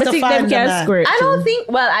 Everybody have to find the man. squirt. I don't think.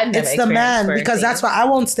 Well, I've never. It's the man squirting. Because that's why I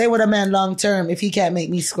won't stay with a man long term if he can't make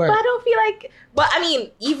me squirt. But I don't feel like. But I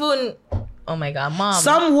mean, even. Oh my God, Mom!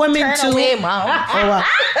 Some women Turn too. Away, Mom.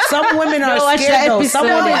 Some women are scared though.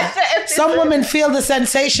 Some women feel the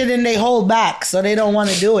sensation and they hold back, so they don't want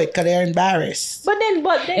to do it because they're embarrassed. But then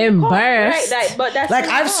embarrassed. Right, but that's like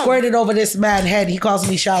I've squirted over this man's head. He calls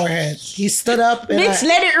me shower head. He stood up. And Bitch,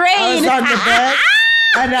 let it rain. I was on the bed.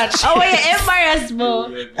 And that shit, you're embarrassed, bro.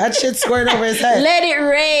 That shit squirted over his head. Let it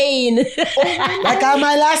rain. Like on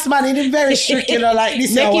my last man, he did very strict, like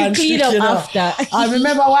this. Make him clean up after. I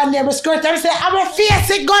remember one day, I squirt. I said, "I'm a face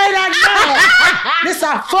it going on now." This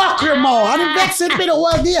a fuck remote. I'm vexing me the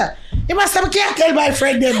whole day. He must have can't tell my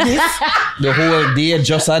friend them this. The whole day,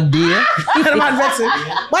 just a day. I'm vexing.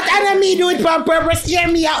 But I don't me do it on purpose. Hear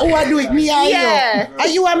me, who I do it? Me, yeah. You.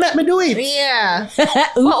 And you want make me do it? Yeah.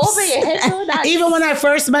 But over your head, though, even when I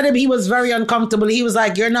first met him, he was very uncomfortable. He was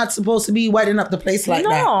like, "You're not supposed to be wetting up the place like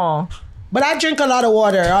that." No. But I drink a lot of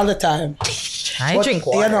water all the time. I drink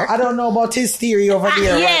water. You know, I don't know about his theory over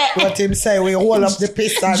there. Yeah. What him say? We hold up the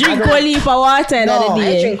piss. Drink a leaf of water. No,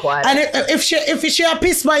 I drink water. And if she a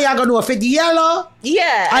piss man, you're gonna know if it's yellow.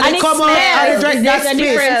 Yeah. And it come out and it drink that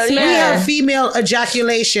piss. We Yeah. have female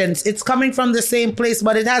ejaculations. It's coming from the same place,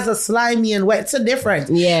 but it has a slimy and wet. It's a different.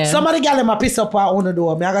 Yeah. Somebody get them a piss up on the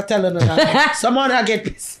door. Me, I gotta tell them that. Someone I get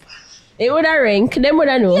piss. It would have rank. Them would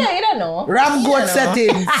have know. Yeah, you don't know. Ram goat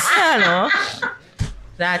settings. I don't know.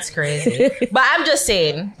 That's crazy. But I'm just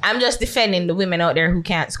saying, I'm just defending the women out there who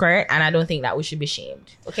can't squirt, and I don't think that we should be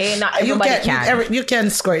shamed. Okay? Not everybody can. You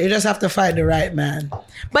can squirt. You just have to find the right man.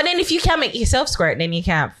 But then if you can't make yourself squirt, then you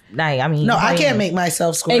can't. Like, I mean, no, I can't make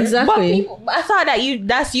myself squirt. Exactly. But I thought that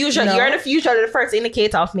that's usually you're the first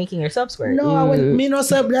indicator of making yourself squirt. No, I wouldn't. Me no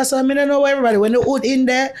sir. That's why I don't know everybody. When the hood in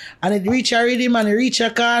there and it reach a rhythm and it reach a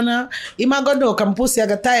corner, he might go do come pussy. I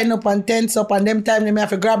got tighten up and tense up, and them time they may have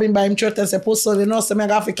to grab him by him throat and say pussy. So you know, so me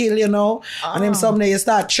have to kill and then someday you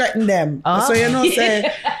start threatening them. So you know,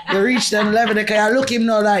 say you reach them level. They can look him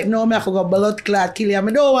now like no, me have to go blood clot kill you. I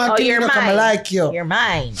don't want to kill you. Come like you. You're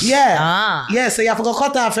mine. Yeah. Yeah. So you have to go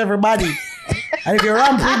cut off everybody. And if you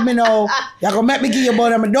ramp with me now, you're going to make me give you a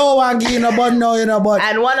bun. I don't want to give you no bun now, you know, but...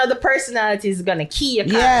 And one of the personalities is going to key your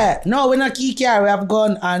car. Yeah. No, we're not key car. We have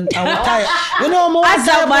gun and we're tired. You know, I'm That's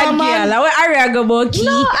a bad girl. What are you about key?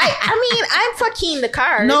 No, I mean, I'm for keying the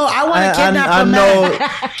car. No, I want to kidnap a man.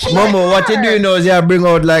 Momo, what you doing now is you bring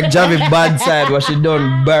out like Javi bad side, what she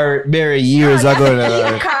done bury years ago.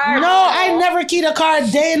 No, I never keyed a car a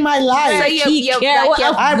day in my life.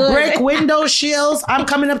 So I break window shields. I'm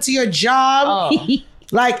coming up to your job.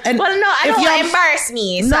 Like, and well, no, I don't want to embarrass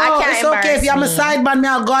me. So no, I can't it's okay. If you're a side man, me,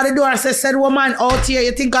 I'll go to the door and say, said woman out here,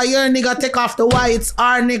 you think you're a nigga, take off the white, it's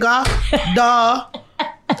our nigga. Duh.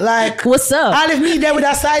 Like, what's up? and if me there with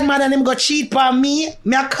a side man and him go cheat on me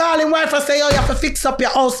I call him wife and say, yo, you have to fix up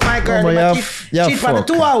your house, my girl. Cheat on the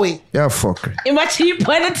 2 hour. You're fucker. Am I cheap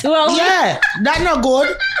on the 2 hours? Yeah, that's not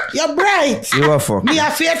good. You're bright. You are fucker. Me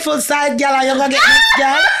a faithful side girl and you gonna get next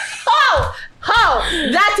girl. How?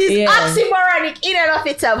 That is oxymoronic in and of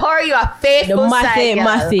itself. How are you a faithful side girl?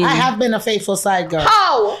 I have been a faithful side girl.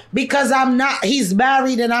 How? Because I'm not, he's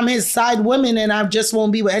married and I'm his side woman and I just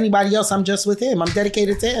won't be with anybody else. I'm just with him. I'm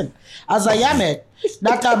dedicated to him. As a Yamed.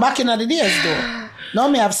 That back in the days though. No,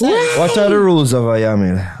 me have said. What are the rules of a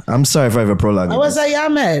Yamed? I'm sorry if I have a prologue. I was a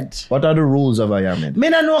Yamed. What are the rules of a Yamed? Me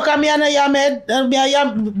no know cause me and a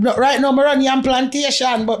Yamed. Right now I run yam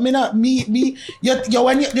plantation, but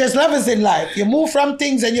there's levels in life. You move from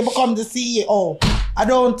things and you become the CEO. I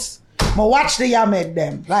watch the Yamed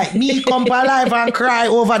them. Like me come alive and cry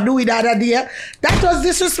overdo it the other day. That was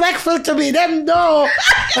disrespectful to me. Them no.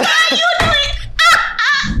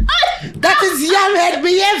 That is Yamed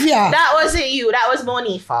behavior. That wasn't you. That was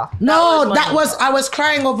Monifa. I was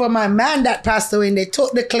crying over my man that passed away and they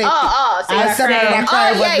took the clip. So I said I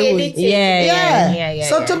cry over doing. Yeah.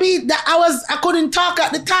 So to me, I couldn't talk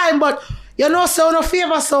at the time, but you know, so no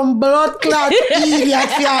favor some blood clot idiot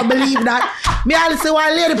if you believe that. Me all say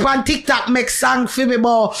one lady on TikTok make song for me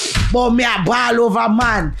about me a ball over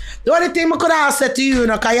man. The only thing I could have said to you,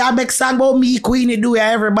 cause you make song about me, Queenie, do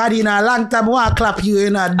everybody in a long time, I want to clap you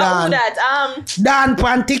in a Dan. Dan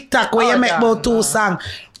on TikTok where you make about 2 songs.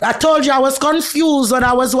 I told you I was confused when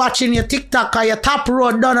I was watching your TikTok cause your top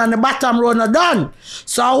row done and the bottom row not done.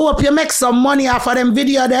 So I hope you make some money off of them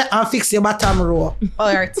video there and fix your bottom row. Oh,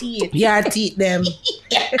 your teeth. Yeah, teeth them. You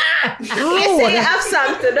say you have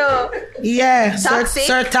something though. Yeah. Toxic?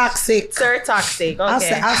 Sir Toxic. Sir Toxic.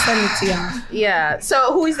 Okay. I'll send it to you. Yeah.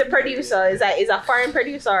 So who is the producer? Is a foreign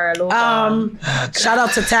producer or a local? Shout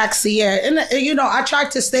out to Taxi, yeah. And I tried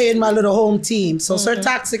to stay in my little home team. So Sir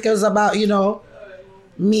Toxic is about,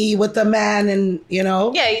 me with the man and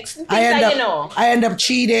Yeah, it's things I end up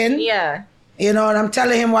cheating. Yeah. And I'm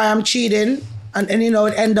telling him why I'm cheating. And it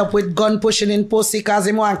end up with gun pushing in pussy because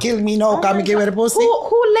he want to kill me now because me give her the pussy.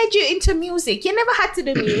 Who led you into music? You never had to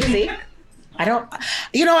do music. I don't,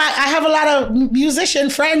 I have a lot of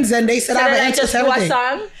musician friends and they said I have an interest in everything.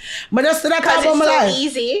 Song? But that's not how I'm alive.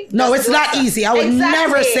 Easy. No, it's not easy. I would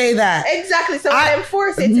never say that. Exactly. So I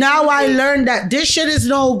force it. Now I learned that this shit is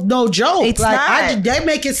no joke. It's not. They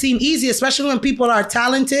make it seem easy, especially when people are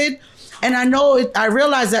talented. And I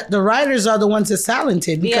realize that the writers are the ones that's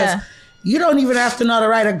talented because you don't even have to know how to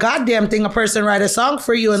write a goddamn thing. A person write a song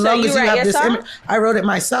for you, as long as you have this image. I wrote it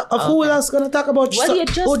myself. Who else gonna talk about?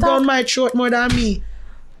 Who done my throat more than me?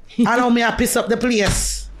 I know me. I piss up the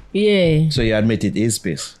place. Yeah. So you admit it is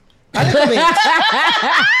piss. A little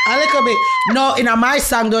bit. No, in my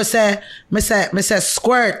song, though, me say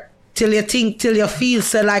squirt till you feel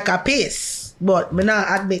so like a piss. But me not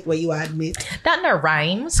admit what you admit. That no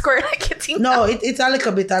rhyme. Squirt like a thing. No, it's a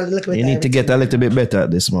little bit. You need to get a little bit better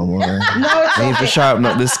at this, Momo. No, it's you need to sharpen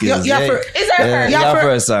up the skills. You have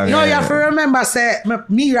to remember,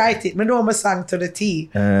 me write it. Me know my song to the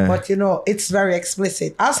T. But it's very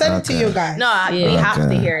explicit. I'll send it to you guys. No, we have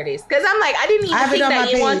to hear this. Because I'm like, I didn't even think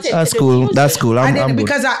that you wanted That's to cool. do music. That's cool. I did it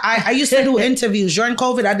because I used to do interviews. During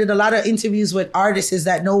COVID, I did a lot of interviews with artists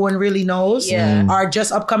that no one really knows are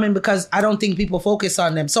just upcoming because I don't think people focus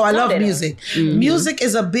on them. So I love music. Mm-hmm. Music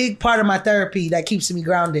is a big part of my therapy that keeps me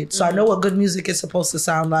grounded. So I know what good music is supposed to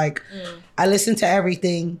sound like. I listen to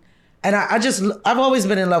everything. And I've always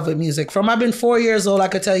been in love with music. From I've been 4 years old, I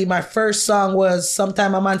could tell you my first song was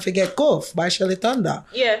Sometime a Man Forget Goof by Shelly Thunder.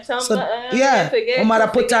 Yeah. My mother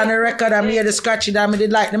put on a record and me had to scratch it and me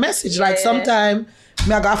did like the message. Like sometime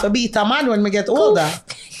me I got to beat a man when me get older.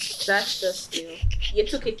 That's just you. You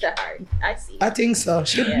took it to heart. I see. I think so.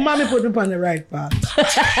 Mommy put me on the right path.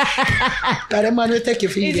 Because the man will take you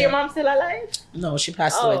for you. Is your mom still alive? No, she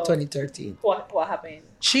passed away in 2013. What happened?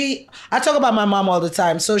 I talk about my mom all the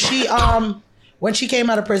time. So she, when she came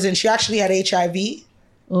out of prison, she actually had HIV.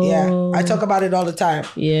 Oh. Yeah, I talk about it all the time.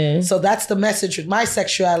 Yeah. So that's the message with my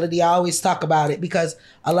sexuality. I always talk about it because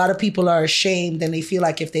a lot of people are ashamed and they feel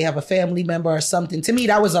like if they have a family member or something. To me,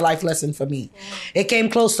 that was a life lesson for me. Yeah. It came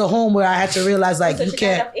close to home where I had to realize like you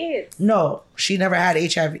can't. No, she never had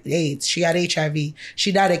HIV/AIDS. She had HIV.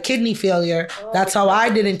 She died of kidney failure. That's how I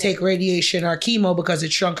didn't take radiation or chemo because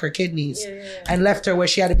it shrunk her kidneys and left her where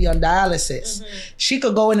she had to be on dialysis. Mm-hmm. She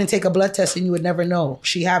could go in and take a blood test and you would never know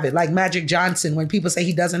she have it. Like Magic Johnson, when people say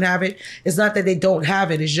he doesn't have it, it's not that they don't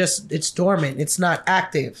have it. It's just, it's dormant. It's not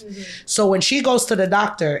active. Mm-hmm. So when she goes to the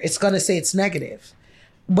doctor, it's going to say it's negative.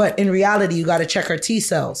 But in reality, you got to check her T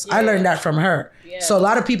cells. I learned that from her. Yeah. So a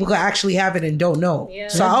lot of people could actually have it and don't know. Yeah.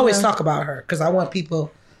 So I always talk about her because I want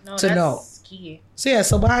people to know. Key. So yeah,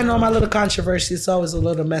 so behind all my little controversy, it's always a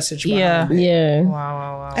little message behind it. Yeah.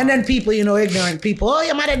 Wow. And then people, ignorant people, oh,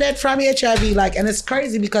 your mother dead from HIV. Like, and it's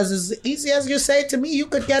crazy because as easy as you say it to me, you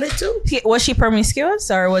could get it too. Was she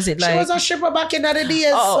promiscuous or was it like... She was a stripper back in the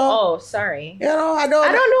days. Sorry. I don't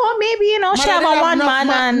know. Maybe, she have a one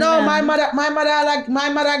man. My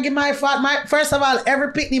mother give my father, first of all,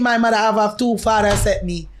 every picnic my mother have two fathers set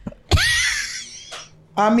me.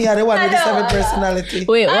 And me are the one with the 7 personality.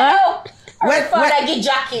 Wait, what? When my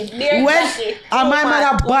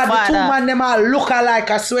mother bad, the 2 man them all look alike,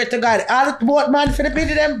 I swear to God. All both man for the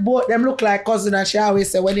pity them, both them look like cousin, and she always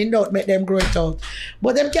say when in doubt make them grow it out.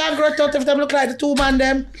 But them can't grow it out if them look like the 2 man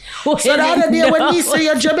them. So the other day when me see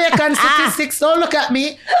your Jamaican statistics, don't look at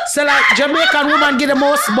me. So like Jamaican woman get the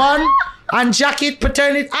most bun and jacket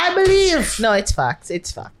paternity. I believe. No, it's facts.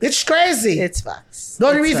 It's crazy. It's facts. The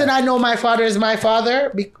only reason I know my father is my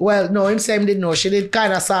father, no, him same didn't know. She did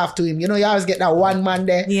kind of soft to him. You always get that one man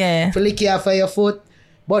there. Yeah. For lick you for your foot.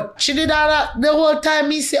 But she did all that the whole time.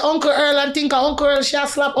 Me say Uncle Earl and think of Uncle Earl. She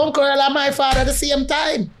slap Uncle Earl and my father at the same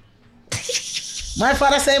time. My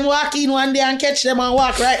father said him walk in one day and catch them and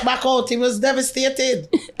walk right back out. He was devastated.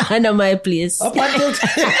 I know my place. Up until...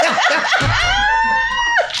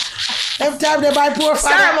 Every time they buy poor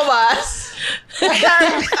father. Sorry, my boss.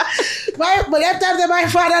 But every time they buy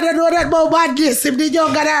father, they know that about badness. If the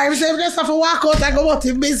young guy, he say, just have to walk out and go out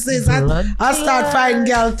in business and start finding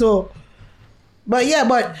girl too. But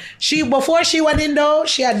before she went in though,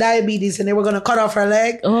 she had diabetes and they were going to cut off her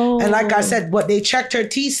leg. Oh. And like I said, but they checked her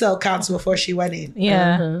T cell counts before she went in.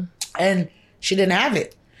 Yeah. And she didn't have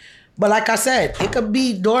it. But like I said, it could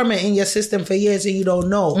be dormant in your system for years and you don't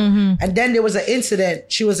know. Mm-hmm. And then there was an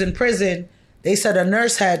incident. She was in prison. They said a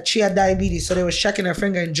nurse she had diabetes, so they was checking her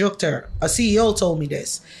finger and juked her. A CEO told me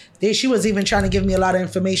this. She was even trying to give me a lot of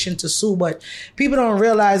information to sue, but people don't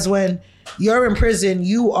realize when you're in prison,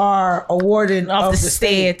 you are a warden of the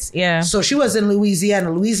state. Yeah. So she was in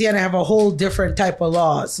Louisiana. Louisiana have a whole different type of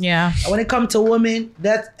laws. Yeah. And when it comes to women,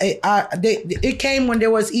 it came when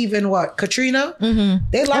there was even Katrina. Mm-hmm.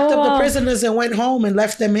 They locked up the prisoners and went home and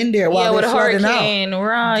left them in there while they flooding out.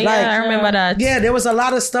 Right. I remember that. Yeah, there was a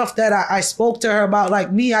lot of stuff that I spoke to her about.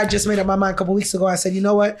 Like me, I just made up my mind a couple weeks ago. I said, you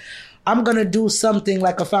know what? I'm going to do something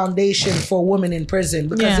like a foundation for women in prison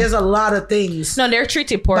because there's a lot of things. No, they're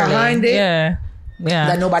treated poorly. Behind it. Yeah.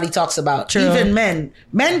 That nobody talks about. True. Even men.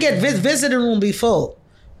 Men get visiting room be full.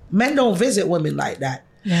 Men don't visit women like that.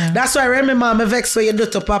 Yeah. That's why Remy Mom, vex for you do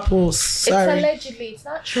to Papoose. Sorry. It's allegedly. It's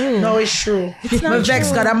not true. No, it's true. It's not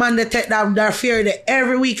vex got a man that take down their fear that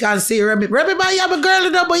every week and say, Remy Man, you have a girl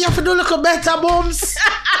in there, but you have to do look better, booms.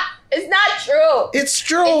 It's not true. It's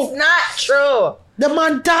true. It's not true. The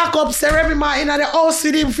man talk up, say every man in the house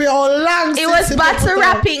with him for all long. It was battle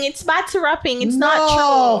rapping. It's battle rapping. It's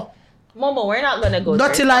not true. Momo, we're not gonna go.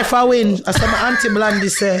 Dirty life I win. As some Auntie Blandy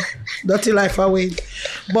say. Dirty life I win.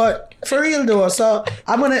 But for real though, so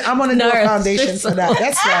I'm gonna do a foundation for that.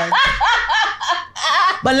 That's right.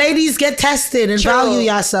 But ladies, get tested and value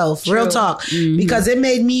yourself. Real talk. Mm-hmm. Because it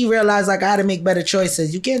made me realize like I had to make better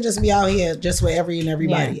choices. You can't just be out here just with everybody.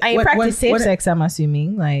 Yeah. I practice safe sex, I'm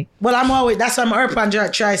assuming. Well, I'm always, that's why I'm up and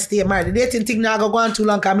try to stay married. The dating thing now go on too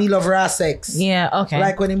long because me love raw sex. Yeah, okay.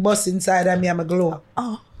 Like when him bust inside of me, I'm a glow.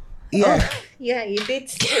 Oh. Yeah. Oh. Yeah, you did.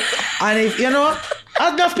 And if,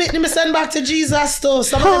 I'll just pick them and send back to Jesus too.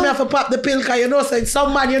 Some of them have to pop the pill because say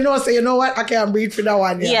some man say, you know what, I can't breathe for that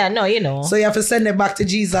one. Yeah, no, you know. So you have to send them back to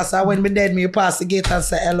Jesus. And when me dead, me pass the gate and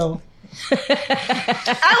say hello. And we can't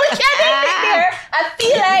end it there. I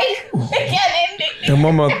feel like we can't end it there.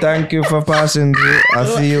 Momo, thank you for passing through. I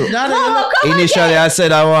see you. Momo, come Initially, again. I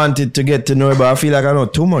said I wanted to get to know you, but I feel like I know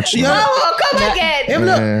too much. Momo, come again. Him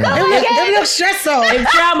look stressed out. I'm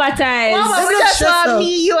traumatized. Momo, we just saw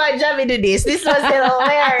me, you, and Javi do this. This was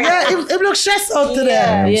hilarious. Yeah, him look stressed out today.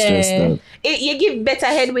 I'm stressed out. You give better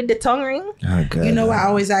head with the tongue ring? Oh, God. You know what I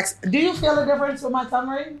always ask? Do you feel the difference with my tongue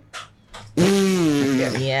ring?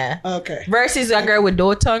 Yeah. Okay. Versus a girl with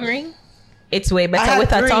no tongue ring? It's way better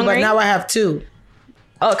with a tongue but ring? now I have 2.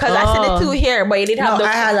 Oh, because I said the 2 here, but you didn't have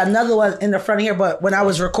I had another one in the front here, but when I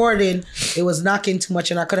was recording, it was knocking too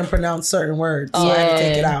much and I couldn't pronounce certain words. So I had to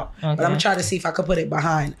take it out. Okay. But I'm trying to see if I could put it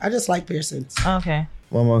behind. I just like piercings. Okay.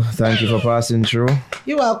 Momo, thank you for passing through.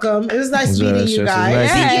 You're welcome. It was nice meeting you guys.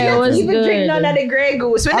 Nice it was even good. drink none of the Grey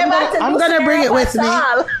Goose. I'm gonna bring it with me.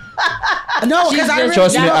 No, because I really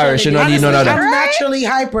Trust me, Irish, you don't need none of that. I'm naturally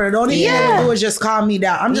hyper. The only thing I do is just calm me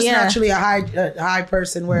down. I'm just naturally a high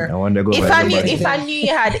person where I wonder go if I knew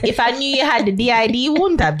you had the DID, you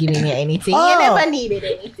wouldn't have given me anything. You never needed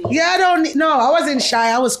anything. Yeah, I wasn't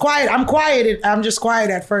shy. I was quiet. I'm quiet. I'm just quiet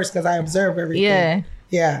at first because I observe everything.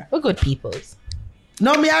 Yeah. We're good peoples.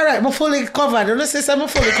 No, me alright. I'm fully covered. Listen, I'm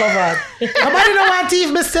fully covered. Nobody don't want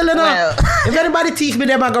teeth me still enough. If anybody teeth me,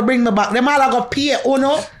 them I go bring me back. Them all I go pay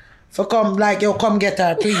Uno for come like yo come get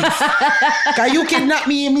her please. Cause you kidnap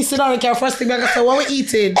me sit down and care first thing I go say what we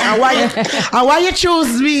eating and why you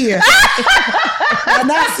choose me? A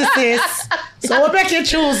narcissist. So what make you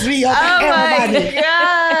choose me over everybody?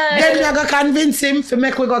 Then we go convince him to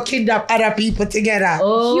make we go kidnap other people together.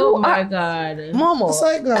 Oh my God. Momo. So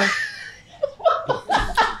it go.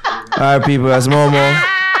 Alright, people, that's MoMo.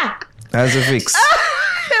 That's a fix.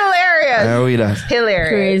 Hilarious. How we that? Hilarious.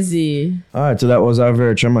 Crazy. Alright, so that was our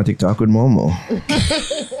very traumatic talk with MoMo.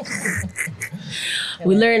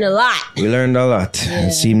 We learned a lot. We learned a lot.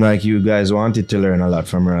 It seemed like you guys wanted to learn a lot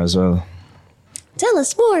from her as well. Tell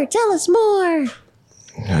us more.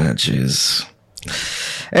 Ah, jeez.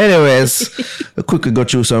 Anyways, quickly go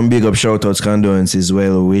through some big up shout outs, condolences,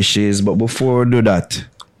 well wishes. But before we do that,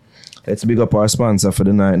 let's big up our sponsor for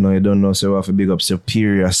the night. Now you don't know, so we have to big up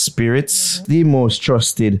Superior Spirits, the most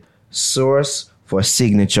trusted source for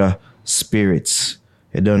signature spirits.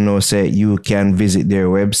 You don't know, say you can visit their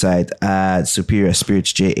website at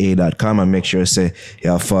superiorspiritsja.com and make sure say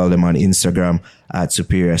you follow them on Instagram at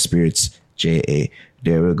superiorspiritsja.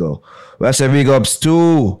 There we go. Well, say big ups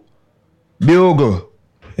to Bugle.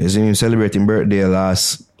 He's celebrating birthday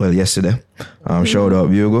yesterday. Shout out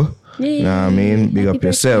Bugle. You know what I mean? Big up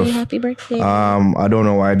yourself. Happy birthday. I don't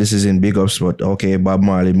know why this is in big ups, but okay, Bob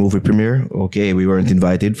Marley movie premiere. Okay, we weren't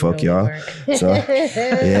invited. Fuck y'all. So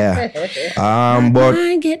yeah. But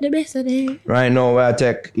I get the best of it. right now we're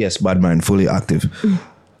tech. Yes, Badman fully active.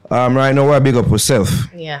 Right now we're big up ourselves.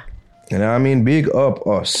 Yeah. You know what I mean? Big up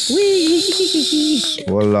us.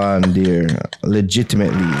 Hold on, dear.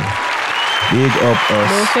 Legitimately. Big up us.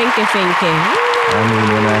 No thinking. I mean,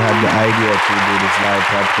 when I had the idea to do this live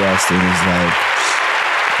podcasting, it's like,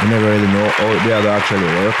 I never really know how it will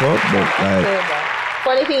actually work out, but like...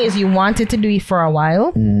 Funny thing is, you wanted to do it for a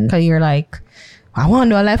while, because you're like, I want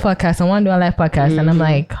to do a live podcast, and I'm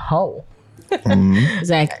like, how? It's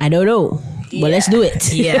like, I don't know, but let's do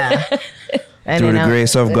it. Yeah. And through the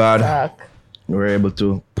grace of God, we're able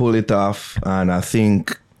to pull it off, and I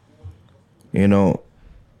think,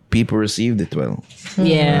 people received it well.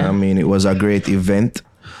 Yeah. I mean, it was a great event.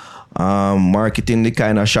 Marketing the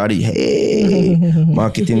kind of shoddy. Hey,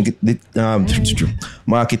 marketing the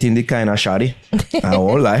kind of shoddy. I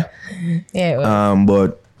won't lie. Yeah.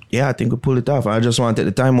 But yeah, I think we pulled it off. I just wanted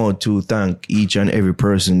the time out to thank each and every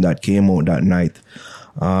person that came out that night.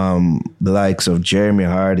 The likes of Jeremy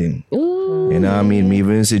Harding. Ooh. You know what I mean? Me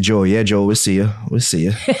even say Joe. Yeah, Joe, we see you.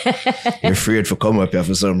 You're afraid for coming up here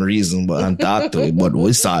for some reason, but I'm talk to you. But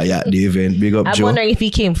we saw you at the event. Big up, I'm Joe. wondering if he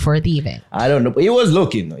came for the event. I don't know. He was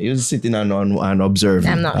looking. He was sitting and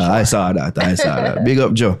observing. I'm not sure. I saw that. Big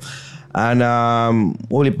up, Joe. And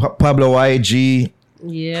Holy Pablo YG.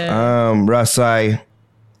 Yeah. Rasai.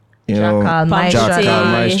 Jackal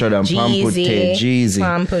Maestro and Pampute, Jeezy.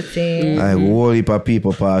 Like, whole heap of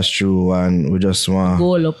people pass through and we just want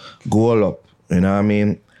Goal up. You know what I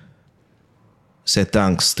mean? Say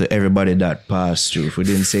thanks to everybody that passed through. If we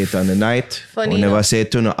didn't say it on the night, we never say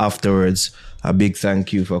it to no afterwards. A big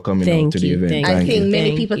thank you for coming out to the event. I think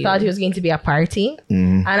many people thought it was going to be a party.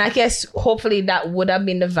 And I guess hopefully that would have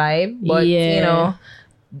been the vibe. But,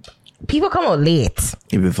 people come out late.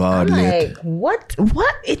 I'm like, what?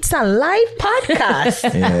 It's a live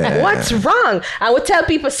podcast. What's wrong? I would tell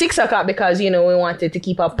people 6 o'clock because, we wanted to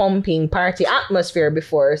keep a pumping party atmosphere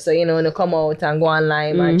before. So, when they come out and go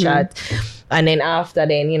online and chat. And then after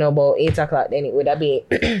then, about 8 o'clock, then it would have been,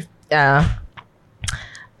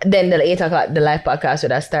 then the 8 o'clock, the live podcast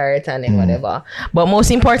would have started and then whatever. But most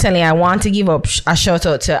importantly, I want to give up a shout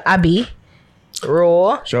out to Abby,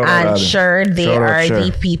 Ro, and Sure. They are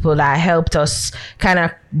the people that helped us kind of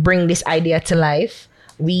bring this idea to life.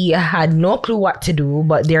 We had no clue what to do,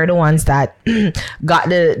 but they're the ones that got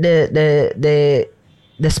the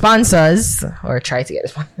sponsors or try to get the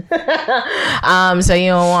sponsors. So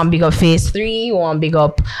want big up Phase 3, want big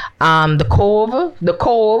up the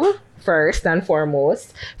Cove first and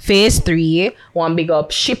foremost. Phase 3, want big up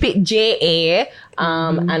Ship It JA.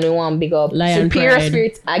 And we want big up Lion Superior Pride.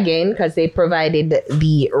 Spirits again because they provided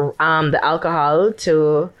the alcohol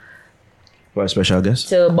to For a special guest.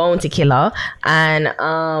 to Bounty Killer and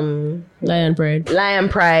Lion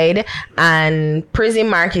Pride and Prison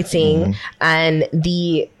Marketing and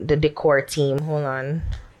the decor team. Hold on.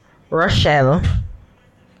 Rochelle.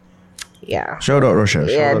 Yeah. Shout out Rochelle.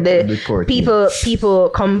 Yeah, Shout out to the court team. people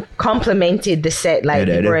complimented the set. Like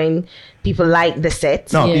people like the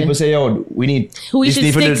set. No, Yeah. people say, yo, we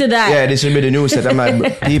should stick to that. Yeah, this should be the new set. I'm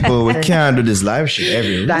like, people, we can't do this live shit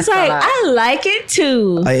every week. That's It's like, a lot. I like it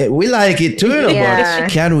too. We like it too, you know, Yeah.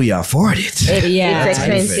 but can we afford it? Yeah. It's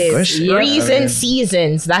expensive. Question. Yeah. Reason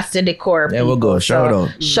Seasons, that's the decor. There we people. go. Shout So,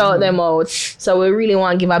 out. Shout them out. So we really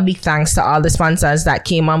want to give a big thanks to all the sponsors that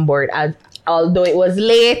came on board. Although it was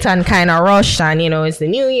late and kind of rushed, and it's the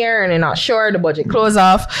new year and they're not sure, the budget closed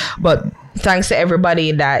off. But thanks to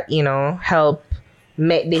everybody that helped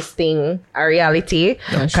make this thing a reality,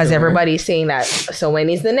 because sure. everybody's saying that. So when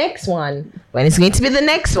is the next one? When is going to be the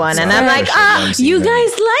next one? And I'm like, You guys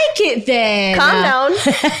like it then. calm down.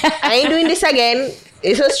 I ain't doing this again.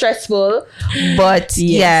 It was stressful, but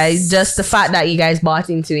yeah, it's just the fact that you guys bought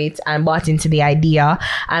into it and bought into the idea.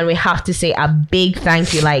 And we have to say a big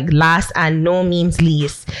thank you, like last and no means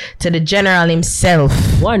least, to the general himself,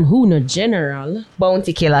 One who no general.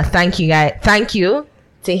 Bounty Killer. Thank you, guys. Thank you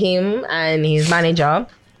to him and his manager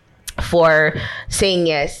for saying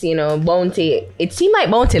yes. Bounty. It seemed like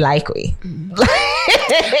Bounty like we.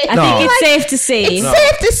 I think it's safe to say. It's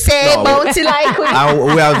safe to say No. Bounty like we.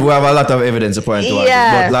 We have a lot of evidence to point towards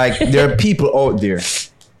Yeah. it. But like there are people out there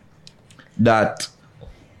that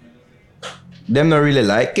them not really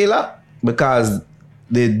like Killer because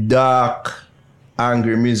the dark,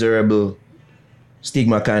 angry, miserable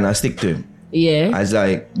stigma kind of stick to him. Yeah. As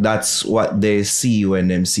like that's what they see when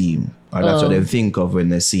they see him. Or that's what they think of when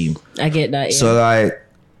they see him. I get that. Yeah. So like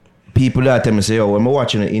people that tell me say, when I'm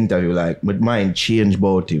watching an interview, like my mind change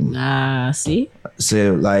about him. See?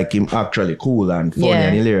 So like him actually cool and funny Yeah.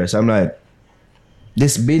 and hilarious. I'm like,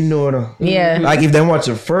 this been no. Yeah. Like if they watch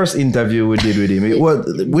the first interview we did with him, we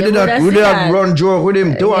did would have seen that that. run joke with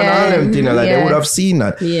him too and Yeah. all them things. Like Yeah. they would have seen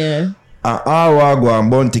that. Yeah. I go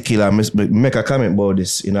on Bounty Killer, make a comment about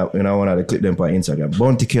this in one of the clip them on Instagram.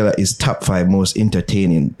 Bounty Killer is top 5 most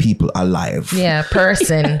entertaining people alive. Yeah,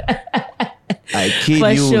 person. I kid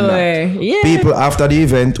For you sure. not. Yeah. People after the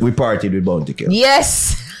event, we partied with Bounty Killer.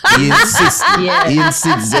 Yes. He insists. Yeah. He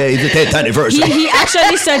insists. It's the 10th anniversary. He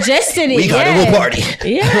actually suggested it. We gotta go party.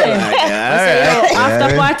 Yeah. Alright.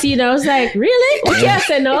 After party, I was like, really? We can't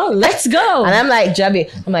say no. Let's go. And I'm like,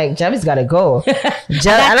 Jabby's gotta go. I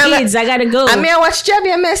got kids. I gotta go. I mean, I watch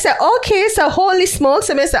Jabby and I said, okay, so holy smokes.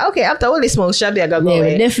 And I said, okay, after holy smokes, Jabby, I gotta go.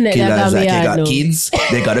 yeah, definitely. Killers That like be they hard, got no. kids,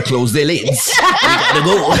 they gotta close their lids. They gotta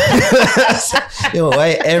go. Yo, why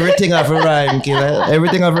everything have a rhyme, Killer?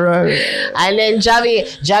 Everything have a rhyme. And then Jabby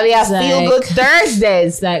has Like- feel good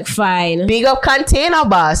Thursdays. It's like, fine. Big up Container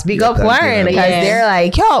Boss. Big up Container Warren. Boss. Because Yeah. they're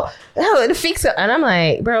like, yo, the fix it. And I'm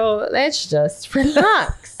like, bro, let's just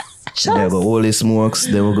relax. They go Holy Smokes,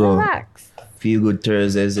 they will go Relax. Feel Good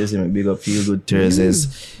Thursdays. They say big up Feel Good Thursdays.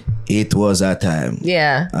 It was a time.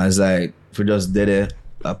 Yeah. I was like, if we just did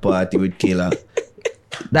a party with Killer.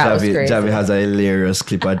 That was crazy. Javi has a hilarious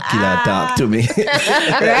clip of Killer talk to me.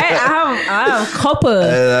 Right? I have a couple.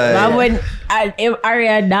 Like- When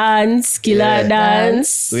Aria dance, Killer Yeah.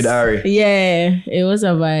 dance. With Ari. Yeah, it was a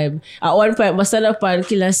vibe. At one point, I stand up and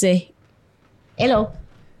Killer say, hello.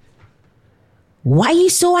 Why you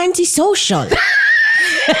so antisocial?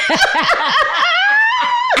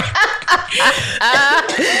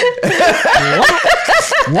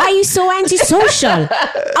 Why you so antisocial?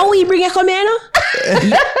 How we bring you come here now?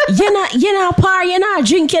 You're not par, you're not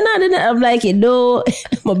drink, you're not. I'm like,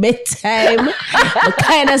 my bedtime. I'm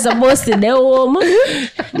kind of supposed to know home.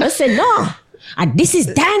 I said, no. And this is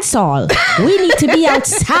dance hall. We need to be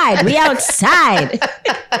outside. We outside.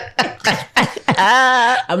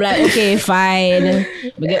 I'm like, okay, fine.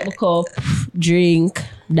 We get my cup, drink,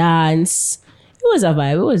 dance. It was a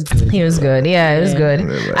vibe. It was good. He was good. Yeah, it was Yeah. good.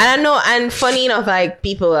 And I know, and funny enough, like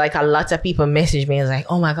people, like a lot of people message me and was like,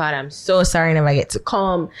 oh my God, I'm so sorry never get to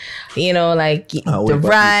come. Like the but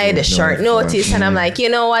ride, the people short know it notice. for- And I'm like, you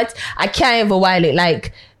know what? I can't even while it.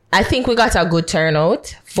 Like, I think we got a good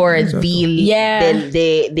turnout for Yeah.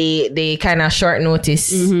 the kind of short notice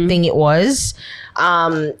thing it was.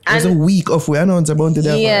 It was a week off we announced about it.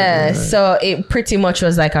 Yeah, so it pretty much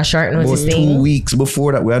was like a short About notice 2 thing. weeks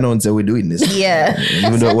before that we announced that we're doing this. Yeah.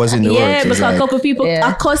 Even though it was in the Yeah, works. because It's like, a couple people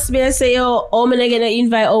accost me and say, yo, oh, I'm gonna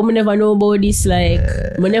invite, oh, I never know about this, like,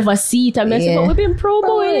 I never see it. And I say, Yeah. but we've been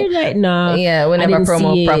promoting it, like, nah. Yeah, we I never didn't see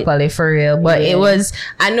promote it. properly for real. But Yeah. it was,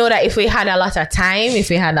 I know that if we had a lot of time, if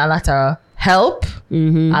we had a lot of help,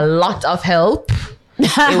 a lot of help,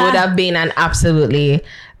 it would have been an absolutely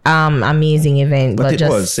amazing event. But it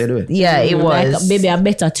just, was, say it. yeah, it was. Like maybe a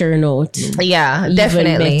better turnout. Yeah, Even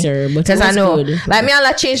definitely. better, but Because it I was know, good. like me,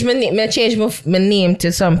 I change my name. I change my name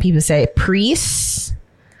to some people say priest.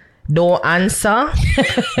 Don't answer,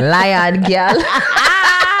 liar girl.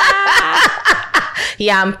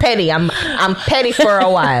 Yeah, I'm petty. I'm petty for a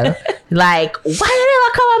while. Like, why did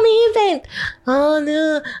I come at me event? Oh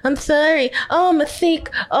no, I'm sorry. Oh, I'm sick.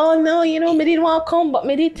 Oh no, me didn't want to come, but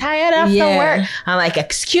me did tired after work. I'm like,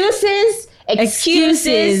 excuses.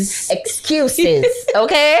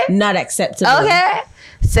 Okay, Not acceptable. okay.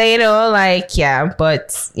 So like, yeah,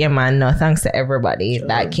 but yeah, man, no thanks to everybody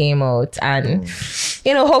that came out, and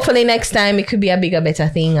hopefully next time it could be a bigger, better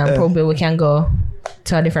thing, and probably we can go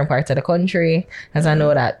to a different part of the country, as I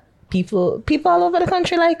know that people all over the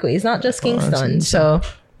country like it. It's not just Kingston. So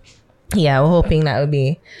yeah, we're hoping that will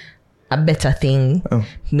be a better thing,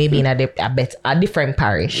 maybe in a different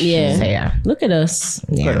parish. Yeah. So yeah, Look at us.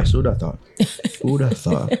 yeah, Who'd have thought? Who'd have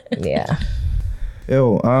thought? yeah.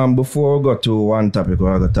 Yo, before we go to one topic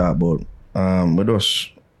we're going to talk about,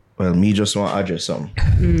 me just want to address something.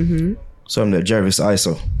 Mm-hmm. Something that Jarvis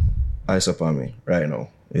ISO on me right now.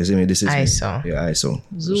 You see me? This is ISO. Me. Yeah, ISO.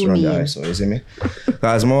 Just Zoom run the in. ISO. You see me?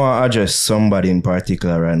 Because I want to address somebody in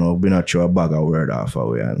particular right now. We're not sure a bag of word off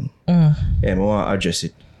away. And I want to address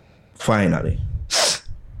it finally.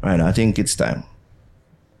 Right now, I think it's time.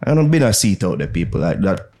 I don't been a seat out there, people like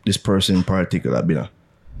that. This person in particular been a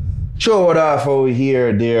show it off over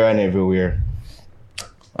here, there, and everywhere.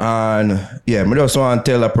 And yeah, I just want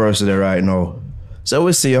to tell a person there right now. So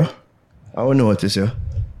we see you. I will notice you.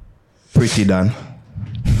 Pretty done.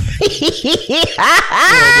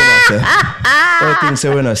 I think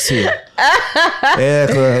so when I see you.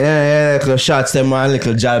 Yeah, little shots them and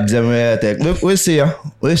little jabs them. We see you.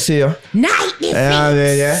 Nightly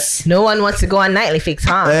Yeah. No one wants to go on nightly fix,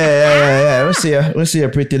 huh? Yeah. We see you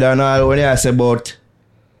pretty done. All when you say about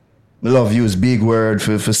I love use big word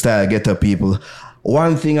for style get up people.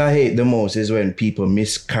 One thing I hate the most is when people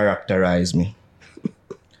mischaracterize me.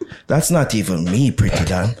 That's not even me, pretty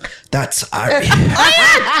done. That's Ari.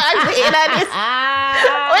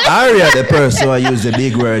 Ari are the person who use the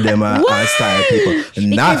big word them and style people.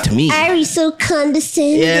 Not me. Ari so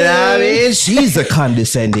condescending. You know what I mean? She's the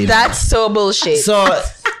condescending. That's so bullshit. So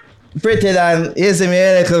pretty than you see me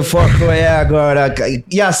little fuck where you go like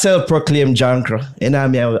you're self-proclaimed junker. You know what I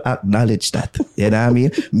mean? I will acknowledge that. You know what I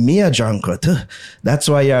mean? Me a junker too. That's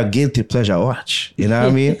why you're a guilty pleasure watch. You know what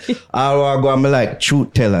I mean? I go and be like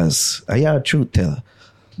truth tellers. You're a truth teller.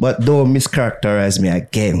 But don't mischaracterize me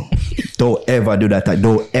again. Don't ever do that.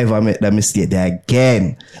 Don't ever make that mistake there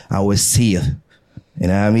again. I will see you. You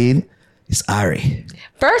know what I mean? It's Ari.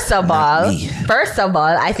 First of Not all, me.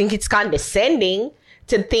 I think it's condescending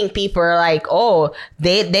to think people are like, oh,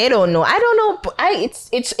 they don't know. I don't know.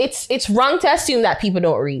 It's wrong to assume that people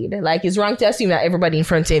don't read. Like, it's wrong to assume that everybody in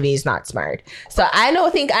front of you is not smart. So I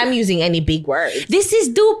don't think I'm using any big words. This is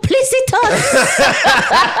duplicitous.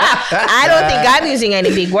 I don't think I'm using any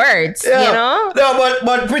big words. You know, No,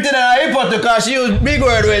 but pretty than I put because she used big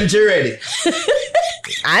word when she ready.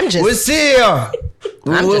 I'm just We'll see you.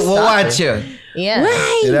 We'll just watch you. yeah,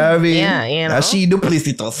 Right. You know what I mean? Yeah, you know. Now she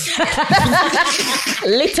duplicitous.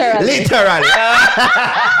 literally. Literally.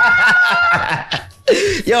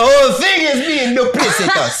 Your whole thing is being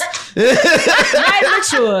duplicitous. I'm not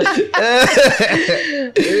sure.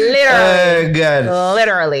 Literally. Oh, God.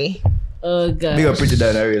 Literally. Oh, God. Big up pretty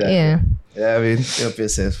down, I really. Yeah. Yeah, I mean, help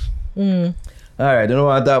yourself. All right, don't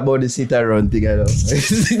want to talk about the sit around thing at all.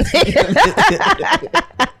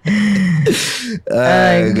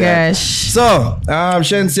 Oh, gosh. So,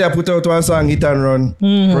 Shensia put out one song, Hit and Run,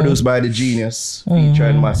 produced by The Genius,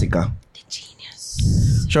 featuring Massacre. The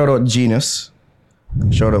genius. Shout out Genius.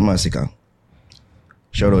 Shout out Massacre.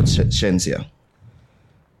 Shout out Shensia.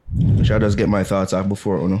 Shall I just get my thoughts out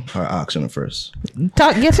before or action first?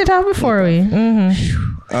 Get it out before we.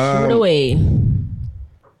 Throw it away.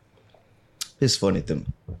 It's funny to me.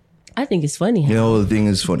 I think it's funny. The whole thing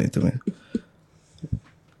is funny to me.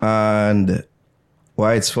 And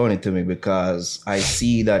why it's funny to me because I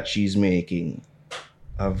see that she's making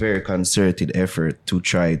a very concerted effort to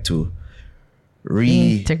try to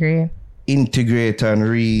integrate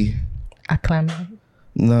and Acclimate.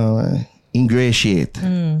 ingratiate.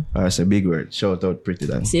 That's a big word. Shout out Pretty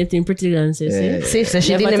Dan. Same thing pretty done. See? Sister,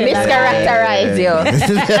 she Never didn't tell that. mischaracterize you.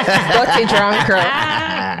 Dirty drunker.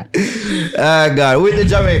 God, with the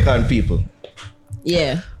Jamaican people.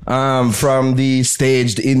 Yeah. From the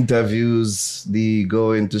staged interviews, the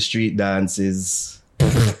going to street dances,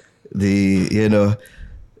 the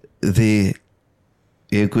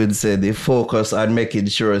you could say they focus on making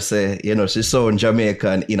sure, say, you know, she sound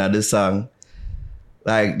Jamaican in the song.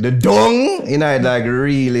 Like the dung, you know, like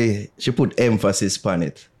really, she put emphasis on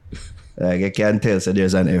it. Like I can tell, so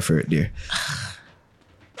there's an effort there.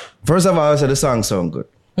 First of all, I said the song sound good.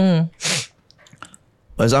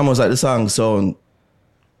 It's almost like the song sound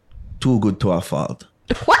too good to a fault.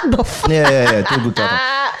 What the fuck? Yeah, too good to a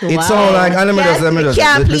fault. It sound like, and let me just,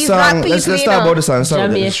 the song, let's start about the song.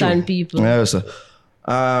 Jamaican people. Yeah, so,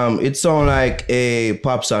 it sound like a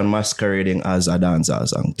pop song masquerading as a dancehall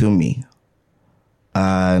song to me.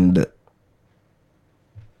 And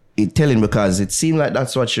it telling because it seemed like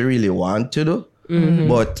that's what she really want to do.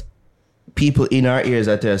 But people in our ears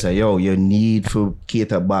are telling us, yo, you need to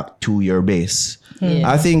cater back to your base.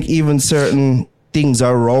 I think even certain things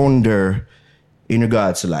around her in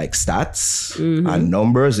regards to like stats and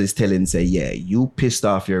numbers is telling, say, yeah, you pissed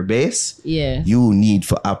off your base. Yeah. You need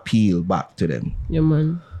to appeal back to them. Yeah,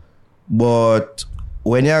 man. But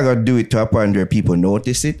when you're going to do it to a point where people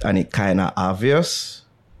notice it and it kind of obvious.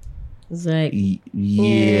 It's like,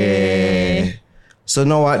 yeah. So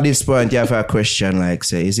now at this point, you have a question like,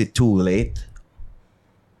 say, is it too late?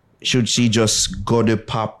 Should she just go the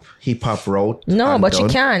hip hop route? No, but she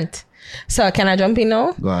can't. So can I jump in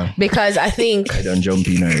now? Go on. Because I think... I don't jump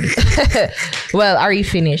in already. Well, are you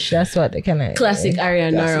finished? That's what they can... Classic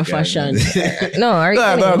Ariana fashion. No, are you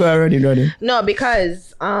Go ready. No,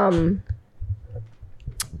 because I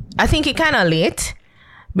think it kind of late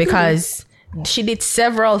because she did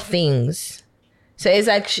several things. So it's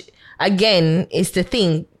like, again, it's the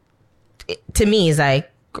thing, to me, is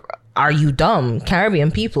like, are you dumb?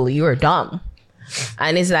 Caribbean people, you're dumb.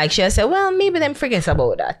 And it's like, she said, well, maybe them forget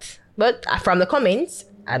about that. But from the comments,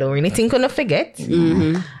 I don't really think gonna forget.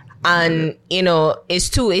 And, you know,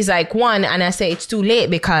 it's like one, and I say it's too late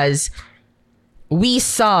because we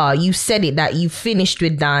saw, you said it, that you finished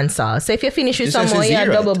with dancehall. So if you finish with someone, you're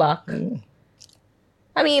double back.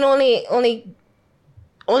 I mean, only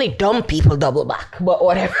dumb people double back, but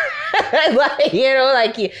whatever. Like, you know,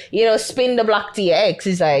 like, you know, spin the block to your ex.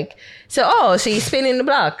 It's like, so you're spinning the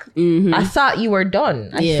block. I thought you were done.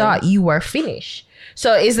 I thought you were finished.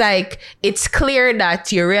 So it's like, it's clear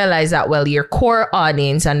that you realize that, well, your core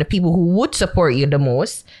audience and the people who would support you the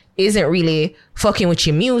most isn't really fucking with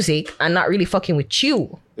your music and not really fucking with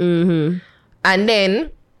you. And then,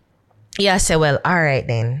 I said, well, all right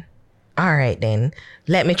then.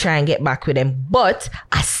 Let me try and get back with them. But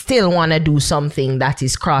I still want to do something that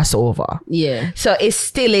is crossover. Yeah. So it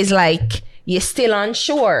still is like, you're still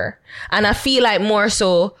unsure. And I feel like more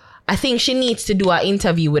so, I think she needs to do an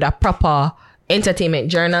interview with a proper entertainment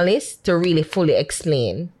journalist to really fully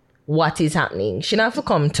explain what is happening. She don't have to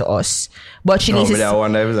come to us, but she needs to. That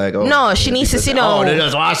one like, she needs to sit down. No. And you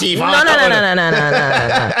know,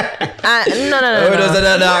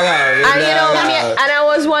 and I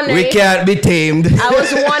was wondering. We can't be tamed. I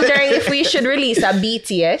was wondering if we should release a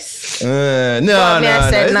BTS. No,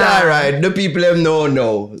 it's all right. The people them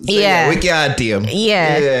know. So yeah, we can't tame.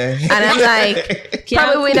 Yeah, and I'm like,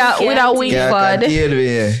 probably without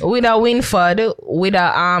Winford,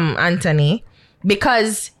 without Anthony,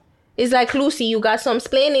 because. It's like, Lucy, you got some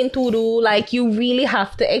explaining to do. Like, you really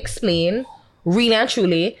have to explain, really and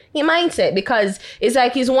truly, your mindset. Because it's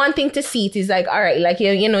like, it's one thing to see it. It's like, all right, like,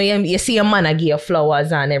 you see a man give you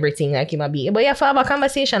flowers and everything, like, you might be. But you have to have a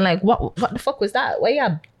conversation, like, what the fuck was that? Why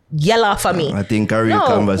you yell off for me? I think a real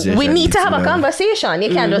conversation. We need to have a conversation.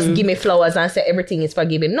 You can't just give me flowers and say everything is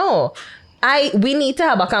forgiven. No. We need to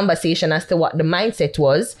have a conversation as to what the mindset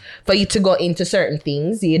was for you to go into certain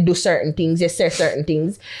things. You do certain things, you say certain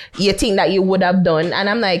things, you think that you would have done. And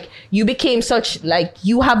I'm like, you became such, like,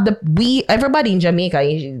 you have everybody in Jamaica,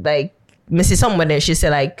 like, Mrs. Someone there, she said,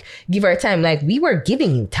 like, give her time. Like, we were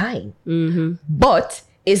giving you time. But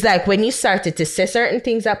it's like, when you started to say certain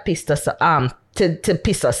things that pissed us, to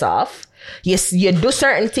piss us off, yes, you do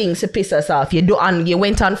certain things to piss us off. You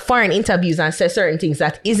went on foreign interviews and said certain things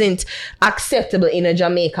that isn't acceptable in a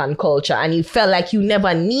Jamaican culture, and you felt like you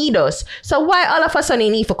never need us. So why all of a sudden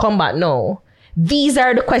you need to come back now? These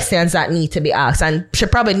are the questions that need to be asked, and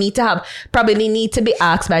should probably need to be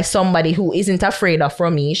asked by somebody who isn't afraid of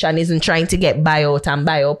Ramesh and isn't trying to get buy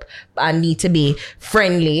out and need to be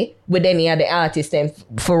friendly with any of the artists. And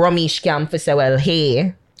for Ramesh Camp to say, well,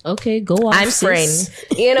 hey. Okay, go on. I'm friends,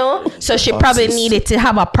 you know. So she probably needed to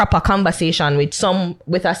have a proper conversation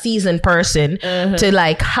with a seasoned person to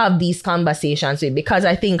like have these conversations with, because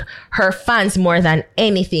I think her fans more than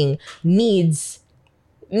anything needs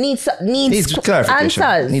answers. Need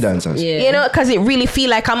answers. Yeah. You know, because it really feel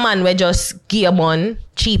like a man will just give one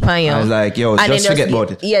cheap on you. I was like, yo, just forget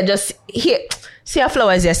about it. Yeah, just here. See your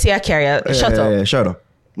flowers, yeah. See your carrier. Shut up. Shut up.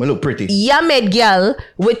 I look pretty. Yeah, made girl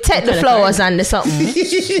would take the flowers and the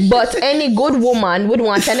something. But any good woman would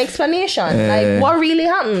want an explanation. Like, what really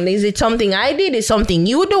happened? Is it something I did? Is it something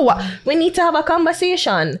you do? We need to have a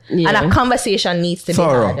conversation. Yeah. And a conversation needs to be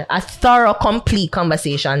had. A thorough, complete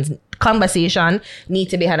conversation need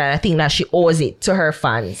to be had, and I think that she owes it to her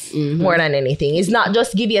fans more than anything. It's not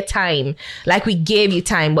just give you time, like we gave you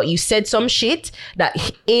time, but you said some shit that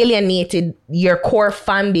alienated your core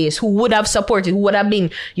fan base who would have supported, who would have been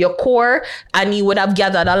your core, and you would have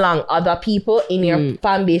gathered along other people in your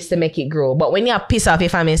fan base to make it grow. But when you piss off your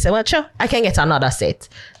fan base, say, well, sure, I can get another set.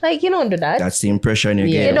 Like, you don't do that. That's the impression you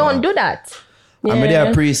get. You don't do that. Yeah. I mean, there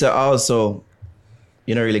are priests also.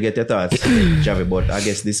 You don't really get your thoughts, Javi, but I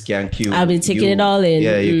guess this can cue I've been taking it all in.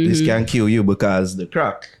 Yeah, this can cue you because the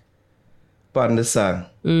crack on the song.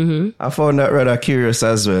 I found that rather curious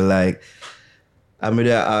as well. Like, I mean,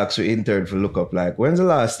 I asked we intern to look up, like, when's the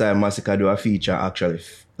last time Massacre do a feature actually,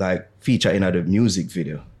 feature in the music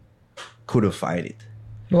video? Couldn't find it.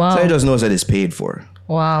 Wow. So he just knows that it's paid for.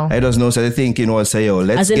 Wow. I just knows that the thinking was, say, yo,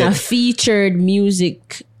 let's as in a featured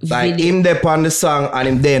music like video. him there on the song and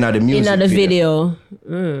him there in the music in the video.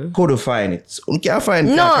 Couldn't find it. So, can't find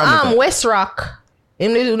it. No, West Rock.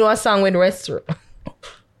 Him to do a song with West Rock.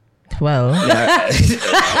 Well, I'm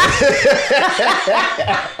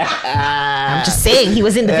just saying he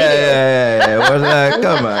was in the video. Yeah. Was like,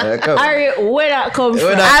 come on. Ari, where that come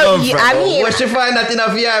from? I mean, what you find that in a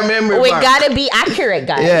VR memory? We gotta be accurate,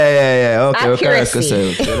 guys. Yeah. Okay. Accuracy.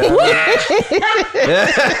 So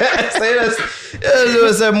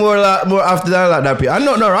say more after that. I'm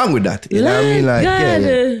not wrong with that. You know what I mean? Like,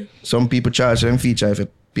 yeah. Some people charge them feature if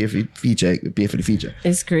it pay for the feature.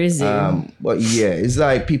 It's crazy. But yeah, it's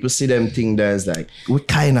like people see them thing that's like, what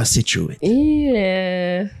kind of situation?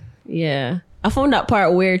 Yeah. I found that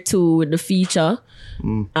part weird too with the feature.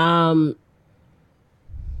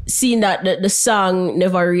 Seeing that the song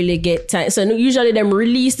never really get time. So usually them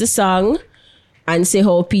release the song and say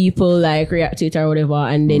how people like react to it or whatever,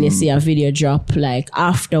 and then you see a video drop like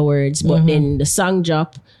afterwards, but then the song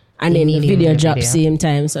drop and then the video drop same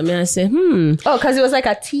time. So I say, Oh, because it was like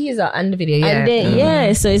a teaser and the video, yeah. And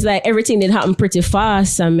then, so it's like everything did happen pretty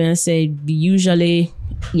fast. And I say, usually,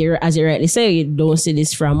 as you rightly say, you don't see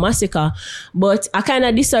this from Massacre. But I kind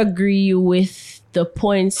of disagree with the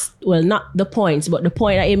points, well, not the points, but the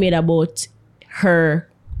point that you made about her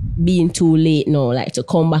being too late now, like to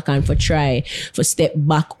come back and for step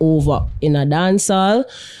back over in a dancehall.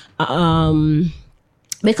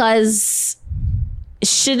 Because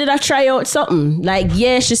she did try out something. Like,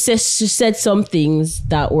 yeah, she said some things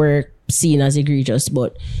that were seen as egregious,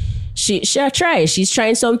 but she tried. She's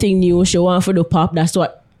trying something new. She wants to do pop. That's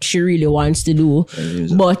what she really wants to do.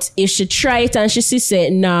 But if she try it and she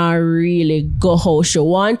said, nah, really go how she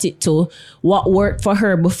want it to, what worked for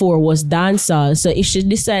her before was dancehall. So if she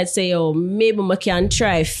decides, say, oh, maybe I can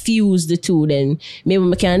try fuse the two, then maybe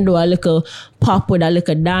I can do a little pop with a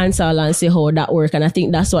little dancehall and see how that work. And I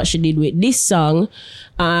think that's what she did with this song.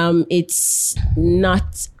 It's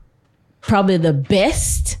not probably the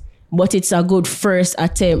best, but it's a good first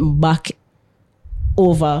attempt back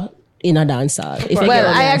over in a dancehall.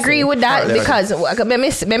 Well, I agree with that because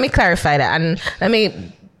let me clarify that and let me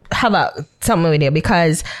have something with you,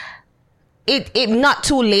 because it not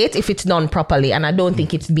too late if it's done properly, and I don't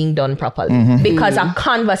think it's being done properly because a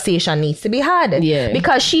conversation needs to be had. Yeah.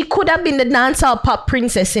 Because she could have been the dancehall pop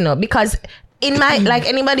princess, because in my like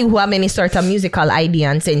anybody who have any sort of musical idea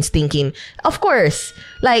and sense thinking, of course,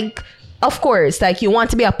 like you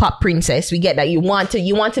want to be a pop princess. We get that. You want to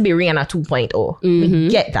be Rihanna 2.0. We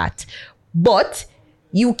get that. But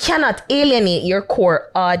you cannot alienate your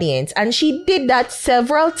core audience. And she did that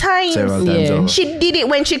several times. She did it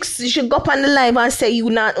when she go up on the live and say, you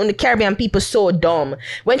not on the Caribbean people so dumb.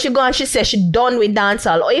 When she go and she said she done with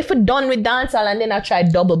dancehall. Or if you done with dancehall and then I try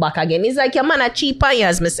double back again. It's like your man a cheap on you,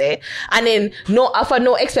 as me say. And then offer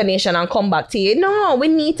no explanation and come back to you. No, we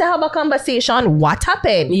need to have a conversation. What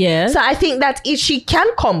happened? Yeah. So I think that if she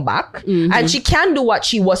can come back and she can do what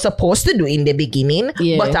she was supposed to do in the beginning,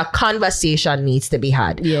 but a conversation needs to be had.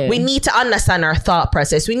 Yeah. We need to understand our thought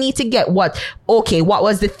process. We need to get what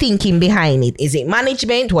was the thinking behind it? Is it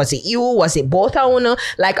management? Was it you? Was it both owner?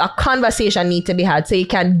 Like a conversation need to be had so you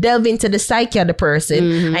can delve into the psyche of the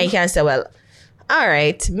person and you can say, well, all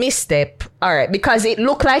right, misstep. All right, because it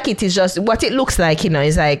look like it is just what it looks like,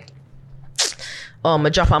 is like, oh, my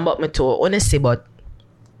drop and but my toe, honestly, but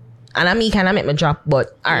and I mean, can I make my drop?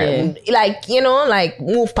 But all right, like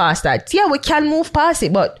move past that. Yeah, we can move past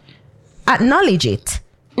it, but acknowledge it.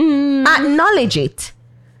 Acknowledge it.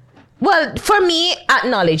 Well, for me,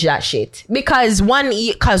 acknowledge that shit. Because one,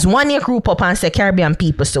 you group up and say Caribbean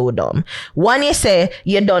people so dumb. One, you say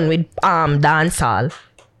you're done with dancehall.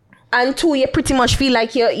 And two, you pretty much feel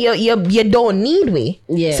like you don't need we.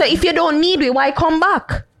 Yeah. So if you don't need we, why come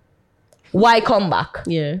back? Why come back?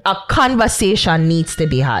 Yeah. A conversation needs to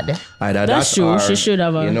be had. That's true. She should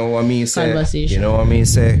have a You know what me say? conversation. You know what me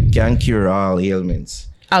say? Can cure all ailments.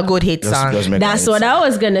 A good hit song. That's what I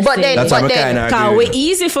was gonna But say. then- That's what I kind of Cause we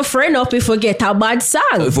easy for friend up if we get a bad song.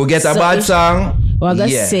 If we get a So bad if- song, What I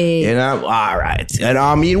yeah, say? you know, all right. And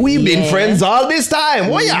I mean, we've been Yeah. friends all this time.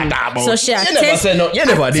 What you talking about? So she you never said no. You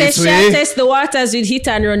never this she way. test the waters with hit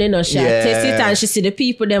and run, you know. She Yeah. test it and she see the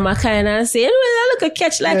people them are kind of saying, well, look a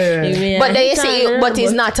catch like. Yeah. But then you say, but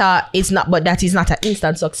that is not an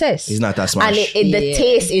instant success. It's not a smash. And the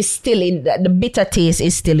taste is still the bitter taste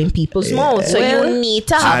is still in people's mouths. So Well, you need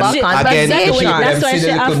to have And a again, conversation. if you That's them why see she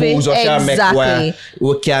the little have it. moves of can make where Exactly.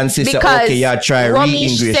 we can see, say, Because okay, yeah, try Ramesh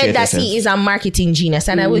re-ingratiate said that yourself. he is a marketing genius,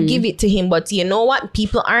 and I will give it to him. But you know what?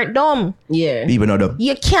 People aren't dumb. Yeah. Even know them.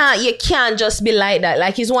 You can't just be like that.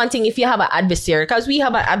 Like, it's one thing if you have an adversary, because we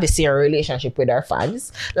have an adversary relationship with our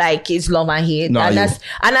fans. Like, it's love and hate. No, and, you-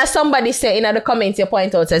 as somebody said in the comments, you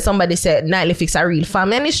point out, somebody said Nightly Fix a real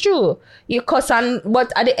fan, and it's true. You cuss and,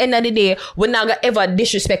 but at the end of the day, we're not gonna ever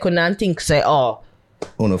disrespect one and think, say, oh,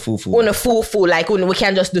 On a fool. on a fool, like we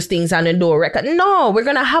can't just do things on the door record. No, we're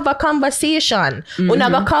gonna have a conversation. We're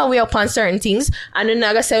not gonna call we up on certain things, and we're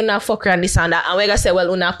not gonna say we're not fuck around this and that, and we're gonna say, well,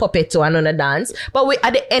 we're not puppet to and on a dance. But we,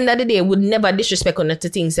 at the end of the day, would never disrespect on to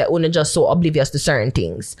things that we're just so oblivious to certain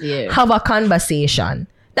things. Yeah. Have a conversation.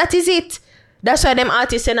 That is it. That's why them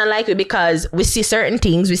artists say not like it, because we see certain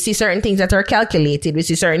things that are calculated, we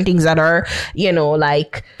see certain things that are, you know,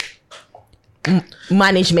 like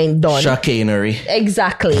management done. Chicanery.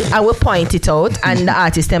 Exactly. And we point it out, and the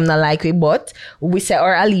artist them not like it, but we say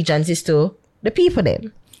our allegiance is to the people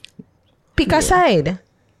them. Pick a side.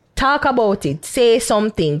 Talk about it. Say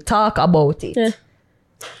something. Talk about it. Yeah.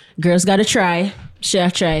 Girls gotta try.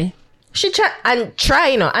 She'll try. She try,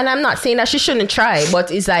 you know, and I'm not saying that she shouldn't try,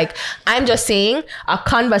 but it's like, I'm just saying a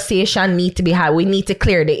conversation need to be had. We need to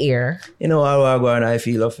clear the air. You know how I go and I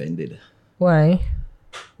feel offended? Why?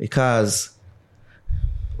 Because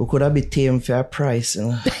we could have been tame for a price, you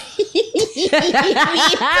know.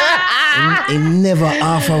 He never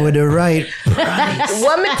offer with the right price.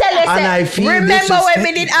 What me tell you, And I feel remember when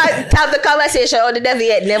we did disrespected. have the conversation on the devil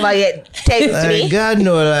never yet text Like, me? God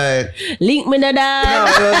no, like Link me the no, dog.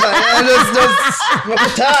 it was like,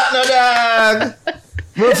 just talk no dog.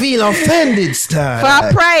 We feel offended, star. For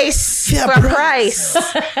a price. For a For a price.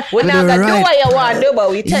 We're not the gonna do right- what you want to do,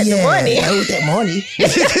 but we take the money. I will take money.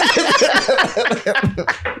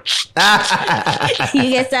 You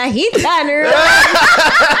get a hit on her.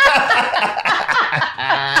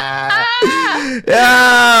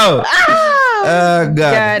 Yo! Oh,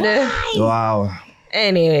 God. God. Wow.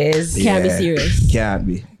 Anyways. Can't be Yeah. serious. Can't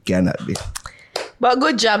be. Cannot be. But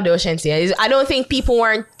good job though, Shensia. I don't think people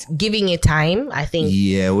weren't giving it time. I think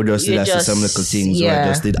Yeah, we just You did just- some little things yeah. where I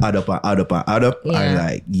just did add up. And Yeah.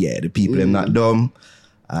 like, yeah, the people them not dumb.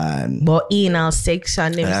 And but in our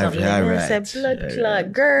section them Yeah, something. yeah, They right. said blood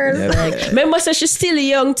clot girl. Yeah, Like, yeah. Remember, so she's still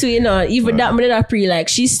young too, you know. Even that minute I pre, like,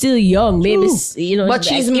 she's still young. Maybe, you know, but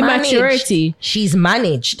she's like, immaturity. managed. She's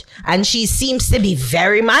managed. And she seems to be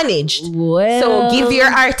very managed. Well, So give your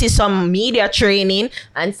artist some media training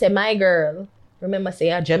and say, my girl, remember say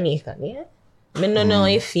you're Jamaican, yeah? I don't know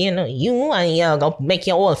if you know you and you're gonna make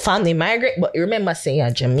your whole family migrate, but remember say you're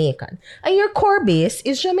Jamaican. And your core base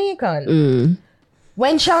is Jamaican.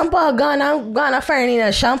 When Sean Paul gonna find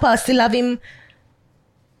in Sean Paul still have him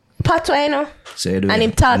patois, you know? say do And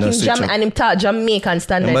him it. talking No switch up. and him talk Jamaican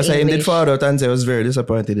standard Remember say him did English. fall out and say I was very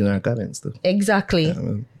disappointed in our comments too. Exactly.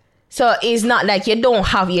 So it's not like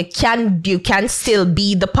you can still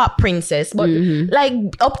be the pop princess, but like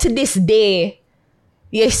up to this day,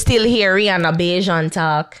 you still hear Rihanna Bejan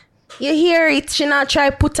talk. You hear it. She not try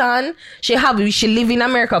put on. She live in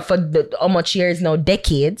America for how much years now,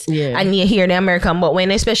 decades. Yeah. And you hear the American, but when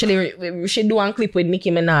especially she do one clip with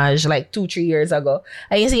Nicki Minaj like 2-3 years ago,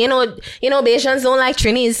 and you say, you know, Bajans don't like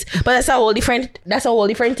Trinis, but that's a whole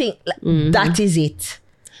different thing. That is it.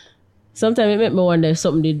 sometimes it make me wonder if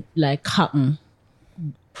something did like happen.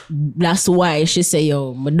 That's why she say,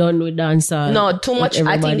 yo, I'm done with dancehall. No, too much.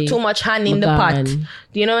 I think too much hand in the pot.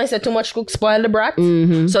 Do you know when I say too much cook spoil the brat?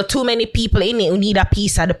 So too many people in it who need a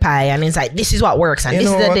piece of the pie, and it's like this is what works, and You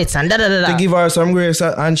this know is the what? this, and da da da To da. give her some grace,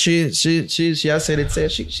 and she has said it.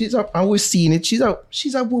 Said she's a, and we've seen it.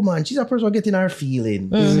 She's a woman. She's a person getting her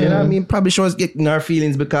feelings. You know what I mean? Probably she was getting her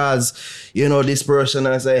feelings because you know this person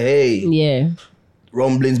and say, hey, Yeah.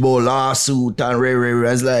 rumblings about lawsuit and rare.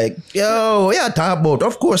 I was like, yo, yeah, talk about.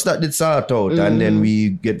 Of course that did sort out. And then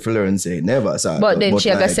we get to learn and say never sort out. But then she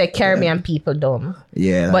like, gonna say Caribbean people dumb.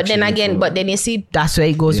 Yeah. But then again, you see, that's where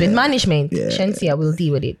it goes with management. Yeah. Shensia will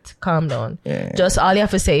deal with it. Calm down. Yeah. Just all you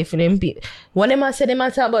have to say for them people. When they might say, they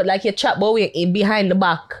might talk about like your chat boy behind the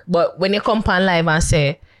back. But when you come on live and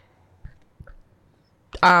say,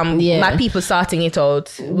 my people sorting it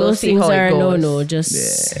out. We'll see how it goes. No, just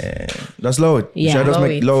Just low it. Yeah, Just low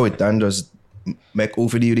make it. low it and just make who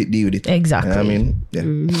for deal with it. Exactly. You know what I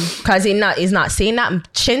mean? Yeah. Because he's not saying that.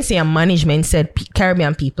 Shensia management said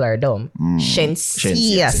Caribbean people are dumb.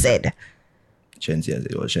 Shensia said.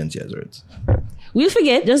 Shensia's words. we'll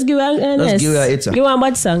forget. Just give her Just give her a hit song. Give her a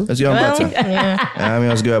bad song. Let's give her a bad song. Yeah. I mean,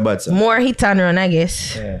 let's give her a bad song. More hit and run, I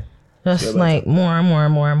guess. Yeah. Just like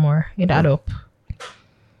more. It add up.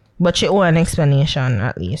 But she owe an explanation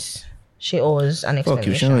at least. She owes an Fuck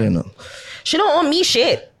you, explanation. you know. She don't owe me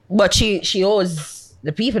shit. But she owes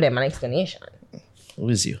the people them an explanation. Who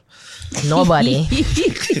is you? Nobody.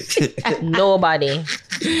 Nobody.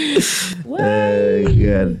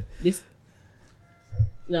 God. This.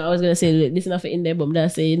 No, I was gonna say this nothing in there, but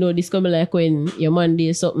that say this coming like when your man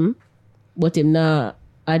did something, but him not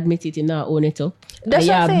admit it, him not own it up. That's and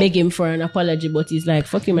what I'm saying. beg him for an apology, but he's like,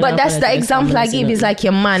 fuck him. But that's the example I give. Is like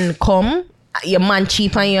your man come, your man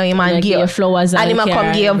cheap on you, your man Like give your flowers and and him a care come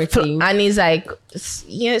and give everything. and he's like,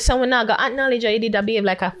 someone now got acknowledge you did a behave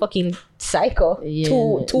like a fucking psycho Yeah.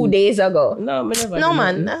 2 days ago. No, me never No do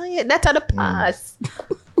man, nothing. that's at the past.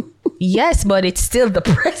 Yes, but it's still the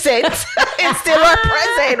present. It's still our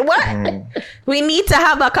present. What? We need to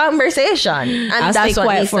have a conversation, and I'll that's stay what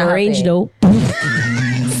quiet needs for to a range happen. though.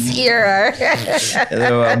 Here.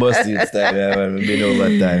 I bust you time. We've been over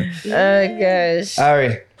time. Oh gosh.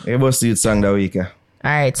 Alright, we bust you song that week. All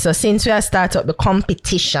right, so since we have started up the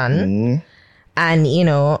competition, and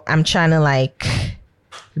I'm trying to like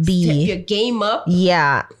Your game up.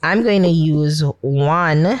 yeah, I'm going to use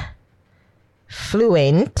one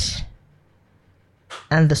fluent,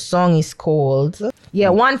 and the song is called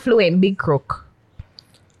One Fluent Big Crook.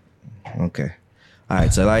 Okay.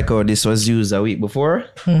 Alright, so like how this was used a week before,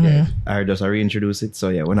 I just reintroduce it. So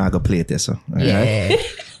yeah, we're not gonna play this. So Yeah.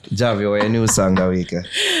 Javi, what your new song that week?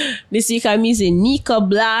 This week I'm using Nico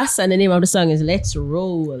Blast, and the name of the song is Let's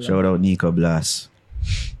Roll. Shout out Nico Blast.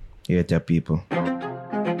 Here to people.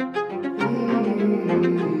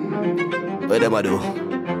 What them I do?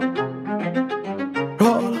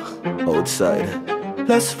 Roll outside.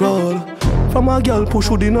 Let's roll. From a girl push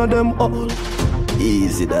hood in them all.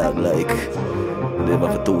 Easy dog like.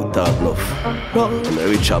 Never for two talk love. Roll. I'm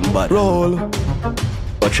rich and bad. Roll.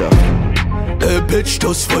 Watch out. Hey bitch,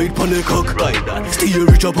 just fight pon the cock. Right that. Stay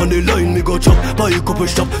rich up on the line, me go chop. Buy a couple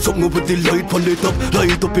shop, something with the light pon the top.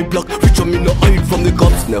 Light up in black, rich on me no hide from the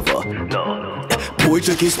cops, never. Boy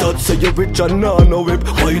check his stats, say you rich and nah no whip.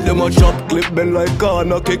 Why them a chop, clip men like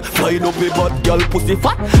corner kick. Find up a bad girl pussy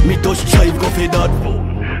fat, me touch chive go for that.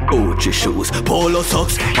 Gucci shoes, polo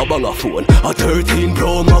socks, a bang a phone, a 13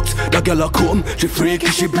 Pro Max. The girl a come, she freaky,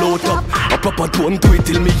 she blow top. A proper tone to it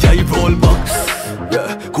till me eye roll back.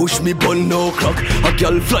 Yeah, kush me bun no crack. A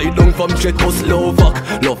girl fly down from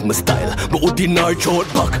Czechoslovak. Love my style, but out in her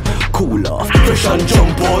short back. Cool off, fresh and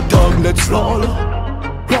jump out dog. Let's roll,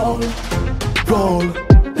 roll, roll.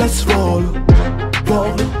 Let's roll,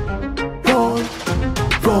 roll, roll,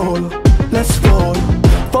 roll. Let's roll.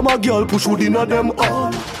 From a girl push hood inna them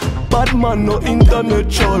all. Bad man no internet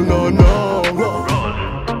troll, no. Roll,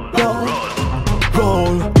 roll,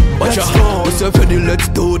 roll. Watch out, we say ready, let's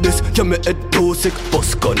do this. Yeah, me head too sick.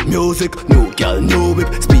 Bus gun music, new girl, new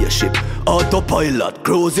whip. Spaceship, autopilot,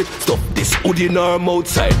 cruise it. Stuff this hood in arm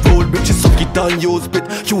outside road. Bitches suck it and use bit.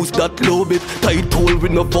 Use that low bit. Tight hole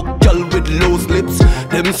with no fuck girl with loose lips.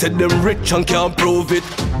 Them said them rich and can't prove it.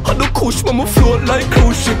 And the kush mama float like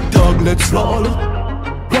cruise ship. Dog, let's roll,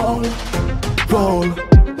 roll, roll.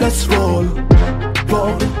 Let's roll,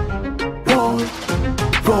 roll, roll,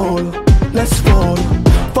 roll. Let's roll.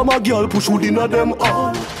 From a girl push hood inna them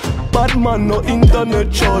all. Bad man no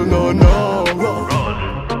internet troll, no. Roll,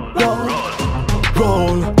 roll,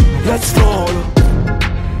 roll. Let's roll.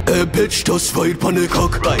 Hey bitch, just fight pon the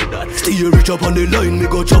cock. Right that. Stay rich up on the line, me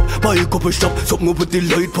go chop. Buy a couple shop, something up with the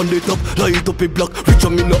light pon the top. Light up a block, rich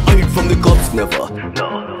on me no hide from the cops, never.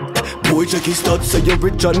 Boy check his stats, say you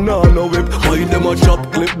rich and nah no whip. Why them a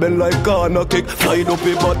chop, clip men like corner kick. Fly up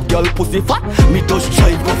a bad girl pussy fat, me touch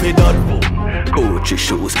chive go for that. Gucci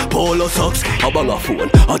shoes, polo socks, a bang a phone,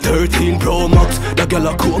 a 13 Pro Max. The girl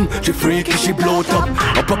a come, she freaky, she blow top.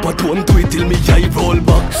 A papa don't do it till me eye roll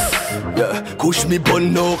back. Yeah, push me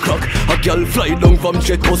bun no crack. A girl fly down from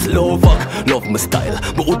Czechoslovak. Love my style,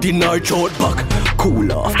 my hood in her short back.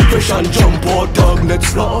 Cool off, fresh and jump out dog.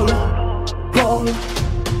 Let's roll, roll,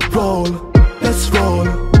 roll. Let's roll,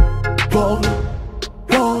 roll,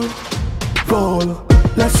 roll, roll.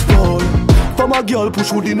 Let's roll. From a girl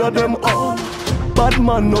push hood in a them all. Bad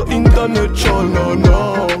man no internet show, no,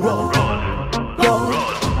 no. Roll, roll,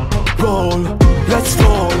 roll. Let's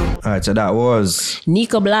roll. Alright, so that was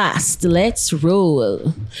Nico Blast. Let's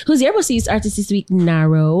roll. Who's your overseas artist this week,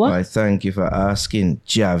 Naro? I thank you for asking,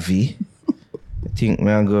 Javi. I think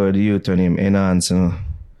me I go to you to him Enhance,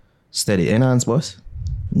 Steady Enhance, boss?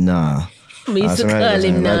 Nah. We used to call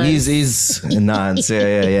him like, Nance. he's Enhance,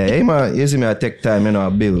 yeah. You see me I take time, I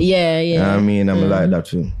build. Yeah. You know what I mean? I'm like that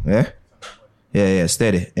film. Yeah? Yeah,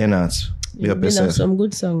 Steady Enhance. Be up Been yourself. have some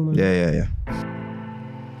good song, man. Yeah.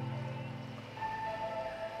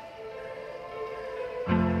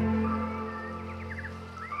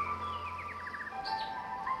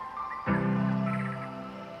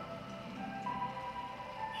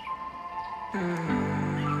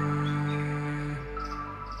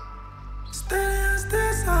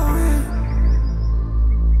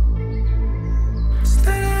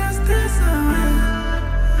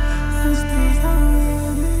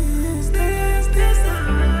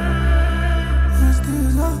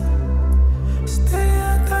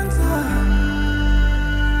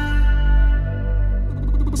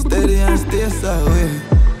 Steady and stay away.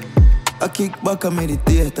 I kick back and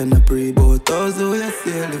meditate and I pray about thousands ways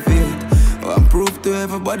to elevate. Oh, I'm proof to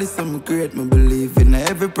everybody something great. Me believe in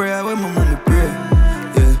every prayer when my mommy pray.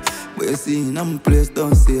 Yeah, but you see, I'm place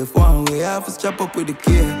down safe. One way I have to strap up with the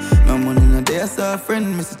key. No money in a day, so a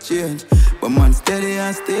friend miss a change. But man, steady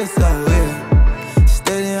and stay away.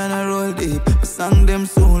 Steady and I roll deep. I sang them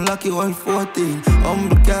soon, lucky all 14.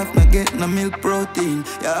 Humble calf, not getting a milk protein.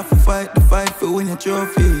 You have to fight the fight for win your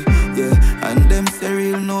trophy. Yeah, and them say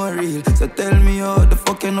real, no real. So tell me how the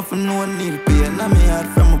fuck you know for no need pain. And me hard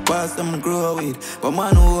from my past, I'm grow with. But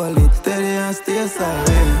man, hold it steady and stay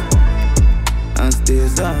away. And stay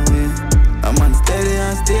away. I'm on steady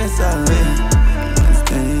and stay away. And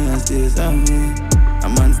steady and stay away.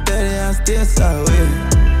 I'm on steady and stay away.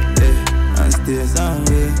 And stay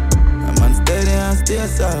away. I'm on steady and stay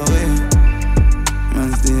away.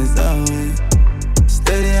 Man, stay away.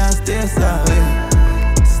 Steady and stay away.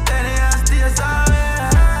 Steady and stay away.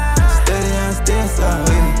 Steady and stay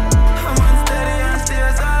away. I'm on steady and stay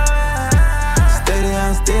away. Steady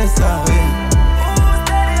and stay away.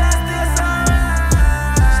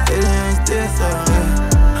 Steady and stay away.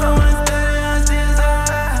 I'm on steady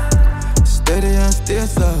and stay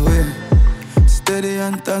away. Steady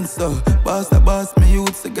and dance up. Boss, me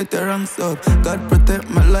youths to get the ranks up. God protect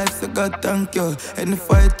my life, so God thank you. Any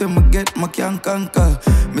fight when I get, I can conquer.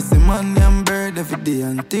 Missing money and bird every day.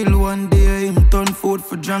 Until one day, him turn food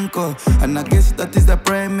for drunker. And I guess that is a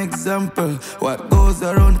prime example. What goes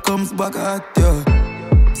around comes back at you.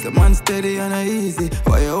 So man steady and easy.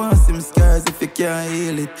 Why you want some scars if you can't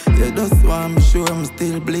heal it? You just want me sure I'm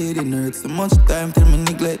still bleeding. Hurt so much time till me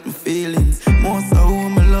neglect my feelings. Most of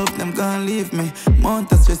whom I love them can't leave me.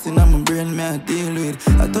 Mount of stressing on my brain me I deal with.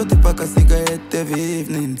 I thought if I could cigarette every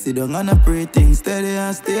evening. Sit down and I pray things steady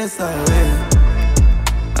and stay away.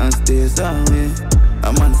 And stay away.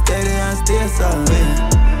 I'm on steady and stay away.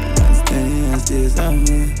 And steady and stay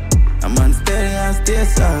away. I'm on steady and stay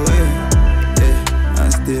away.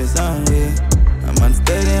 And stay away. I'm on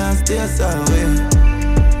steady and stay away.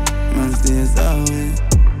 Man, stay away.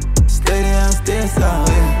 Steady and stay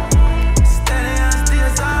away. Steady and stay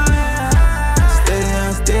away. Steady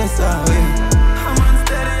and stay away. I'm on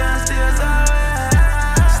steady and stay away.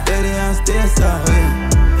 Steady and stay away.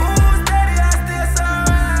 Steady and stay away.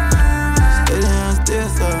 Steady and stay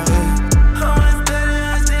away. I'm on steady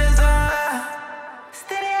and stay away.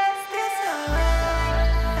 Steady and stay away. I'm on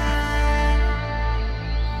steady and stay away.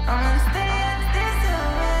 Steady and stay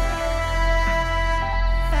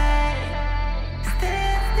away. Steady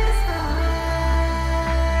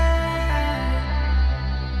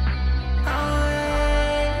and stay away.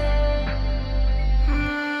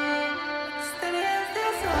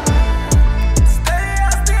 Steady and stay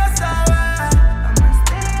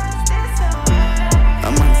away.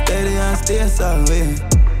 I'm on steady and stay away.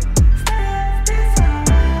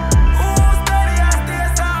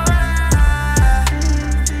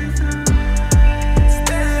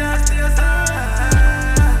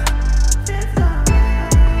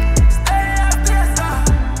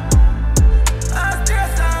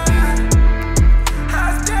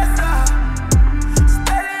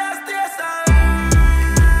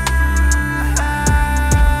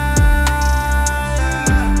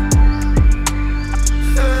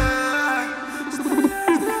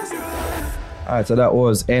 Alright, so that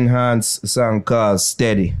was Enhanced song called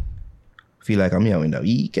Steady. Feel like I'm here in the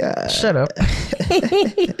week. Shut up.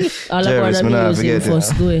 All Jervis, about man, the music for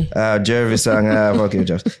school. Jervis song, fuck you,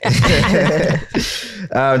 Jervis.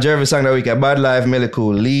 Jervis song that week, Bad Life,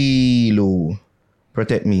 Meliku, Lilo,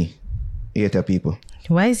 Protect Me, Hater People.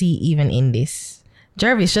 Why is he even in this?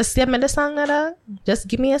 Jervis, just give me the song that just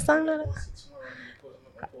give me a song that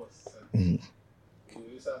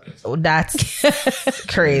Oh, that's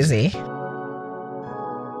crazy.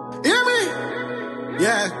 Hear me?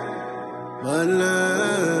 Yeah. My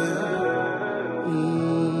love.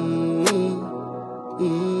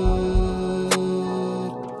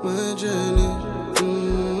 My journey.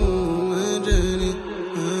 My journey.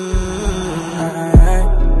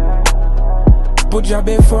 Put your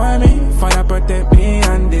before me, fire protect me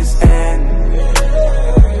on this end.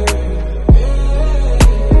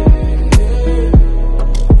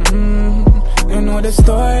 You know the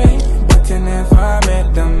story, but you never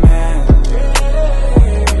met the man.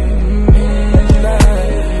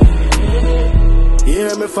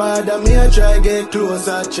 Hear me, Father, me I try get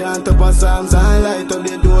closer. Chant up a psalms and light up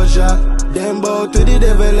the doja. Them bow to the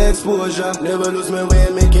devil exposure. Never lose my way,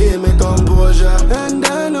 me keep me composure. And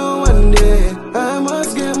I know one day I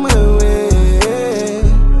must get my way.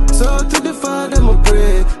 So to the Father, I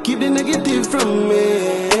pray, keep the negative from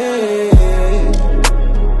me.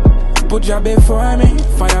 Put your before me,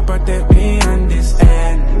 fire protect me on this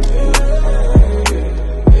end.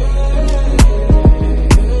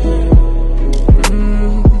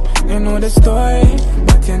 You know the story,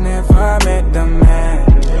 but you never met the man.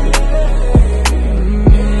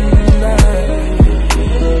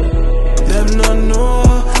 Them no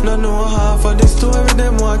know half of the story.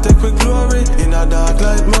 Them want take with glory. In a dark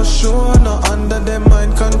light must show. No under them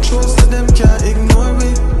mind control, so them can't ignore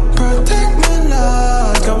it. Protect me,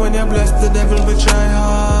 Lord, cause when you're blessed, the devil will try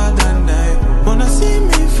hard. And they wanna see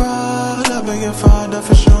me fall. I beg your Father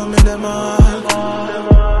for show me them all.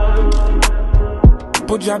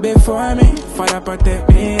 Put your before me, fire protect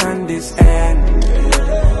me on this end.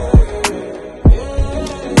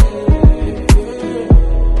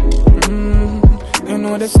 You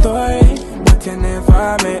know the story, but you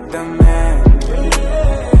never met the man.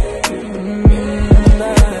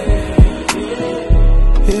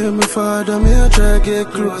 Hear me, Father, me I try get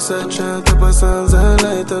closer. Chant up a psalms and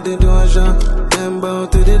light up the doja. Them bow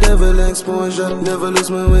to the devil exposure. Never lose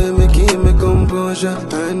my way, me keep me composure.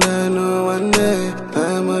 And I know one day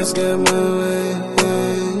I must get my way.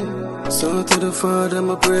 So to the Father,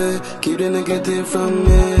 I pray, keep the negative from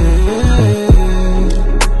me.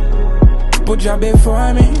 Put your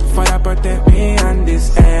before me, fire protect me on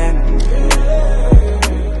this end.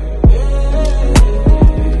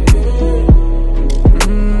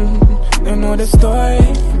 You know the story,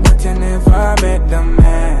 but you never met the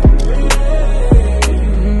man.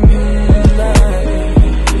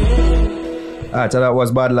 Alright, so that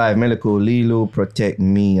was Bad Life, Meliku, Lilo, Protect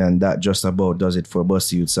Me, and that just about does it for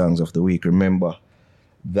Busty Youth Songs of the Week. Remember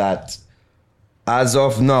that as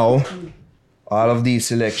of now, all of these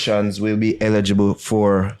selections will be eligible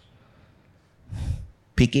for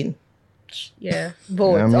picking. Yeah,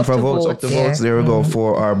 votes. I mean, for votes, up to votes. There we go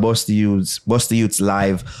for our Busty Youths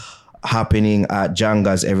Live happening at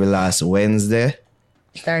Janga's every last Wednesday.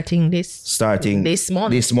 Starting this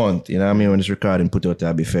month. This month, you know what I mean? When this recording put out,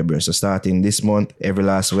 that'll be February. So starting this month, every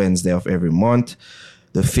last Wednesday of every month,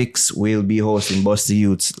 The Fix will be hosting Busty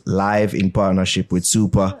Youths Live in partnership with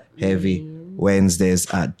Super Heavy Wednesdays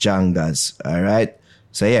at Janga's. All right?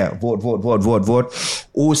 So yeah, vote.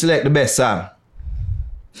 Who select the best song?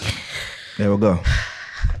 There we go.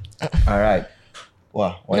 All right.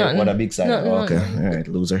 What a big sign. Okay. All right,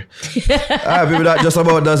 loser. Alright, people, that just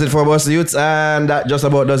about does it for Busty Youths, and that just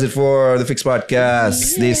about does it for the Fix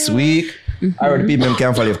Podcast this week. Alright, people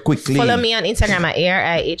can follow you quickly. Follow me on Instagram at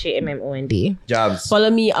ARIHAMMOND. Jobs. Follow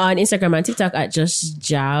me on Instagram and TikTok at Just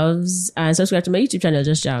Javs, and subscribe to my YouTube channel,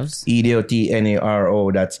 Just Javs.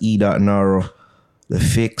 EDOTNARO, that's E.Naro. The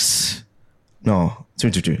Fix. No,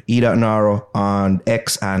 E.Naro on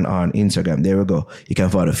X and on Instagram. There we go. You can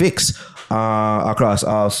follow The Fix across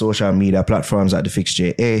all social media platforms at The Fix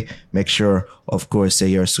JA. Make sure, of course, say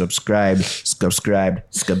you're subscribed to our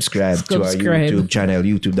YouTube channel,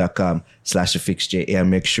 youtube.com/The Fix JA, and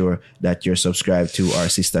make sure that you're subscribed to our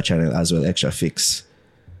sister channel as well, Extra Fix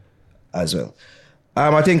as well.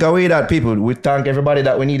 I think away that people, we thank everybody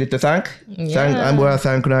that we needed to thank. I'm going to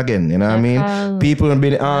thank you again. You know what I mean? People have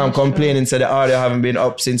been complaining, said the audio haven't been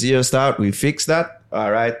up since the year start. We fixed that. All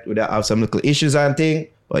right. We have some little issues and thing.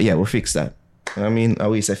 But yeah, we fixed that. You know what I mean? I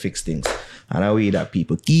always say fix things. And I way that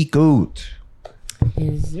people geek out.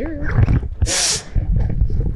 Yes, sir.